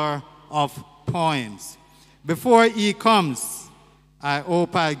lover of poems. Before he comes, I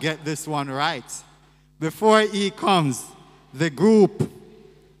hope I get this one right. Before he comes, the group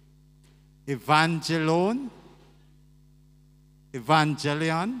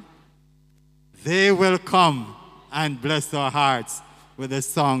Evangelion, they will come and bless our hearts with a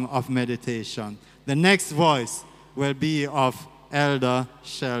song of meditation. The next voice will be of Elder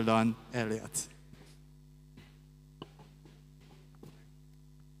Sheldon Elliott.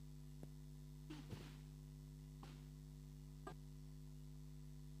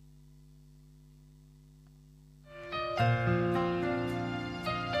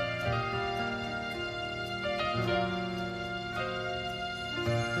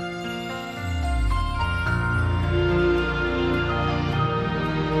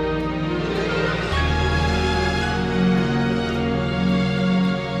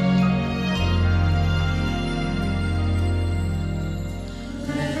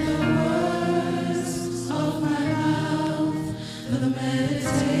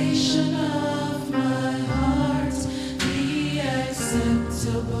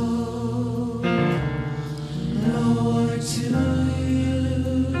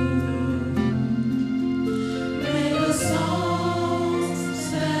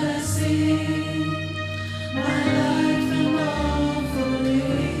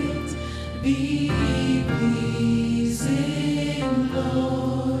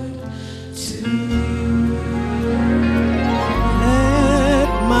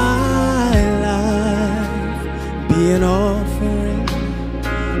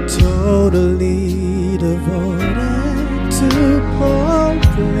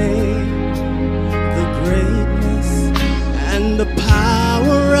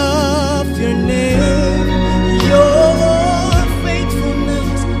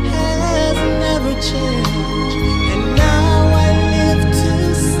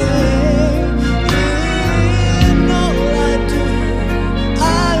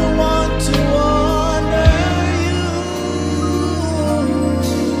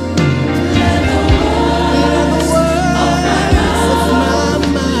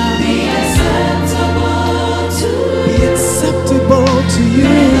 To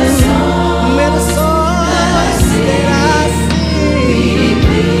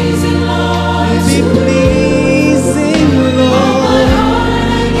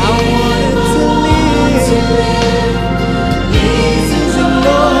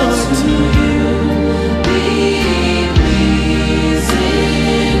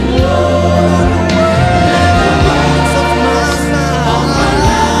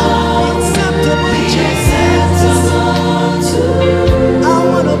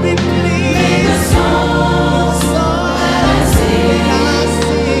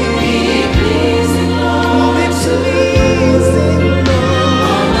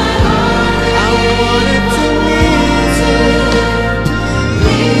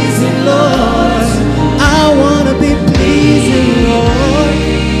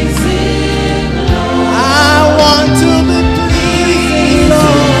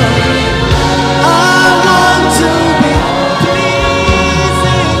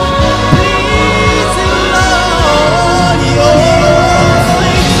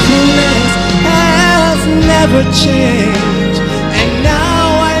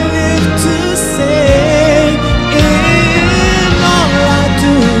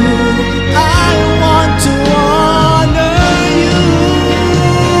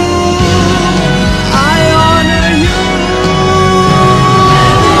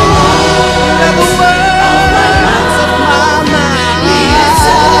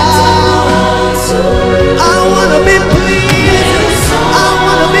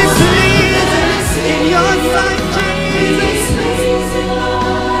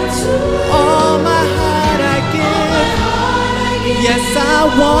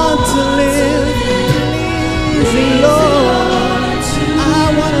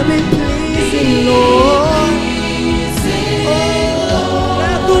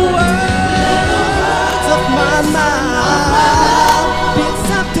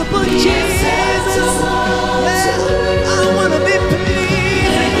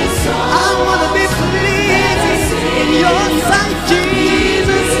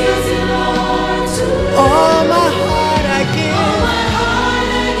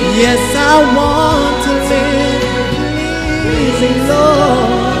Yes, I want to live pleasing,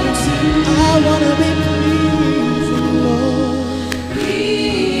 Lord. I want to be pleasing, Lord.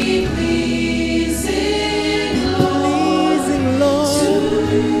 Be pleasing, Lord.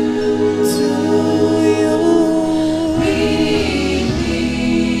 To you. Be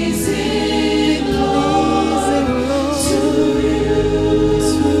pleasing, Lord. To you.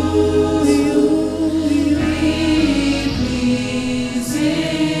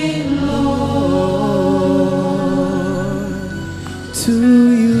 To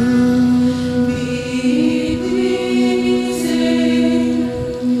you.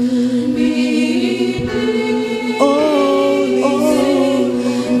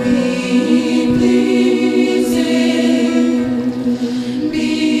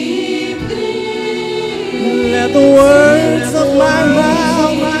 Let the words of my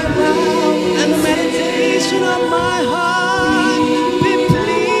mouth and the meditation of my heart be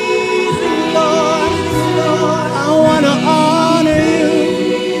pleasing, Lord. I want to honor you.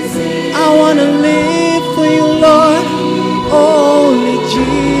 I want to live for you, Lord. Only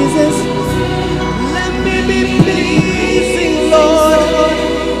Jesus. Let me be pleasing, Lord.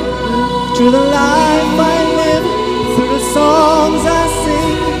 Through the life I live, through the songs I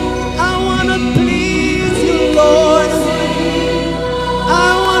sing, I want to please you, Lord.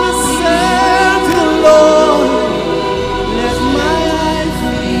 I want to serve you, Lord. Let my life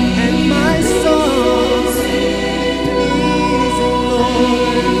and my songs be pleasing, Lord.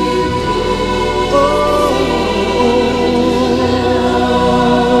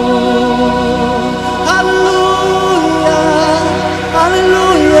 Hallelujah,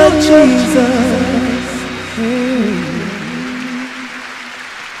 hallelujah, Jesus.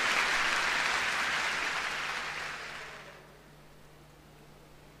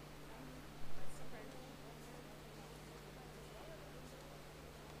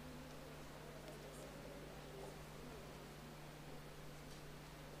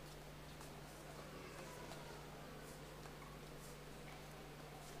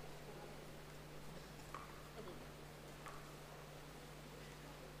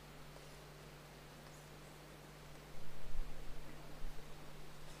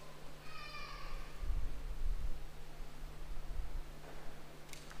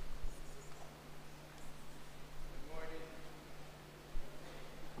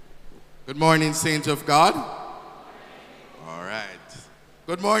 Good morning, saints of God. All right.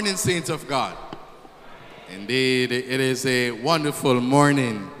 Good morning, saints of God. Indeed, it is a wonderful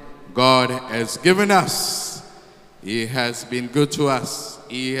morning God has given us. He has been good to us.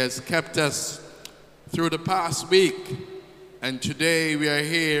 He has kept us through the past week. And today we are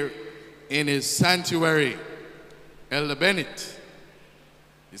here in his sanctuary. Elder Bennett,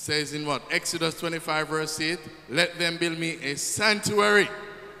 he says in what? Exodus 25 verse 8, let them build me a sanctuary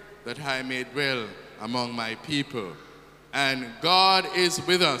that I may dwell among my people. And God is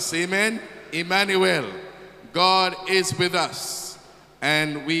with us. Amen? Emmanuel. God is with us.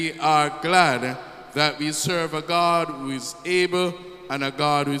 And we are glad that we serve a God who is able and a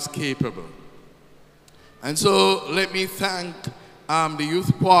God who is capable. And so let me thank the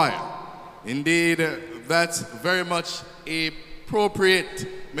youth choir. Indeed, that's very much a appropriate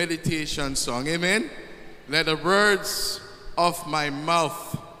meditation song. Amen? Let the words of my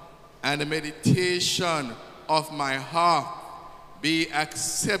mouth and the meditation of my heart be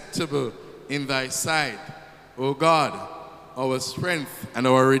acceptable in thy sight, O God, our strength and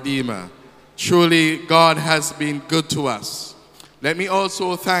our Redeemer. Truly, God has been good to us. Let me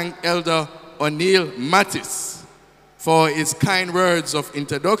also thank Elder O'Neill Mattis for his kind words of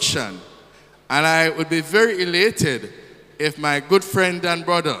introduction. And I would be very elated if my good friend and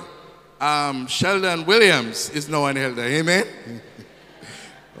brother, Sheldon Williams, is now an elder. Amen?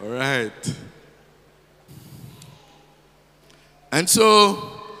 All right. And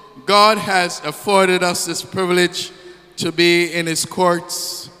so, God has afforded us this privilege to be in his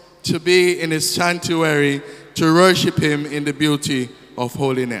courts, to be in his sanctuary, to worship him in the beauty of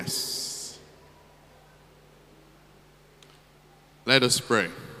holiness. Let us pray.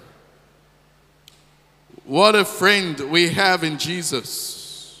 What a friend we have in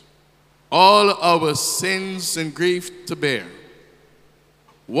Jesus. All our sins and grief to bear.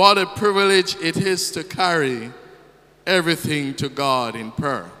 What a privilege it is to carry everything to God in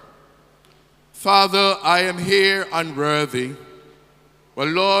prayer. Father, I am here unworthy. But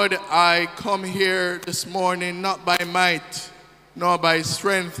Lord, I come here this morning not by might, nor by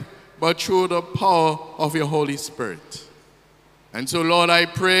strength, but through the power of your Holy Spirit. And so, Lord, I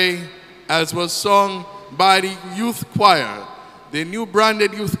pray, as was sung by the youth choir, the new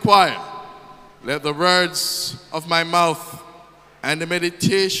branded youth choir, let the words of my mouth and the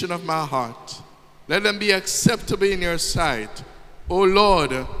meditation of my heart, let them be acceptable in your sight, O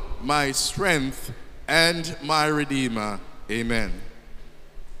Lord, my strength and my Redeemer. Amen.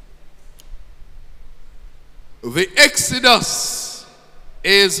 The Exodus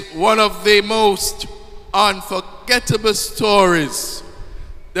is one of the most unforgettable stories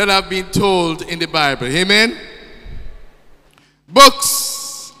that have been told in the Bible. Amen.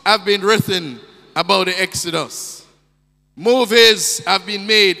 Books have been written about the Exodus. Movies have been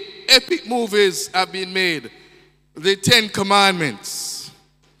made. Epic movies have been made. The Ten Commandments.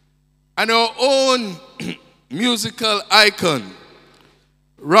 And our own musical icon,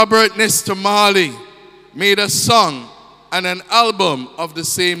 Robert Nesta Marley, made a song and an album of the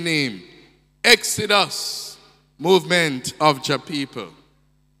same name, Exodus, Movement of Jah People.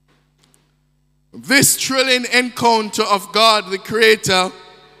 This thrilling encounter of God, the Creator,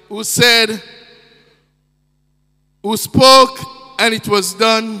 who said, who spoke and it was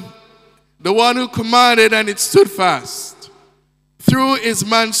done, the one who commanded and it stood fast, through his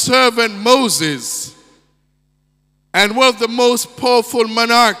manservant Moses, and one of the most powerful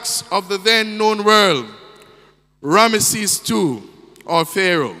monarchs of the then known world, Ramesses II, or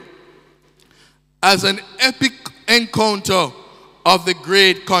Pharaoh, as an epic encounter of the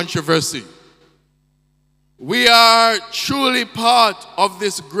great controversy. We are truly part of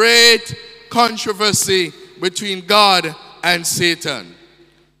this great controversy between God and Satan.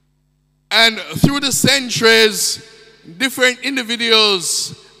 And through the centuries, different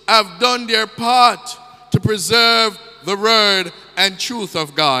individuals have done their part to preserve the word and truth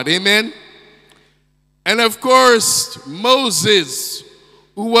of God. Amen. And of course, Moses,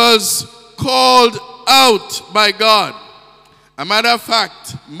 who was called out by God. A matter of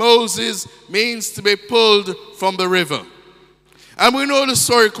fact, Moses means to be pulled from the river. And we know the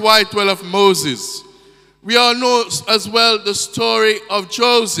story quite well of Moses. We all know as well the story of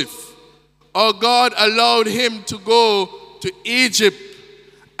Joseph. How God allowed him to go to Egypt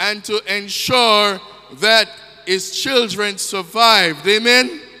and to ensure that his children survived.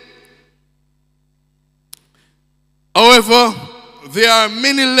 Amen? However, there are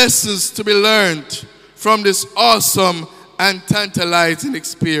many lessons to be learned from this awesome and tantalizing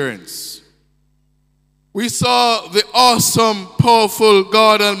experience. We saw the awesome, powerful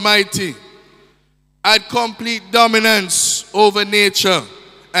God Almighty had complete dominance over nature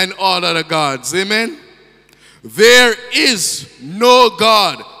and all other gods. Amen? There is no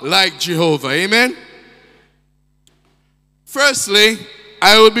God like Jehovah. Amen? Firstly,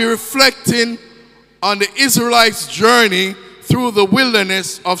 I will be reflecting on the Israelites' journey through the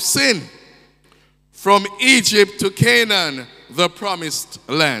wilderness of sin, from Egypt to Canaan, the promised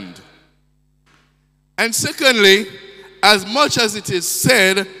land. And secondly, as much as it is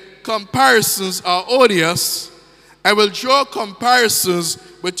said, comparisons are odious, I will draw comparisons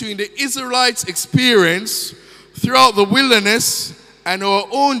between the Israelites' experience throughout the wilderness and our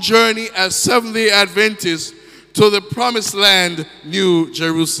own journey as Seventh-day Adventists to the promised land, New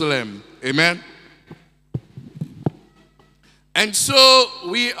Jerusalem. Amen? And so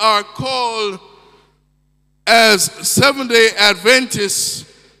we are called as Seventh-day Adventists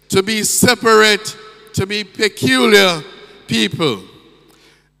to be separate, to be peculiar people.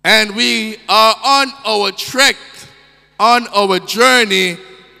 And we are on our trek, on our journey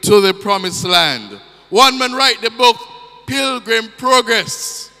to the promised land. One man write the book, Pilgrim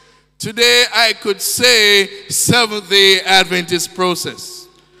Progress. Today I could say Seventh-day Adventist progressed.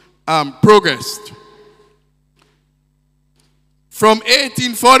 From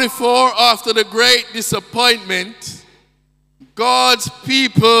 1844, after the great disappointment, God's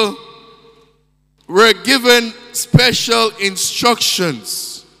people were given special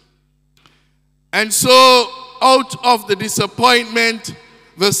instructions. And so, out of the disappointment,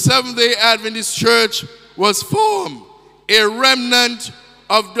 the Seventh-day Adventist Church was formed, a remnant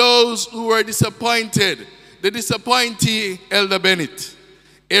of those who were disappointed. The disappointee, Elder Bennett.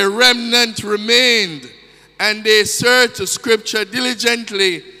 A remnant remained, and they searched the scripture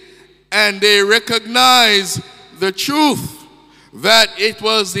diligently, and they recognized the truth that it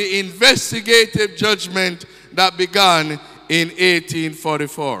was the investigative judgment that began in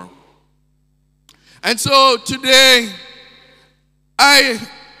 1844. And so today, I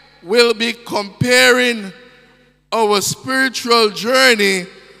will be comparing our spiritual journey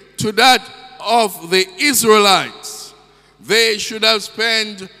to that of the Israelites. They should have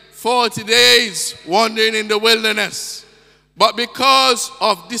spent 40 days wandering in the wilderness. But because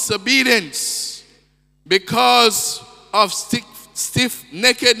of disobedience, because of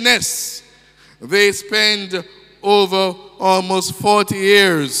stiff-neckedness, they spend over almost 40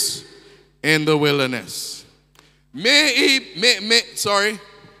 years in the wilderness. Could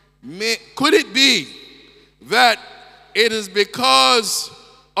it be that it is because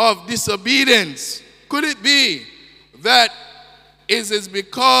of disobedience? Could it be that it is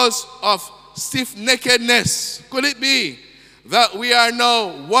because of stiff-neckedness? Could it be that we are now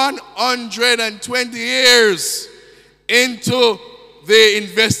 120 years into the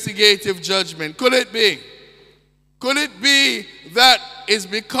investigative judgment? Could it be? Could it be that it's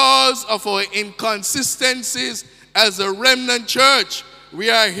because of our inconsistencies as a remnant church? We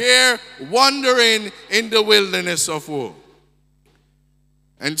are here wandering in the wilderness of woe.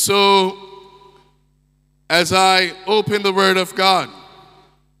 And so, as I open the Word of God,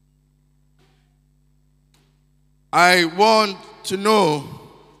 I want to know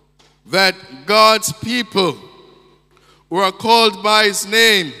that God's people who are called by His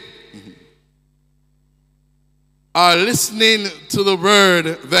name are listening to the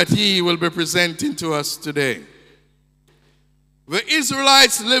word that He will be presenting to us today. The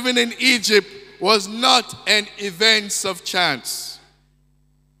Israelites living in Egypt was not an event of chance.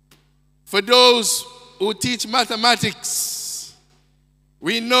 For those who teach mathematics,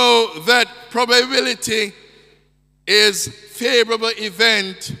 we know that probability is favorable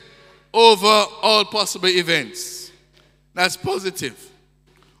event over all possible events. That's positive.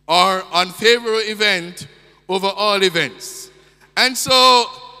 Or unfavorable event over all events. And so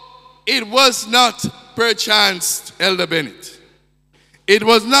it was not perchance Elder Bennett. It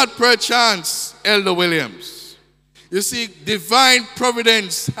was not perchance Elder Williams. You see, divine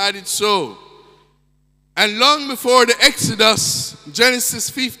providence had it so. And long before the Exodus, Genesis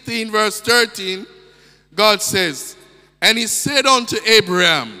 15 verse 13, God says, and He said unto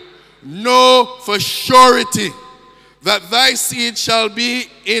Abraham, know for surety that thy seed shall be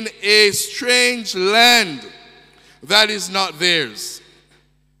in a strange land that is not theirs.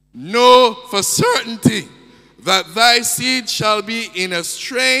 Know for certainty that thy seed shall be in a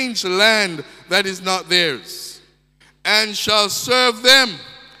strange land that is not theirs, and shall serve them,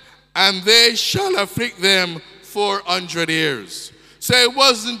 and they shall afflict them 400 years. So it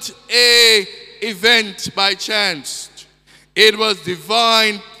wasn't an event by chance. It was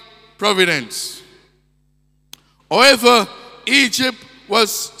divine providence. However, Egypt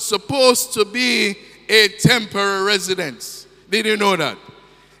was supposed to be a temporary residence. Did you know that?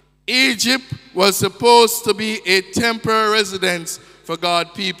 Egypt was supposed to be a temporary residence for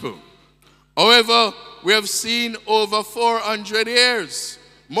God's people. However, we have seen over 400 years,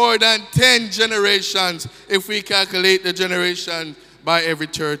 more than 10 generations if we calculate the generation by every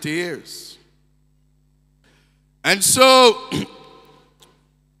 30 years. And so,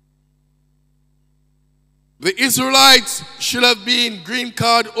 the Israelites should have been green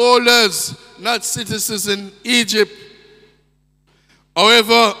card holders, not citizens in Egypt.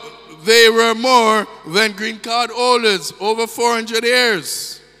 However, they were more than green card holders, over 400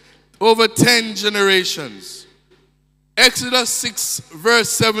 years, over 10 generations. Exodus 6 verse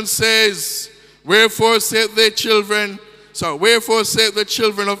 7 says, wherefore said the children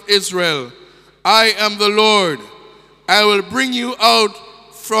of Israel, I am the Lord. I will bring you out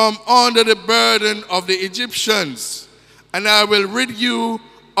from under the burden of the Egyptians, and I will rid you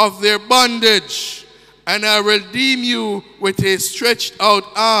of their bondage, and I will redeem you with a stretched out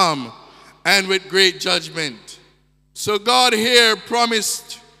arm and with great judgment. So God here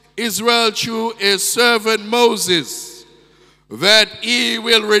promised Israel through his servant Moses that He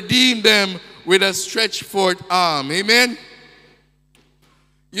will redeem them with a stretched forth arm. Amen?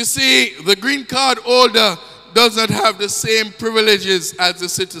 You see, the green card holder does not have the same privileges as the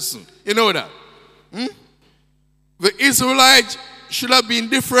citizen. You know that? The Israelites should have been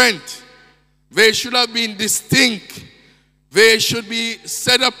different. They should have been distinct. They should be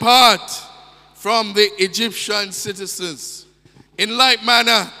set apart from the Egyptian citizens. In like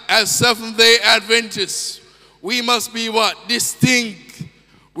manner, as Seventh-day Adventists, we must be what? Distinct.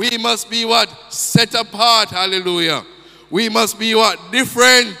 We must be what? Set apart. Hallelujah. We must be what?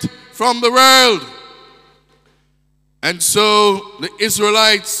 Different from the world. And so the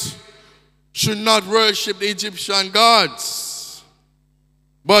Israelites should not worship the Egyptian gods.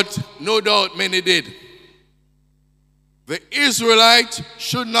 But no doubt many did. The Israelites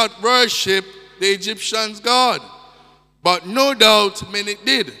should not worship the Egyptians' God. But no doubt many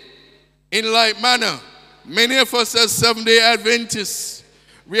did. In like manner, many of us as Seventh-day Adventists,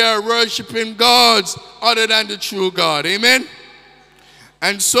 we are worshiping gods other than the true God. Amen?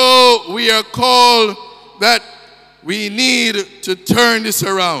 And so we are called that we need to turn this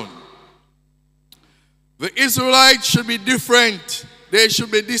around. The Israelites should be different. They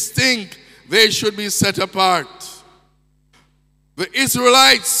should be distinct. They should be set apart. The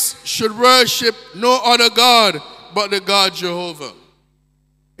Israelites should worship no other God but the God Jehovah.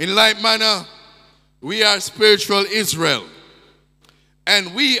 In like manner, we are spiritual Israel,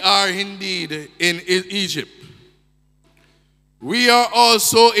 and we are indeed in Egypt. We are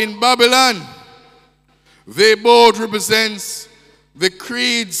also in Babylon. They both represent the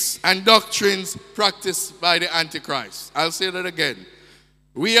creeds and doctrines practiced by the Antichrist. I'll say that again.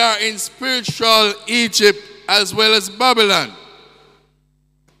 We are in spiritual Egypt as well as Babylon.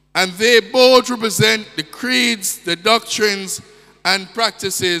 And they both represent the creeds, the doctrines, and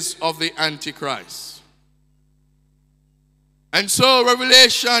practices of the Antichrist. And so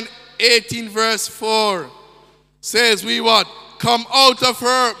Revelation 18 verse 4 says, we what? Come out of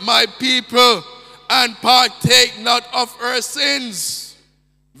her, my people, and partake not of her sins.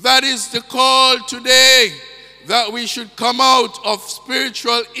 That is the call today, that we should come out of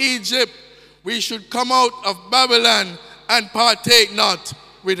spiritual Egypt. We should come out of Babylon and partake not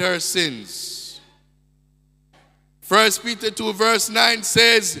with her sins. 1 Peter 2 verse 9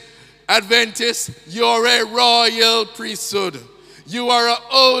 says, Adventist, you're a royal priesthood. You are a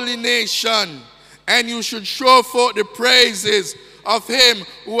holy nation, and you should show forth the praises of him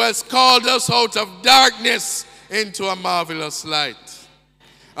who has called us out of darkness into a marvelous light.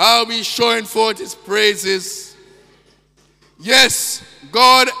 Are we showing forth his praises? Yes,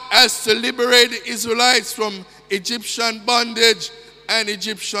 God has to liberate the Israelites from Egyptian bondage and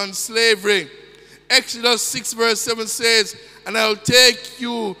Egyptian slavery. Exodus 6 verse 7 says, and I'll take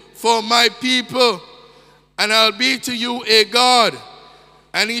you for my people, and I'll be to you a God,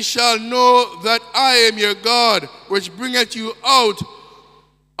 and ye shall know that I am your God, which bringeth you out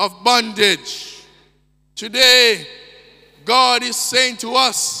of bondage. Today, God is saying to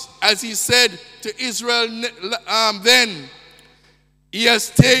us, as he said to Israel then, he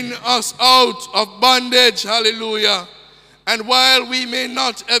has taken us out of bondage, hallelujah. And while we may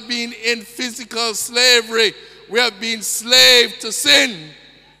not have been in physical slavery, we have been slave to sin.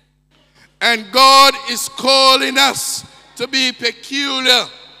 And God is calling us to be peculiar.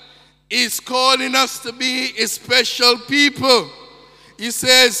 He's calling us to be a special people. He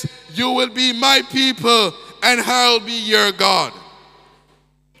says, you will be my people, and I'll be your God.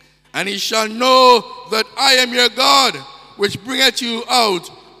 And he shall know that I am your God, which bringeth you out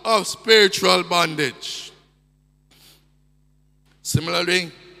of spiritual bondage.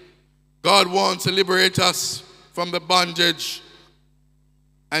 Similarly, God wants to liberate us from the bondage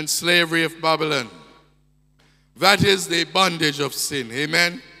and slavery of Babylon. That is the bondage of sin.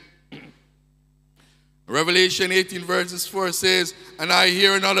 Amen. Revelation 18 verses 4 says, and I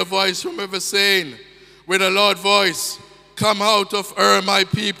hear another voice from heaven saying, with a loud voice, come out of her, my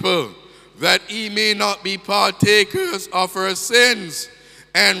people, that ye may not be partakers of her sins,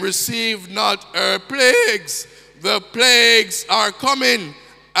 and receive not her plagues. The plagues are coming,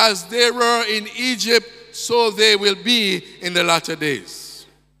 as they were in Egypt, so they will be in the latter days.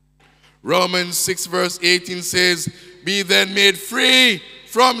 Romans 6 verse 18 says, be then made free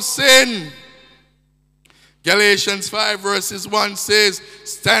from sin. Galatians 5 verses 1 says,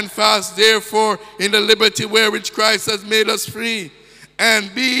 stand fast therefore in the liberty wherewith Christ has made us free,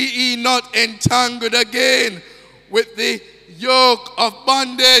 and be ye not entangled again with the yoke of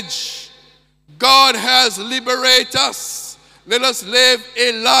bondage. God has liberated us. Let us live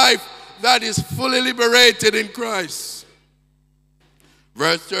a life that is fully liberated in Christ.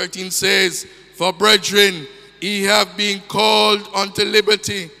 Verse 13 says, for brethren, ye have been called unto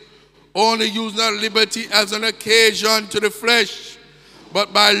liberty. Only use not liberty as an occasion to the flesh,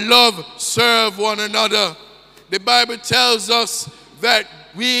 but by love serve one another. The Bible tells us that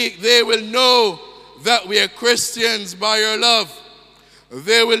they will know that we are Christians by our love.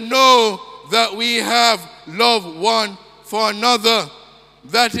 They will know that we have love one for another.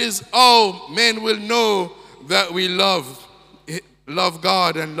 That is how men will know that we love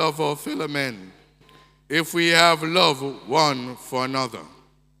God and love our fellow men, if we have love one for another.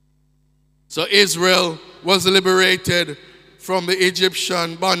 So Israel was liberated from the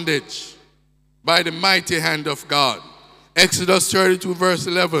Egyptian bondage by the mighty hand of God. Exodus 32 verse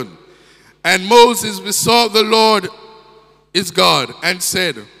 11. And Moses besought the Lord his God and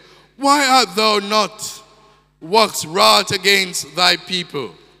said, why art thou not waxed wroth against thy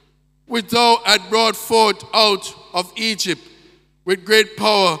people, which thou hast brought forth out of Egypt with great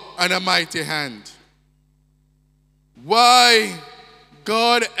power and a mighty hand? Why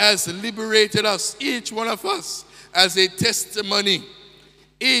God has liberated us, each one of us, as a testimony.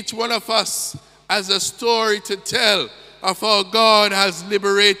 Each one of us has a story to tell of how God has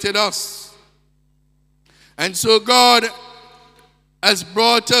liberated us. And so God has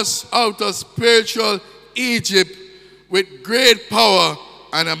brought us out of spiritual Egypt with great power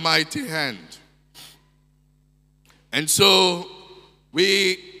and a mighty hand. And so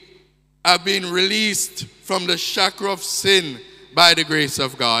we have been released from the shackle of sin by the grace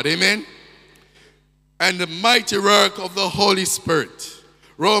of God. Amen. And the mighty work of the Holy Spirit.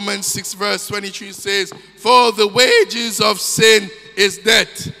 Romans 6 verse 23 says, for the wages of sin is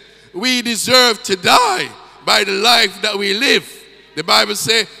death. We deserve to die by the life that we live. The Bible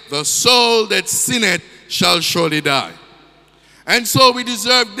says, the soul that sinneth shall surely die. And so we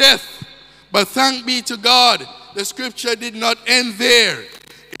deserve death. But thank be to God, the scripture did not end there.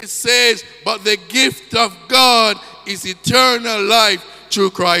 It says, but the gift of God is eternal life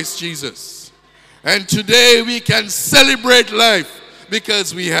through Christ Jesus. And today we can celebrate life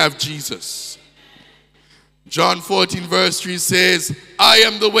because we have Jesus. John 14 verse 3 says, I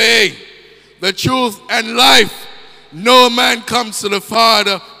am the way, the truth, and life. No man comes to the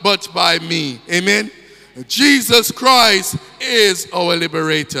Father but by me. Amen. Jesus Christ is our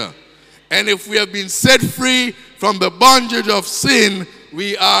liberator. And if we have been set free from the bondage of sin,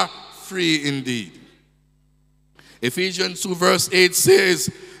 we are free indeed. Ephesians 2 verse 8 says,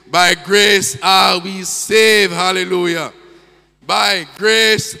 by grace are we saved. Hallelujah. By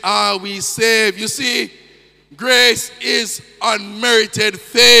grace are we saved. You see, grace is unmerited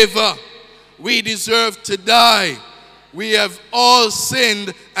favor. We deserve to die. We have all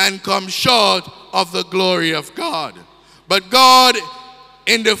sinned and come short of the glory of God. But God,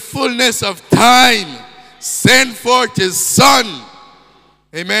 in the fullness of time, sent forth his Son,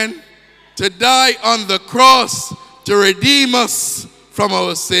 amen, to die on the cross to redeem us from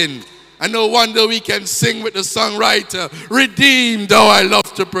our sin. And no wonder we can sing with the songwriter, redeemed, how I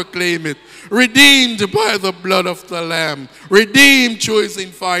love to proclaim it. Redeemed by the blood of the Lamb. Redeemed through his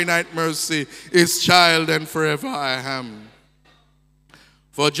infinite mercy. His child and forever I am.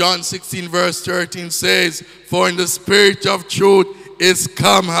 For John 16 verse 13 says, for in the spirit of truth is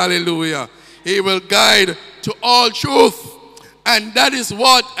come, hallelujah. He will guide to all truth. And that is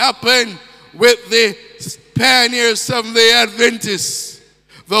what happened with the pioneer Seventh-day Adventists.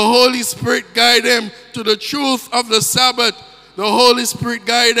 The Holy Spirit guided them to the truth of the Sabbath. The Holy Spirit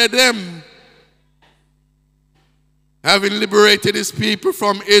guided them. Having liberated his people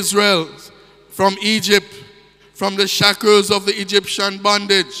from Israel, from Egypt, from the shackles of the Egyptian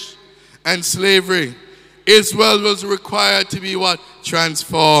bondage and slavery, Israel was required to be what?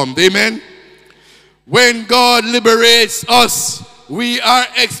 Transformed. Amen? When God liberates us, we are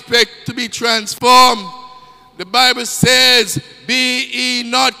expected to be transformed. The Bible says, be ye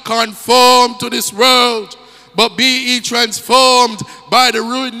not conformed to this world, but be ye transformed by the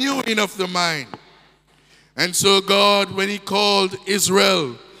renewing of the mind. And so God, when he called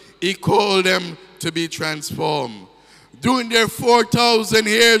Israel, he called them to be transformed. During their 4,000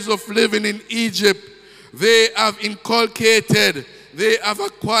 years of living in Egypt, they have inculcated, they have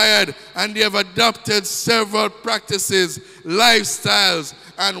acquired, and they have adopted several practices, lifestyles,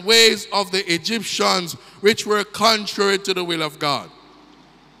 and ways of the Egyptians which were contrary to the will of God.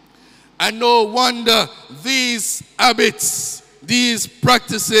 And no wonder these habits, these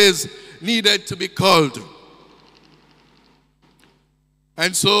practices needed to be culled.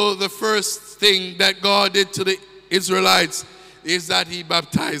 And so the first thing that God did to the Israelites is that he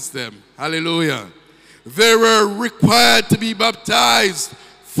baptized them. Hallelujah. They were required to be baptized,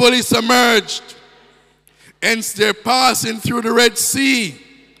 fully submerged. Hence they're passing through the Red Sea.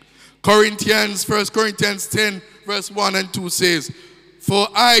 1 Corinthians 10 verse 1 and 2 says, for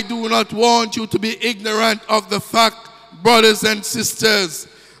I do not want you to be ignorant of the fact, brothers and sisters,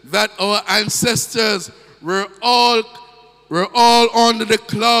 that our ancestors were all under the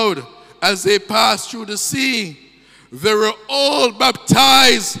cloud as they passed through the sea. They were all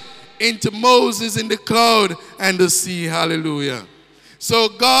baptized into Moses in the cloud and the sea. Hallelujah. So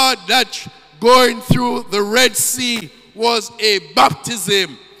God, that going through the Red Sea was a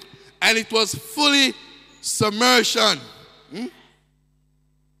baptism, and it was fully submersion.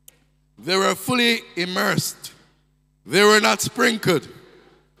 They were fully immersed. They were not sprinkled.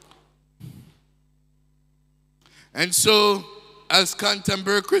 And so, as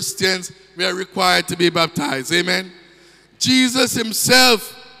contemporary Christians, we are required to be baptized. Amen. Jesus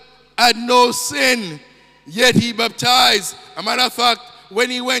himself had no sin, yet he baptized. A matter of fact,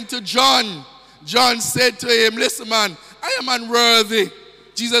 when he went to John, John said to him, listen man, I am unworthy.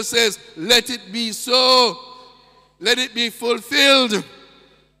 Jesus says, let it be so. Let it be fulfilled.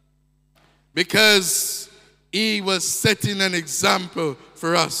 Because he was setting an example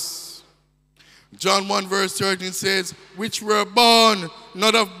for us. John 1 verse 13 says, which were born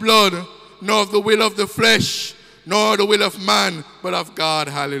not of blood, nor of the will of the flesh, nor the will of man, but of God.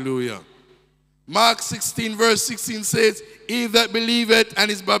 Hallelujah. Mark 16 verse 16 says, he that believeth and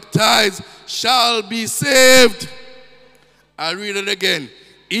is baptized shall be saved. I'll read it again.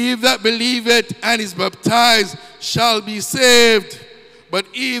 He that believeth and is baptized shall be saved, but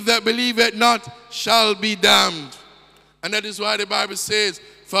he that believeth not shall be damned. And that is why the Bible says,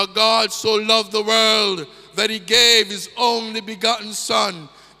 for God so loved the world that he gave his only begotten Son,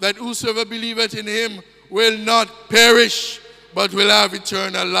 that whosoever believeth in him will not perish, but will have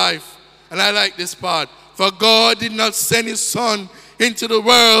eternal life. And I like this part. For God did not send his Son into the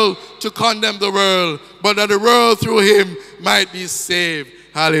world to condemn the world, but that the world through him might be saved.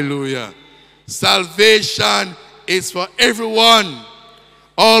 Hallelujah. Salvation is for everyone.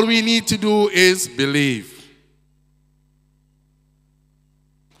 All we need to do is believe.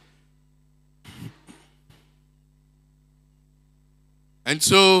 And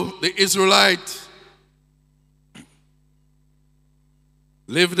so the Israelites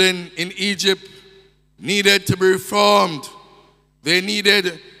lived in Egypt, needed to be reformed. They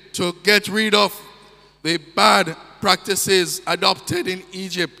needed to get rid of the bad practices adopted in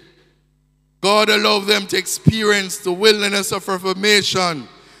Egypt. God allowed them to experience the wilderness of reformation,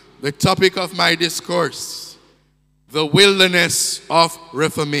 the topic of my discourse, the wilderness of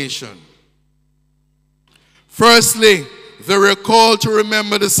reformation. Firstly, they were called to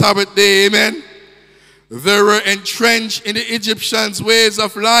remember the Sabbath day, amen? They were entrenched in the Egyptians' ways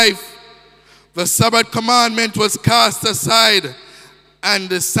of life. The Sabbath commandment was cast aside, and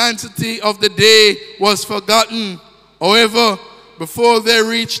the sanctity of the day was forgotten. However, before they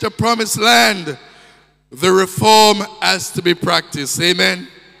reached the promised land, the reform has to be practiced. Amen.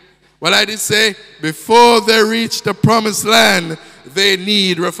 What I did say, before they reach the promised land, they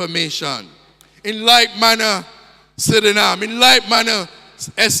need reformation. In like manner, Sydenham, in like manner,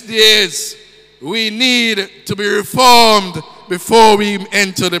 SDAs, we need to be reformed before we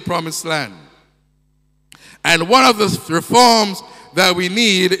enter the promised land. And one of the reforms that we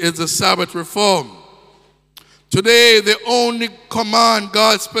need is the Sabbath reform. Today, the only command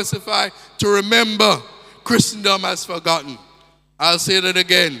God specified to remember, Christendom has forgotten. I'll say that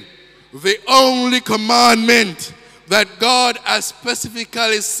again. The only commandment that God has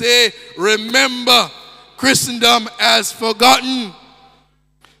specifically said, remember, Christendom has forgotten.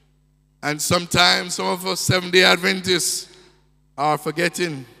 And sometimes some of us Seventh-day Adventists are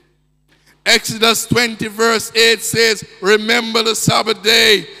forgetting. Exodus 20 verse 8 says, remember the Sabbath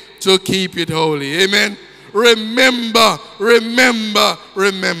day to keep it holy. Amen. Remember, remember,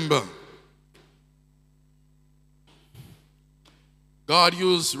 remember. God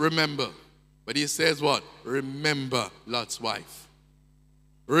used remember, but he says what? Remember Lot's wife.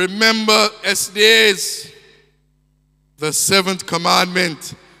 Remember S.D.A's, the seventh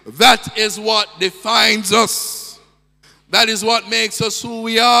commandment. That is what defines us. That is what makes us who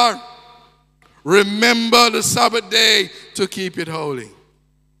we are. Remember the Sabbath day to keep it holy.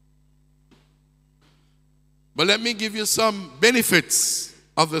 But let me give you some benefits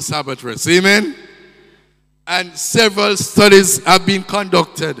of the Sabbath rest. Amen? And several studies have been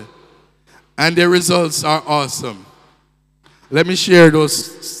conducted, and the results are awesome. Let me share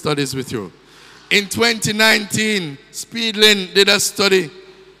those studies with you. In 2019, Speedlin did a study,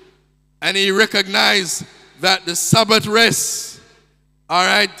 and he recognized that the Sabbath rest, all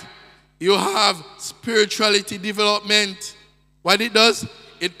right, you have spirituality development. What it does,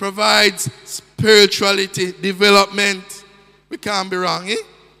 it provides spirituality development. We can't be wrong, eh?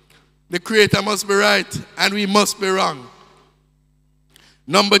 The Creator must be right, and we must be wrong.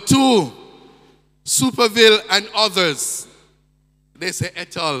 Number two, Superville and others. They say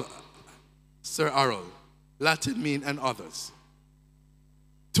et al., Sir Harold. Latin mean and others.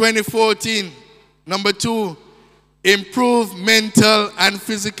 2014, number two, improve mental and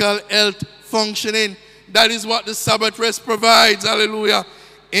physical health functioning. That is what the Sabbath rest provides. Hallelujah.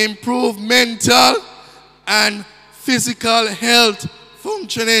 Improve mental and physical health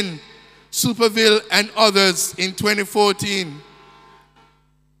functioning. Superville and others in 2014.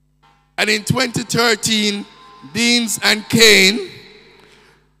 And in 2013, Deans and Kane,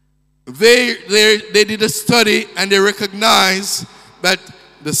 they did a study, and they recognized that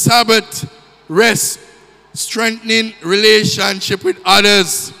the Sabbath rest strengthening relationship with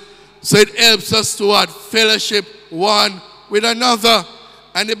others. So it helps us to what? Fellowship one with another.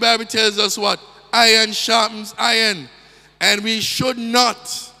 And the Bible tells us what? Iron sharpens iron. And we should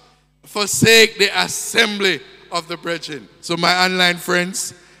not forsake the assembly of the brethren. So my online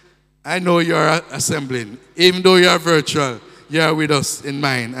friends, I know you're assembling. Even though you're virtual, you're with us in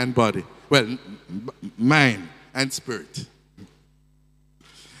mind and body. Well, mind and spirit.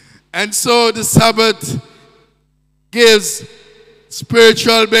 And so the Sabbath gives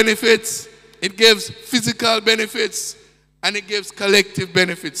spiritual benefits, it gives physical benefits, and it gives collective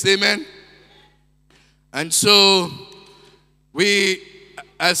benefits. Amen? And so We,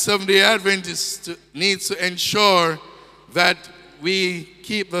 as Seventh-day Adventists, need to ensure that we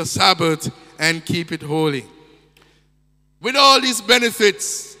keep the Sabbath and keep it holy. With all these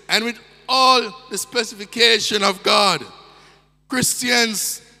benefits and with all the specification of God,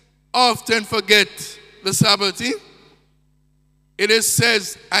 Christians often forget the Sabbath. It is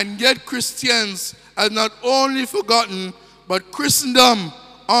says, and yet Christians have not only forgotten, but Christendom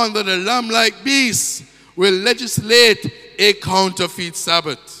under the lamb-like beast will legislate a counterfeit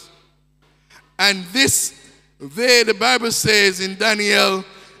Sabbath. And this, the Bible says in Daniel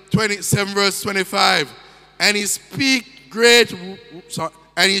 27 verse 25, and he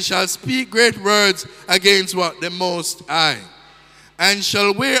shall speak great words against what? The Most High, and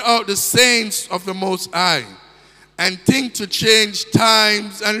shall wear out the saints of the Most High, and think to change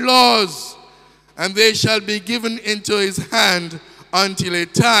times and laws, and they shall be given into his hand until a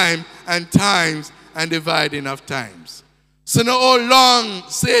time and times and dividing of times. So now how long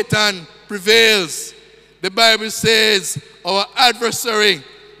Satan prevails, the Bible says our adversary,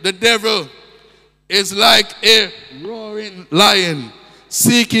 the devil, is like a roaring lion,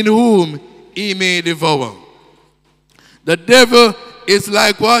 seeking whom he may devour. The devil is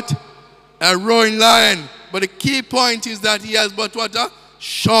like what? A roaring lion. But the key point is that he has but what? A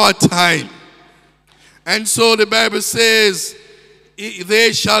short time. And so the Bible says,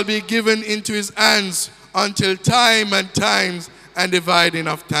 they shall be given into his hands until time and times and dividing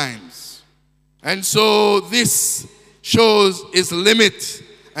of times. And so this shows his limit,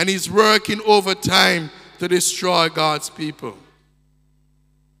 and he's working overtime to destroy God's people.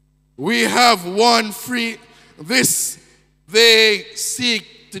 We have one free, this they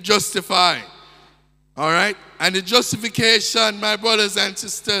seek to justify. All right? And the justification, my brothers and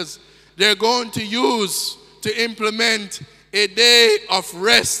sisters, they're going to use to implement a day of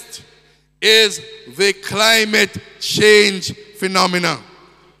rest is the climate change phenomenon.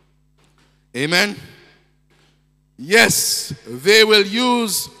 Amen? Yes, they will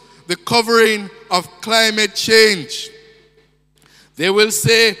use the covering of climate change. They will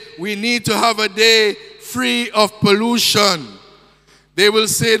say we need to have a day free of pollution. They will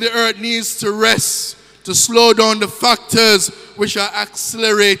say the earth needs to rest to slow down the factors which are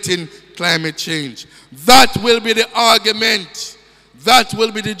accelerating climate change. That will be the argument. That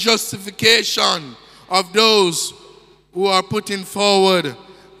will be the justification of those who are putting forward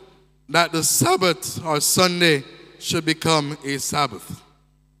that the Sabbath or Sunday should become a Sabbath.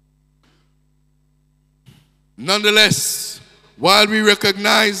 Nonetheless, while we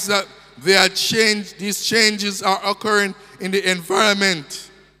recognize that these changes are occurring in the environment,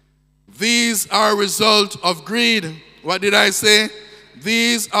 these are a result of greed. What did I say?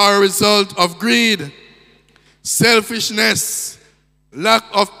 These are a result of greed, selfishness, lack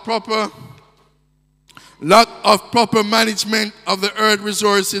of proper management of the earth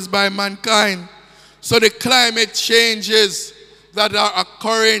resources by mankind. So the climate changes that are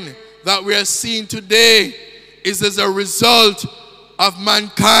occurring, that we are seeing today, is as a result of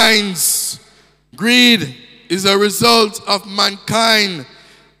mankind's greed, is a result of mankind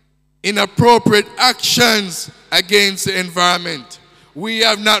inappropriate actions against the environment. We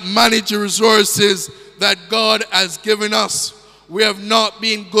have not managed the resources that God has given us. We have not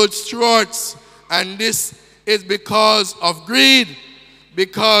been good stewards, and this is because of greed,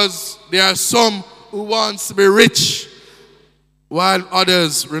 because there are some who want to be rich while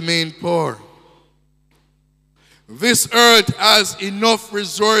others remain poor. This earth has enough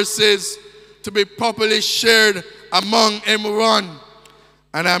resources to be properly shared among everyone,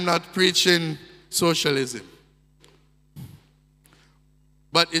 and I'm not preaching socialism,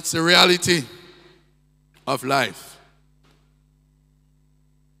 but it's a reality of life.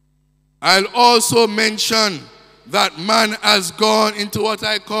 I'll also mention that man has gone into what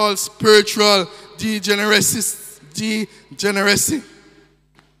I call spiritual degeneracy.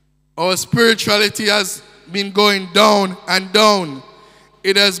 Our spirituality has been going down and down.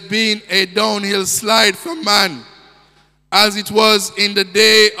 It has been a downhill slide for man. As it was in the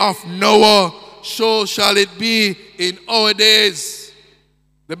day of Noah, so shall it be in our days.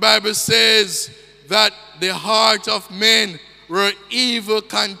 The Bible says that the heart of men were evil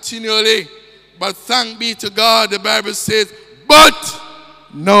continually. But thank be to God, the Bible says, but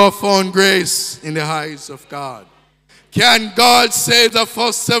Noah found grace in the eyes of God. Can God say that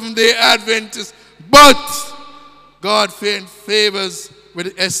for Seventh-day Adventists, but God favors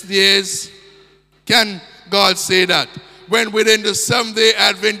with SDAs? Can God say that? When within the Seventh-day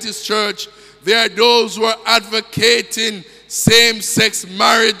Adventist Church, there are those who are advocating same-sex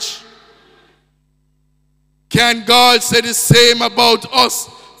marriage. Can God say the same about us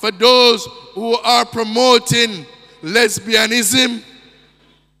for those who are promoting lesbianism.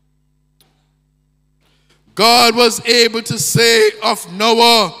 God was able to say of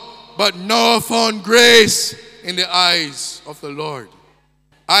Noah, but Noah found grace in the eyes of the Lord.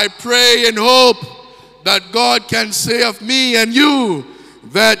 I pray and hope that God can say of me and you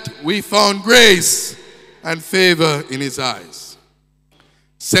that we found grace and favor in his eyes.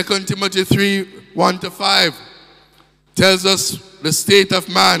 2 Timothy 3:1-5 tells us the state of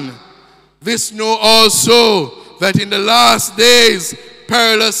man. This know also, that in the last days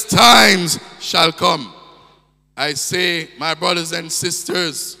perilous times shall come. I say, my brothers and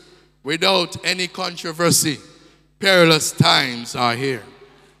sisters, without any controversy, perilous times are here.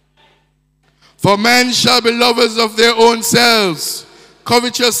 For men shall be lovers of their own selves,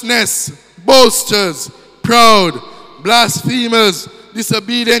 covetousness, boasters, proud, blasphemers,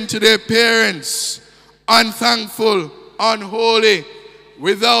 disobedient to their parents, unthankful, unholy,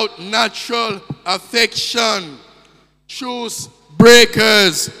 without natural affection, truce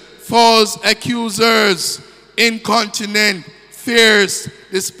breakers, false accusers, incontinent, fierce,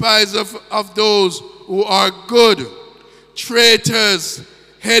 despisers of those who are good, traitors,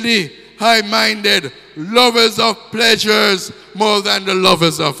 heady, high-minded, lovers of pleasures more than the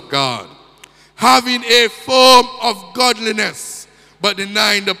lovers of God, having a form of godliness, but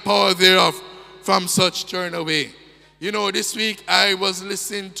denying the power thereof. From such turn away. You know, this week I was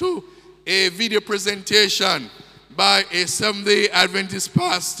listening to a video presentation by a Seventh-day Adventist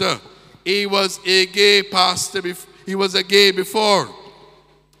pastor. He was a gay pastor. He was a gay before.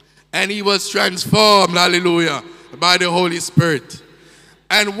 And he was transformed, hallelujah, by the Holy Spirit.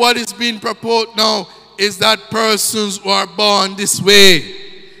 And what is being proposed now is that persons who are born this way.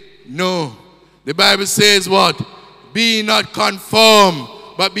 No. The Bible says what? Be not conformed,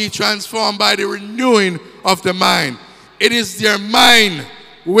 but be transformed by the renewing of the mind. It is their mind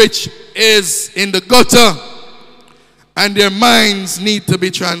which is in the gutter, and their minds need to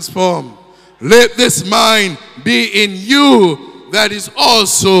be transformed. Let this mind be in you that is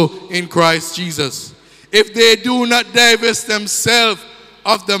also in Christ Jesus. If they do not divest themselves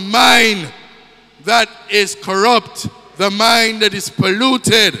of the mind that is corrupt, the mind that is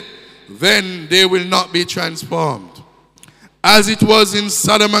polluted, then they will not be transformed. As it was in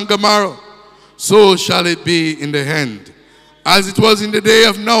Sodom and Gomorrah, so shall it be in the end. As it was in the day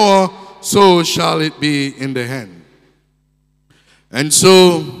of Noah, so shall it be in the end. And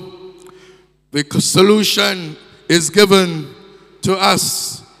so, the solution is given to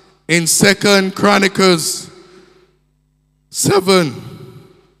us in 2 Chronicles 7.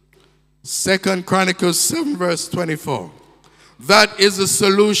 2 Chronicles 7 verse 24. That is the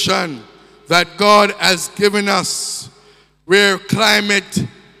solution that God has given us where climate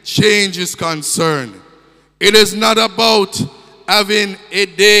change is concerned. It is not about having a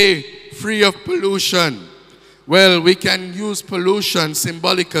day free of pollution. Well, we can use pollution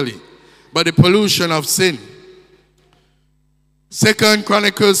symbolically, but the pollution of sin. 2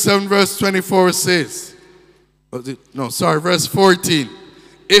 Chronicles 7 verse 24 says, verse 14.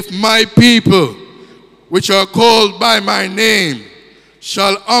 If my people, which are called by my name,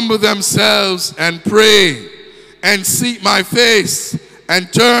 shall humble themselves and pray, and seek my face,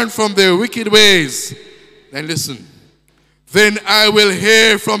 and turn from their wicked ways, then listen, then I will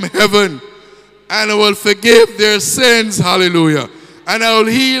hear from heaven, and I will forgive their sins, hallelujah, and I will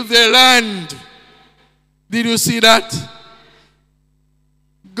heal their land. Did you see that?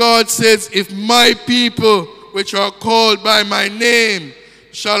 God says, if my people, which are called by my name,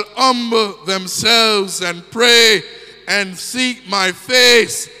 shall humble themselves and pray, and seek my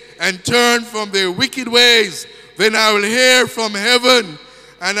face, and turn from their wicked ways, then I will hear from heaven,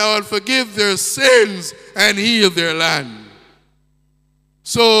 and I will forgive their sins and heal their land.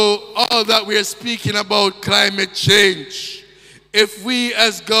 So all that we are speaking about climate change, if we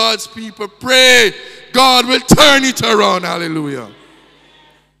as God's people pray, God will turn it around. Hallelujah.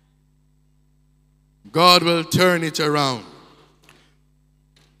 God will turn it around.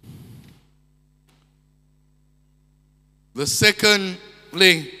 The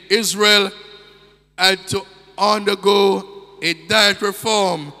secondly, Israel had to undergo a diet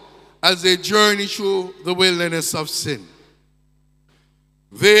reform as they journey through the wilderness of sin.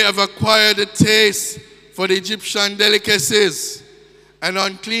 They have acquired a taste for the Egyptian delicacies and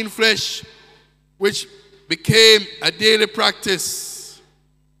unclean flesh, which became a daily practice.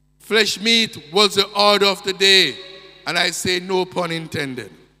 Flesh meat was the order of the day, and I say no pun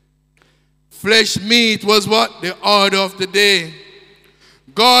intended. Flesh meat was what? The order of the day.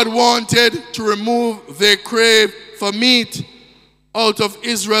 God wanted to remove their crave for meat out of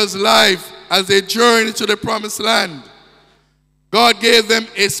Israel's life as they journeyed to the promised land. God gave them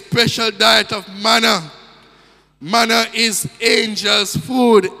a special diet of manna Manna is angels'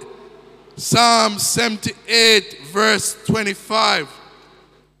 food. Psalm 78, verse 25.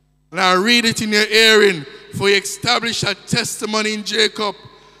 And I read it in your hearing. For he established a testimony in Jacob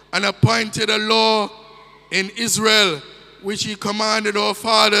and appointed a law in Israel, which he commanded our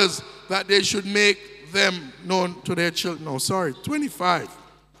fathers that they should make them known to their children. No, sorry, 25.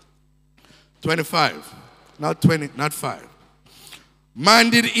 25, not 20, not 5. Man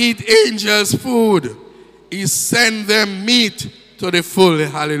did eat angels' food. He sent them meat to the full.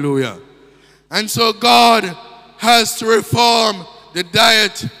 Hallelujah. And so God has to reform the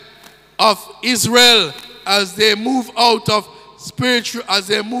diet of Israel as they move out of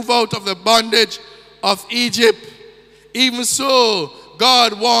the bondage of Egypt. Even so,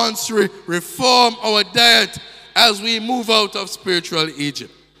 God wants to reform our diet as we move out of spiritual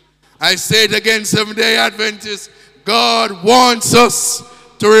Egypt. I say it again, Seventh-day Adventists, God wants us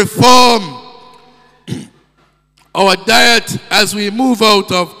to reform our diet as we move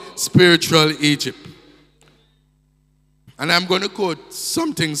out of spiritual Egypt. And I'm going to quote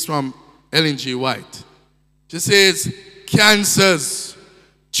some things from Ellen G. White. She says, cancers,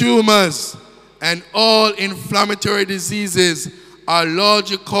 tumors, and all inflammatory diseases are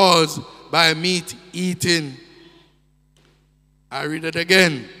largely caused by meat eating. I read it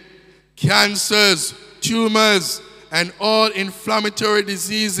again. Cancers, tumors, and all inflammatory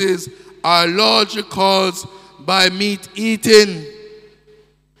diseases are largely caused by meat eating.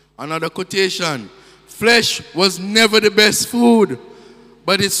 Another quotation. Flesh was never the best food,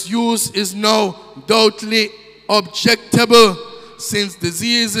 but its use is now doubtfully objectable, since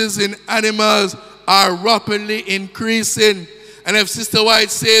diseases in animals are rapidly increasing. And if Sister White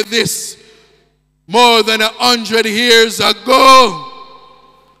said this, more than 100 years ago,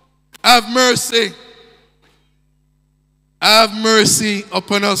 have mercy. Have mercy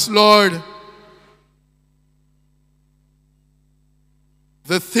upon us, Lord.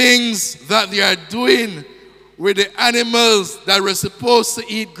 The things that they are doing with the animals that were supposed to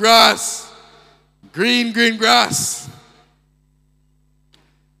eat grass, green grass.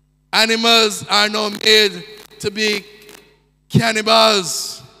 Animals are now made to be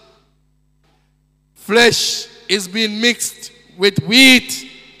cannibals. Flesh is being mixed with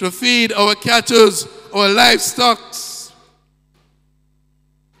wheat to feed our cattle, our livestock.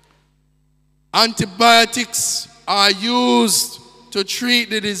 Antibiotics are used to treat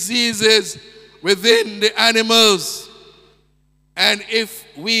the diseases within the animals. And if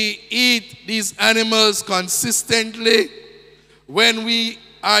we eat these animals consistently, when we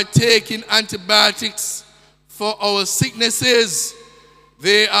are taking antibiotics for our sicknesses,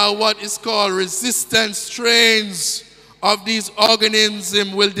 they are what is called resistant strains of these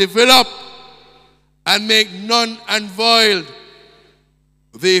organisms will develop and make null and void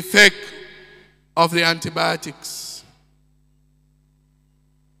the effect of the antibiotics.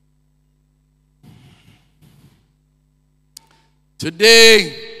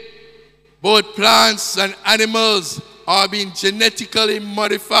 Today, both plants and animals are being genetically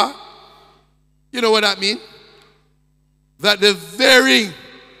modified. You know what that means? That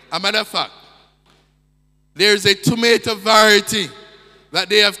a matter of fact, there's a tomato variety that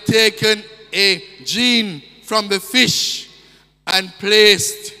they have taken a gene from the fish and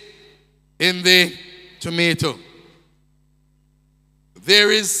placed in the tomato.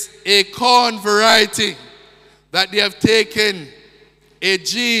 There is a corn variety that they have taken a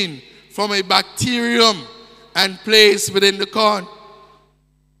gene from a bacterium and placed within the corn.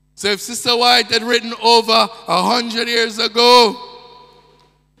 So if Sister White had written over 100 years ago,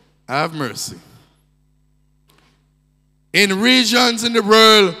 have mercy. In regions in the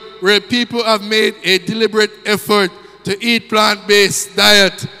world where people have made a deliberate effort to eat plant-based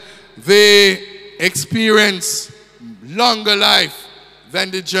diet, they experience longer life than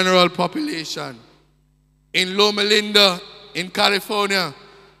the general population. In Loma Linda, in California,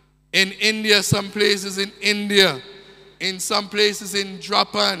 in India, some places in India, in some places in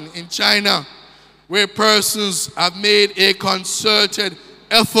Japan, in China, where persons have made a concerted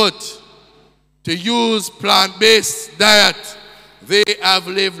effort to use plant-based diet, they have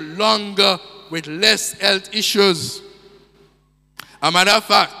lived longer with less health issues. A matter of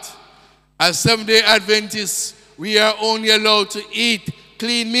fact, as Seventh-day Adventists, we are only allowed to eat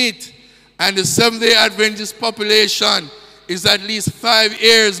clean meat, and the Seventh-day Adventist population is at least 5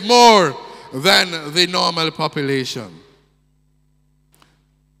 years more than the normal population.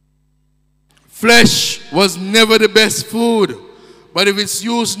 Flesh was never the best food, but if its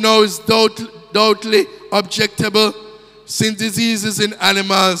use now is doubtfully objectable, since diseases in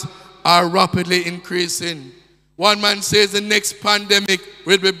animals are rapidly increasing. One man says the next pandemic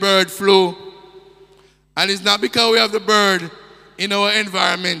will be bird flu. And it's not because we have the bird in our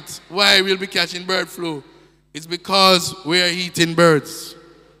environment why we'll be catching bird flu. It's because we are eating birds.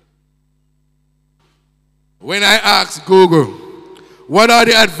 When I asked Google, what are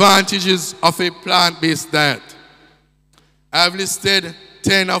the advantages of a plant-based diet? I've listed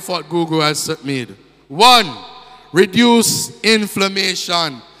 10 of what Google has made. 1, reduce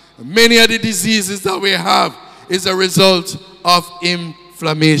inflammation. Many of the diseases that we have is a result of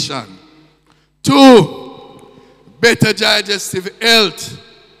inflammation. 2, better digestive health.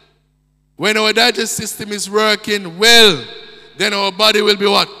 When our digestive system is working well, then our body will be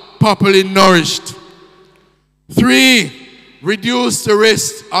what? Properly nourished. 3, reduce the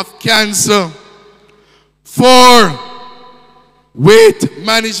risk of cancer. 4, weight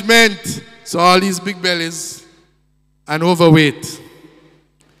management. So all these big bellies and overweight.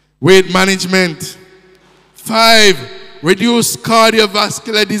 Weight management. 5, reduce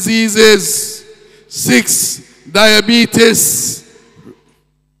cardiovascular diseases. 6, diabetes.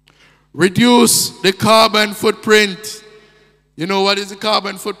 Reduce the carbon footprint. You know what is the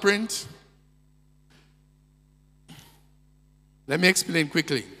carbon footprint? Let me explain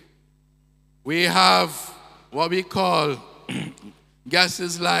quickly. We have what we call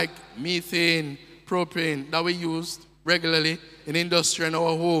gases like methane, propane that we use regularly in industry and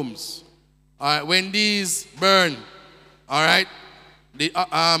our homes. All right, when these burn, all right,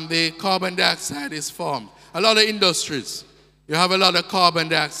 the carbon dioxide is formed. A lot of industries, you have a lot of carbon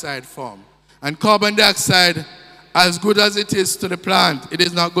dioxide formed. And carbon dioxide, as good as it is to the plant, it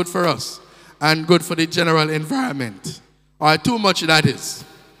is not good for us and good for the general environment. All right, too much that is.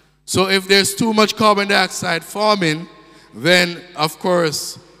 So if there's too much carbon dioxide forming, then of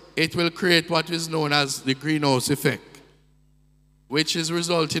course it will create what is known as the greenhouse effect, which is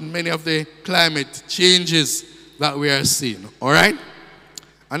resulting in many of the climate changes that we are seeing. All right?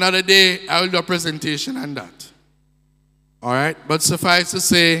 Another day I will do a presentation on that. All right? But suffice to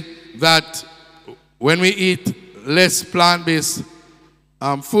say that when we eat less plant-based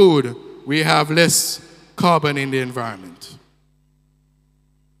food, we have less carbon in the environment.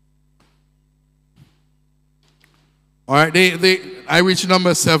 All right, I reached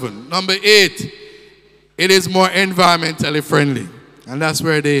number 7. Number 8, it is more environmentally friendly. And that's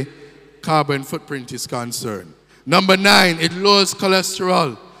where the carbon footprint is concerned. Number 9, it lowers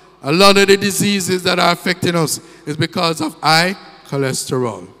cholesterol. A lot of the diseases that are affecting us is because of high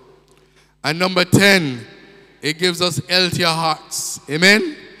cholesterol. And number 10, it gives us healthier hearts.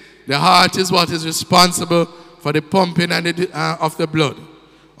 Amen? The heart is what is responsible for the pumping and of the blood.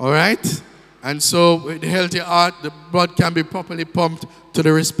 All right? And so with the healthy heart, the blood can be properly pumped to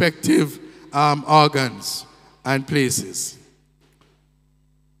the respective organs and places.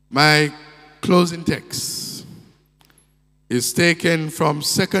 My closing text is taken from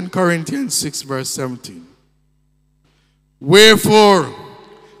 2 Corinthians 6 verse 17. Wherefore,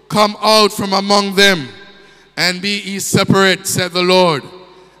 come out from among them, and be ye separate, said the Lord,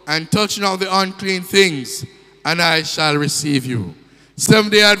 and touch not the unclean things, and I shall receive you.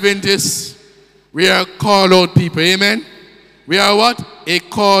 Seventh-day Adventists, we are called out people, amen? We are what? A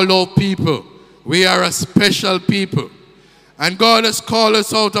called out people. We are a special people. And God has called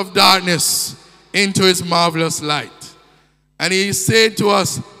us out of darkness into his marvelous light. And he said to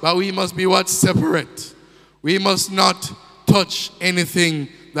us that we must be what? Separate. We must not touch anything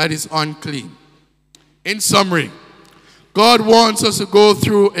that is unclean. In summary, God wants us to go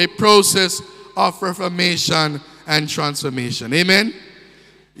through a process of reformation and transformation. Amen?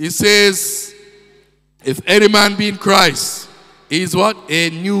 He says, if any man be in Christ, he is what? A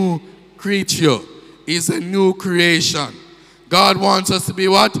new creature. He is a new creation. God wants us to be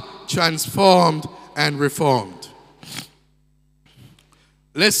what? Transformed and reformed.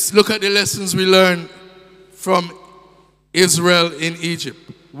 Let's look at the lessons we learned from Israel in Egypt.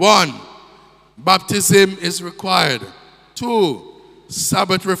 1, baptism is required. 2,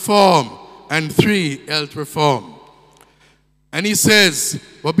 Sabbath reform. And 3, health reform. And he says,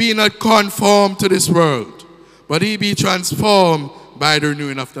 but be not conformed to this world, but ye be transformed by the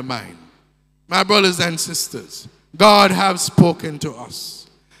renewing of the mind. My brothers and sisters, God has spoken to us.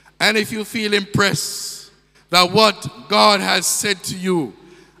 And if you feel impressed that what God has said to you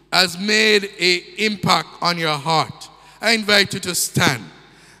has made an impact on your heart, I invite you to stand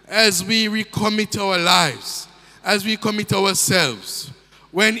as we recommit our lives, as we commit ourselves.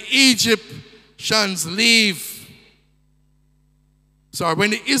 When when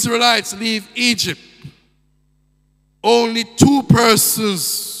the Israelites leave Egypt, only 2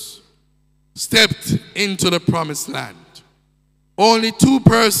 persons stepped into the promised land. Only 2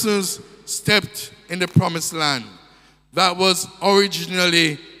 persons stepped in the promised land that was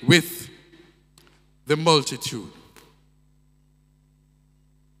originally with the multitude.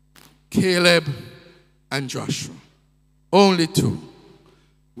 Caleb and Joshua. Only two.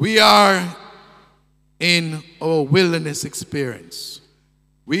 We are in our wilderness experience.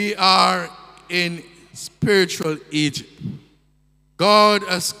 We are in spiritual Egypt. God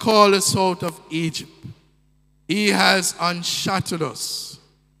has called us out of Egypt. He has unshackled us.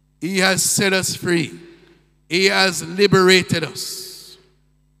 He has set us free. He has liberated us.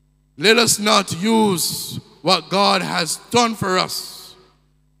 Let us not use what God has done for us.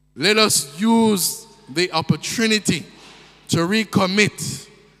 Let us use the opportunity to recommit,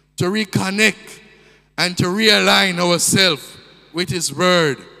 to reconnect, and to realign ourselves with His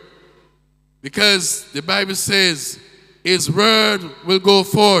Word. Because the Bible says His Word will go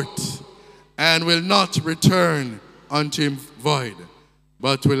forth and will not return unto Him void,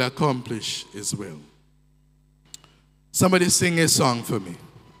 but will accomplish His will. Somebody sing a song for me.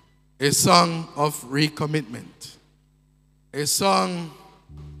 A song of recommitment. A song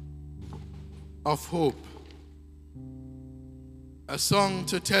of hope. A song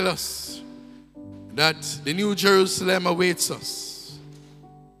to tell us that the New Jerusalem awaits us.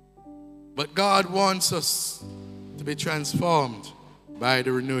 But God wants us to be transformed by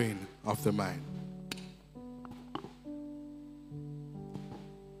the renewing of the mind.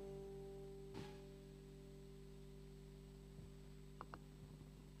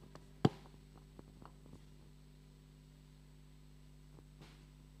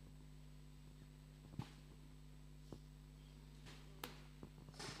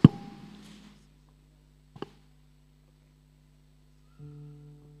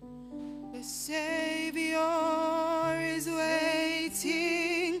 The Savior is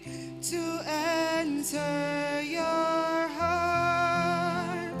waiting to enter your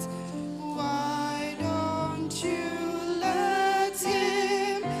heart. Why don't you let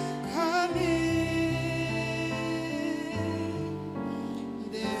Him come in?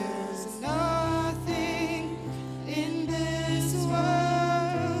 There's nothing in this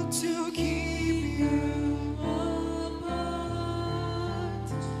world to keep you apart.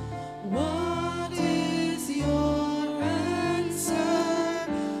 What is your answer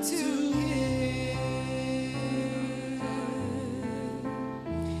to Him?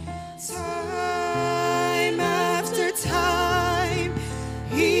 Time after time,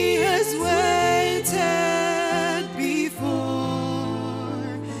 He has waited before,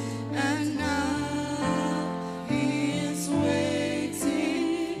 and now He is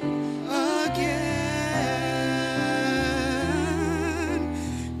waiting again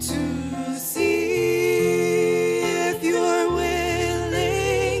to see if you're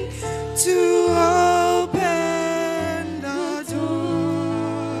willing to open the door.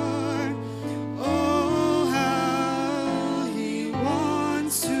 Oh, how He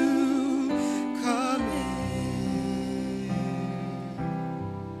wants to come in.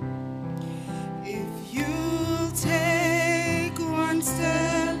 If you'll take one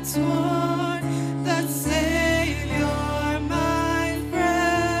step toward that Savior, my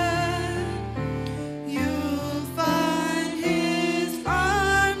friend, you'll find His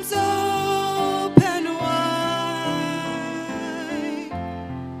arms open wide.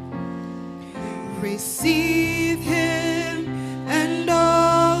 Receive Him, and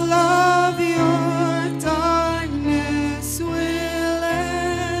all of your darkness will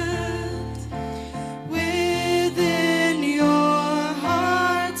end. Within your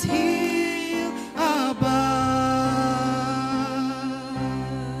heart He'll abide.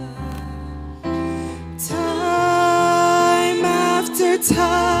 Time after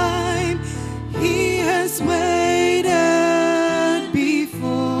time, He has waited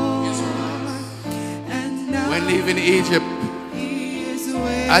before, and now When leaving Egypt, He is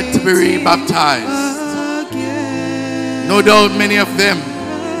had to be rebaptized. No doubt many of them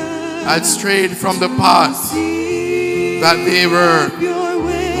had strayed from the path that they were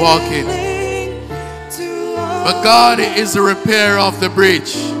walking. But God is the repairer of the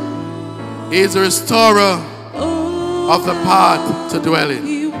breach. He is the restorer of the path to dwell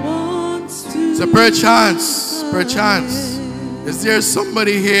in. So perchance, is there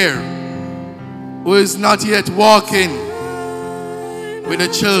somebody here who is not yet walking with the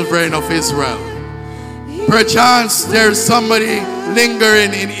children of Israel? Perchance there's somebody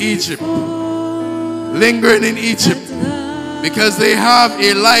lingering in Egypt. Lingering in Egypt because they have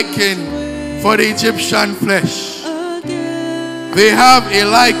a liking for the Egyptian flesh. They have a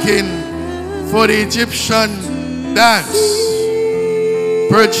liking for the Egyptian dance.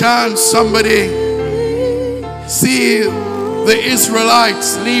 Perchance somebody see the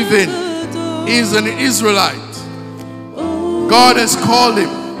Israelites leaving. He's an Israelite. God has called him.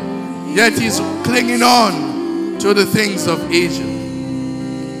 yet he's clinging on to the things of Egypt.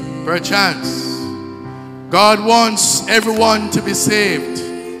 Perchance, God wants everyone to be saved.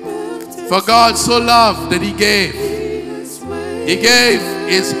 For God so loved that he gave. He gave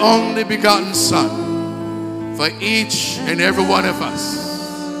his only begotten Son for each and every one of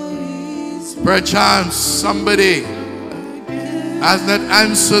us. Perchance somebody has not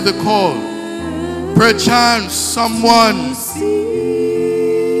answered the call. Perchance someone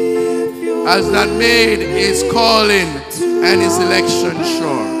has not made his calling and his election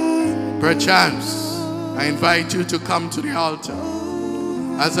sure. Perchance, I invite you to come to the altar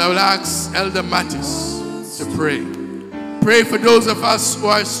as I will ask Elder Mattis to pray. Pray for those of us who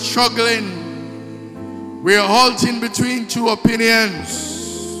are struggling. We are halting between two opinions.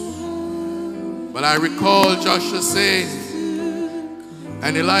 But I recall Joshua saying,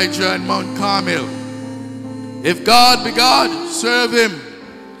 and Elijah and Mount Carmel, if God be God, serve him.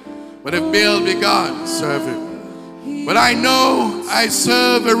 But if Baal be God, serve him. But I know I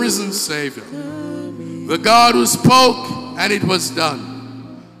serve a risen Savior. The God who spoke and it was done.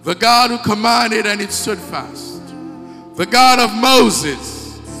 The God who commanded and it stood fast. The God of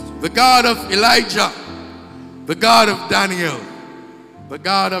Moses. The God of Elijah. The God of Daniel. The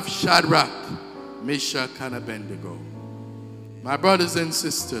God of Shadrach, Meshach, and Abednego. My brothers and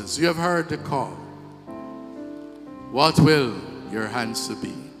sisters, you have heard the call. What will your answer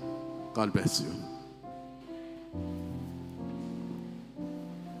be? God bless you.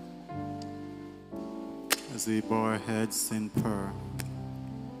 As we bow our heads in prayer.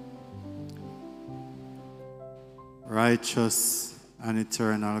 Righteous and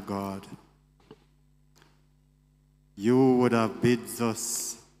eternal God, you would have bid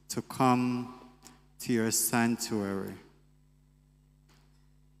us to come to your sanctuary.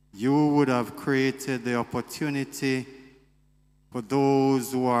 You would have created the opportunity for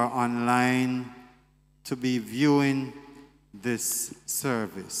those who are online to be viewing this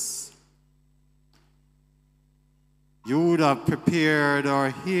service. You would have prepared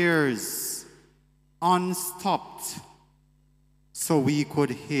our ears unstopped so we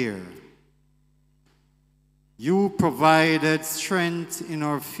could hear. You provided strength in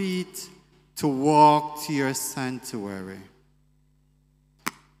our feet to walk to your sanctuary.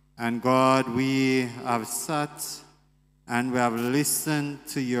 And God, we have sat and we have listened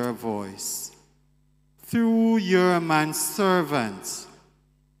to your voice through your manservant.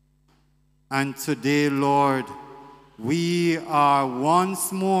 And today, Lord, we are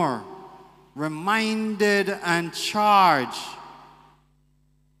once more reminded and charged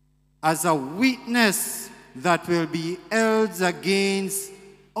as a witness that will be held against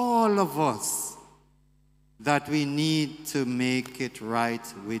all of us, that we need to make it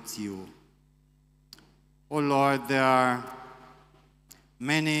right with you. Oh Lord, there are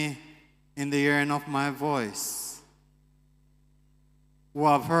many in the hearing of my voice who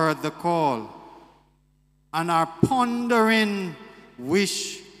have heard the call and are pondering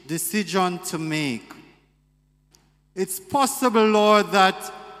which decision to make. It's possible, Lord,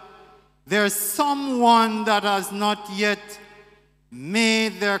 that there's someone that has not yet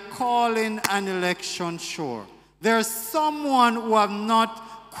made their calling and election sure. There's someone who have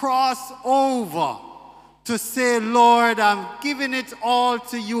not crossed over to say, Lord, I'm giving it all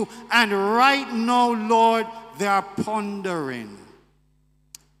to you. And right now, Lord, they are pondering.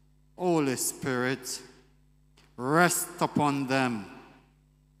 Holy Spirit, rest upon them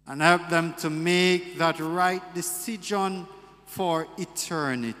and help them to make that right decision for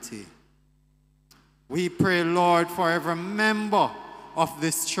eternity. We pray, Lord, for every member of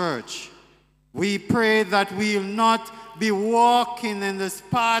this church. We pray that we will not be walking in this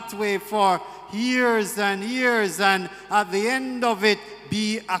pathway for years and years and at the end of it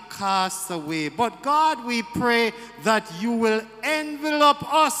be a castaway. But God, we pray that you will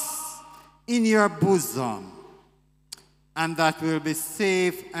envelop us in your bosom and that we'll be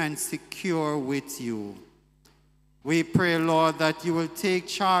safe and secure with you. We pray, Lord, that you will take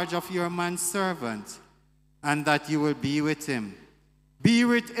charge of your manservant and that you will be with him. Be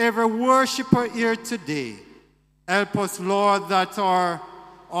with every worshiper here today. Help us, Lord, that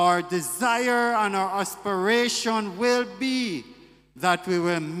our desire and our aspiration will be that we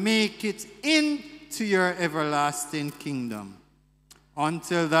will make it into your everlasting kingdom.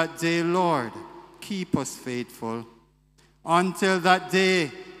 Until that day, Lord, keep us faithful. Until that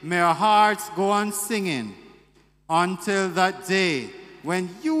day, may our hearts go on singing. Until that day, when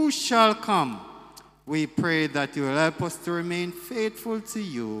you shall come, we pray that you will help us to remain faithful to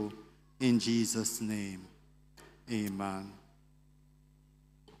you. In Jesus' name, amen.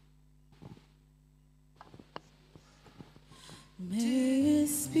 May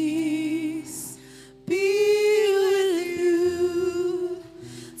it be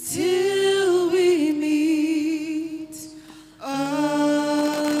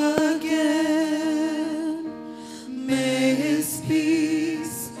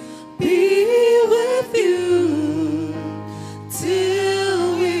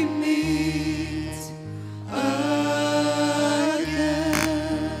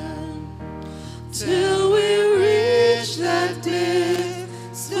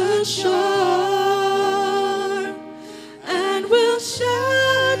the shore, and we'll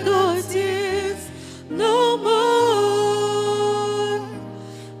shed our tears no more.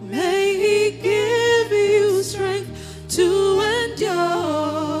 May He give you strength to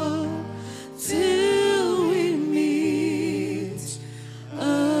endure till we meet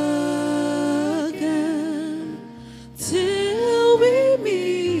again. Till we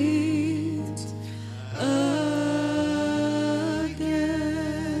meet again.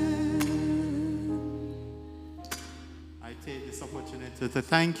 I take this opportunity to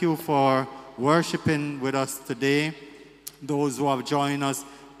thank you for worshiping with us today. Those who have joined us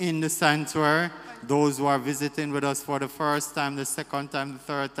in the sanctuary, those who are visiting with us for the first time, the second time, the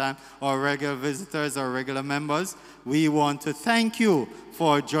third time, or regular visitors or regular members, we want to thank you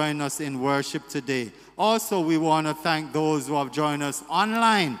for joining us in worship today. Also, we want to thank those who have joined us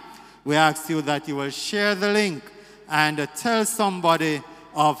online. We ask you that you will share the link and tell somebody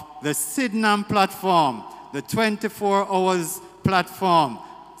of the Sydenham platform, the 24 hours platform.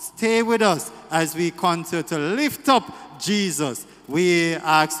 Stay with us as we continue to lift up Jesus. We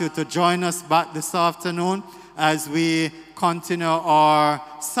ask you to join us back this afternoon as we continue our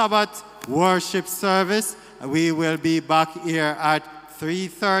Sabbath worship service. We will be back here at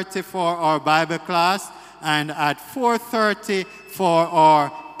 3:30 for our Bible class and at 4:30 for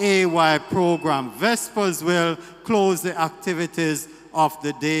our AY program. Vespers will close the activities of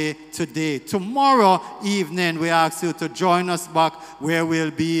the day today. Tomorrow evening, we ask you to join us back where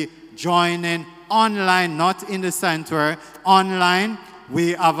we'll be joining online, not in the sanctuary, online.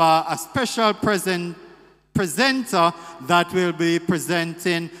 We have a special presenter that will be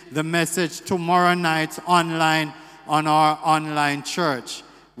presenting the message tomorrow night online on our online church.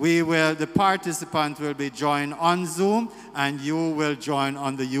 The participants will be joined on Zoom, and you will join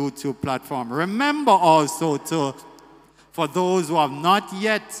on the YouTube platform. Remember also for those who have not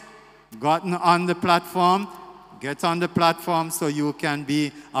yet gotten on the platform, get on the platform so you can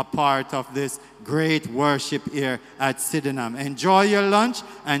be a part of this great worship here at Sydenham. Enjoy your lunch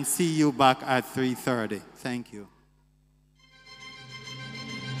and see you back at 3:30. Thank you.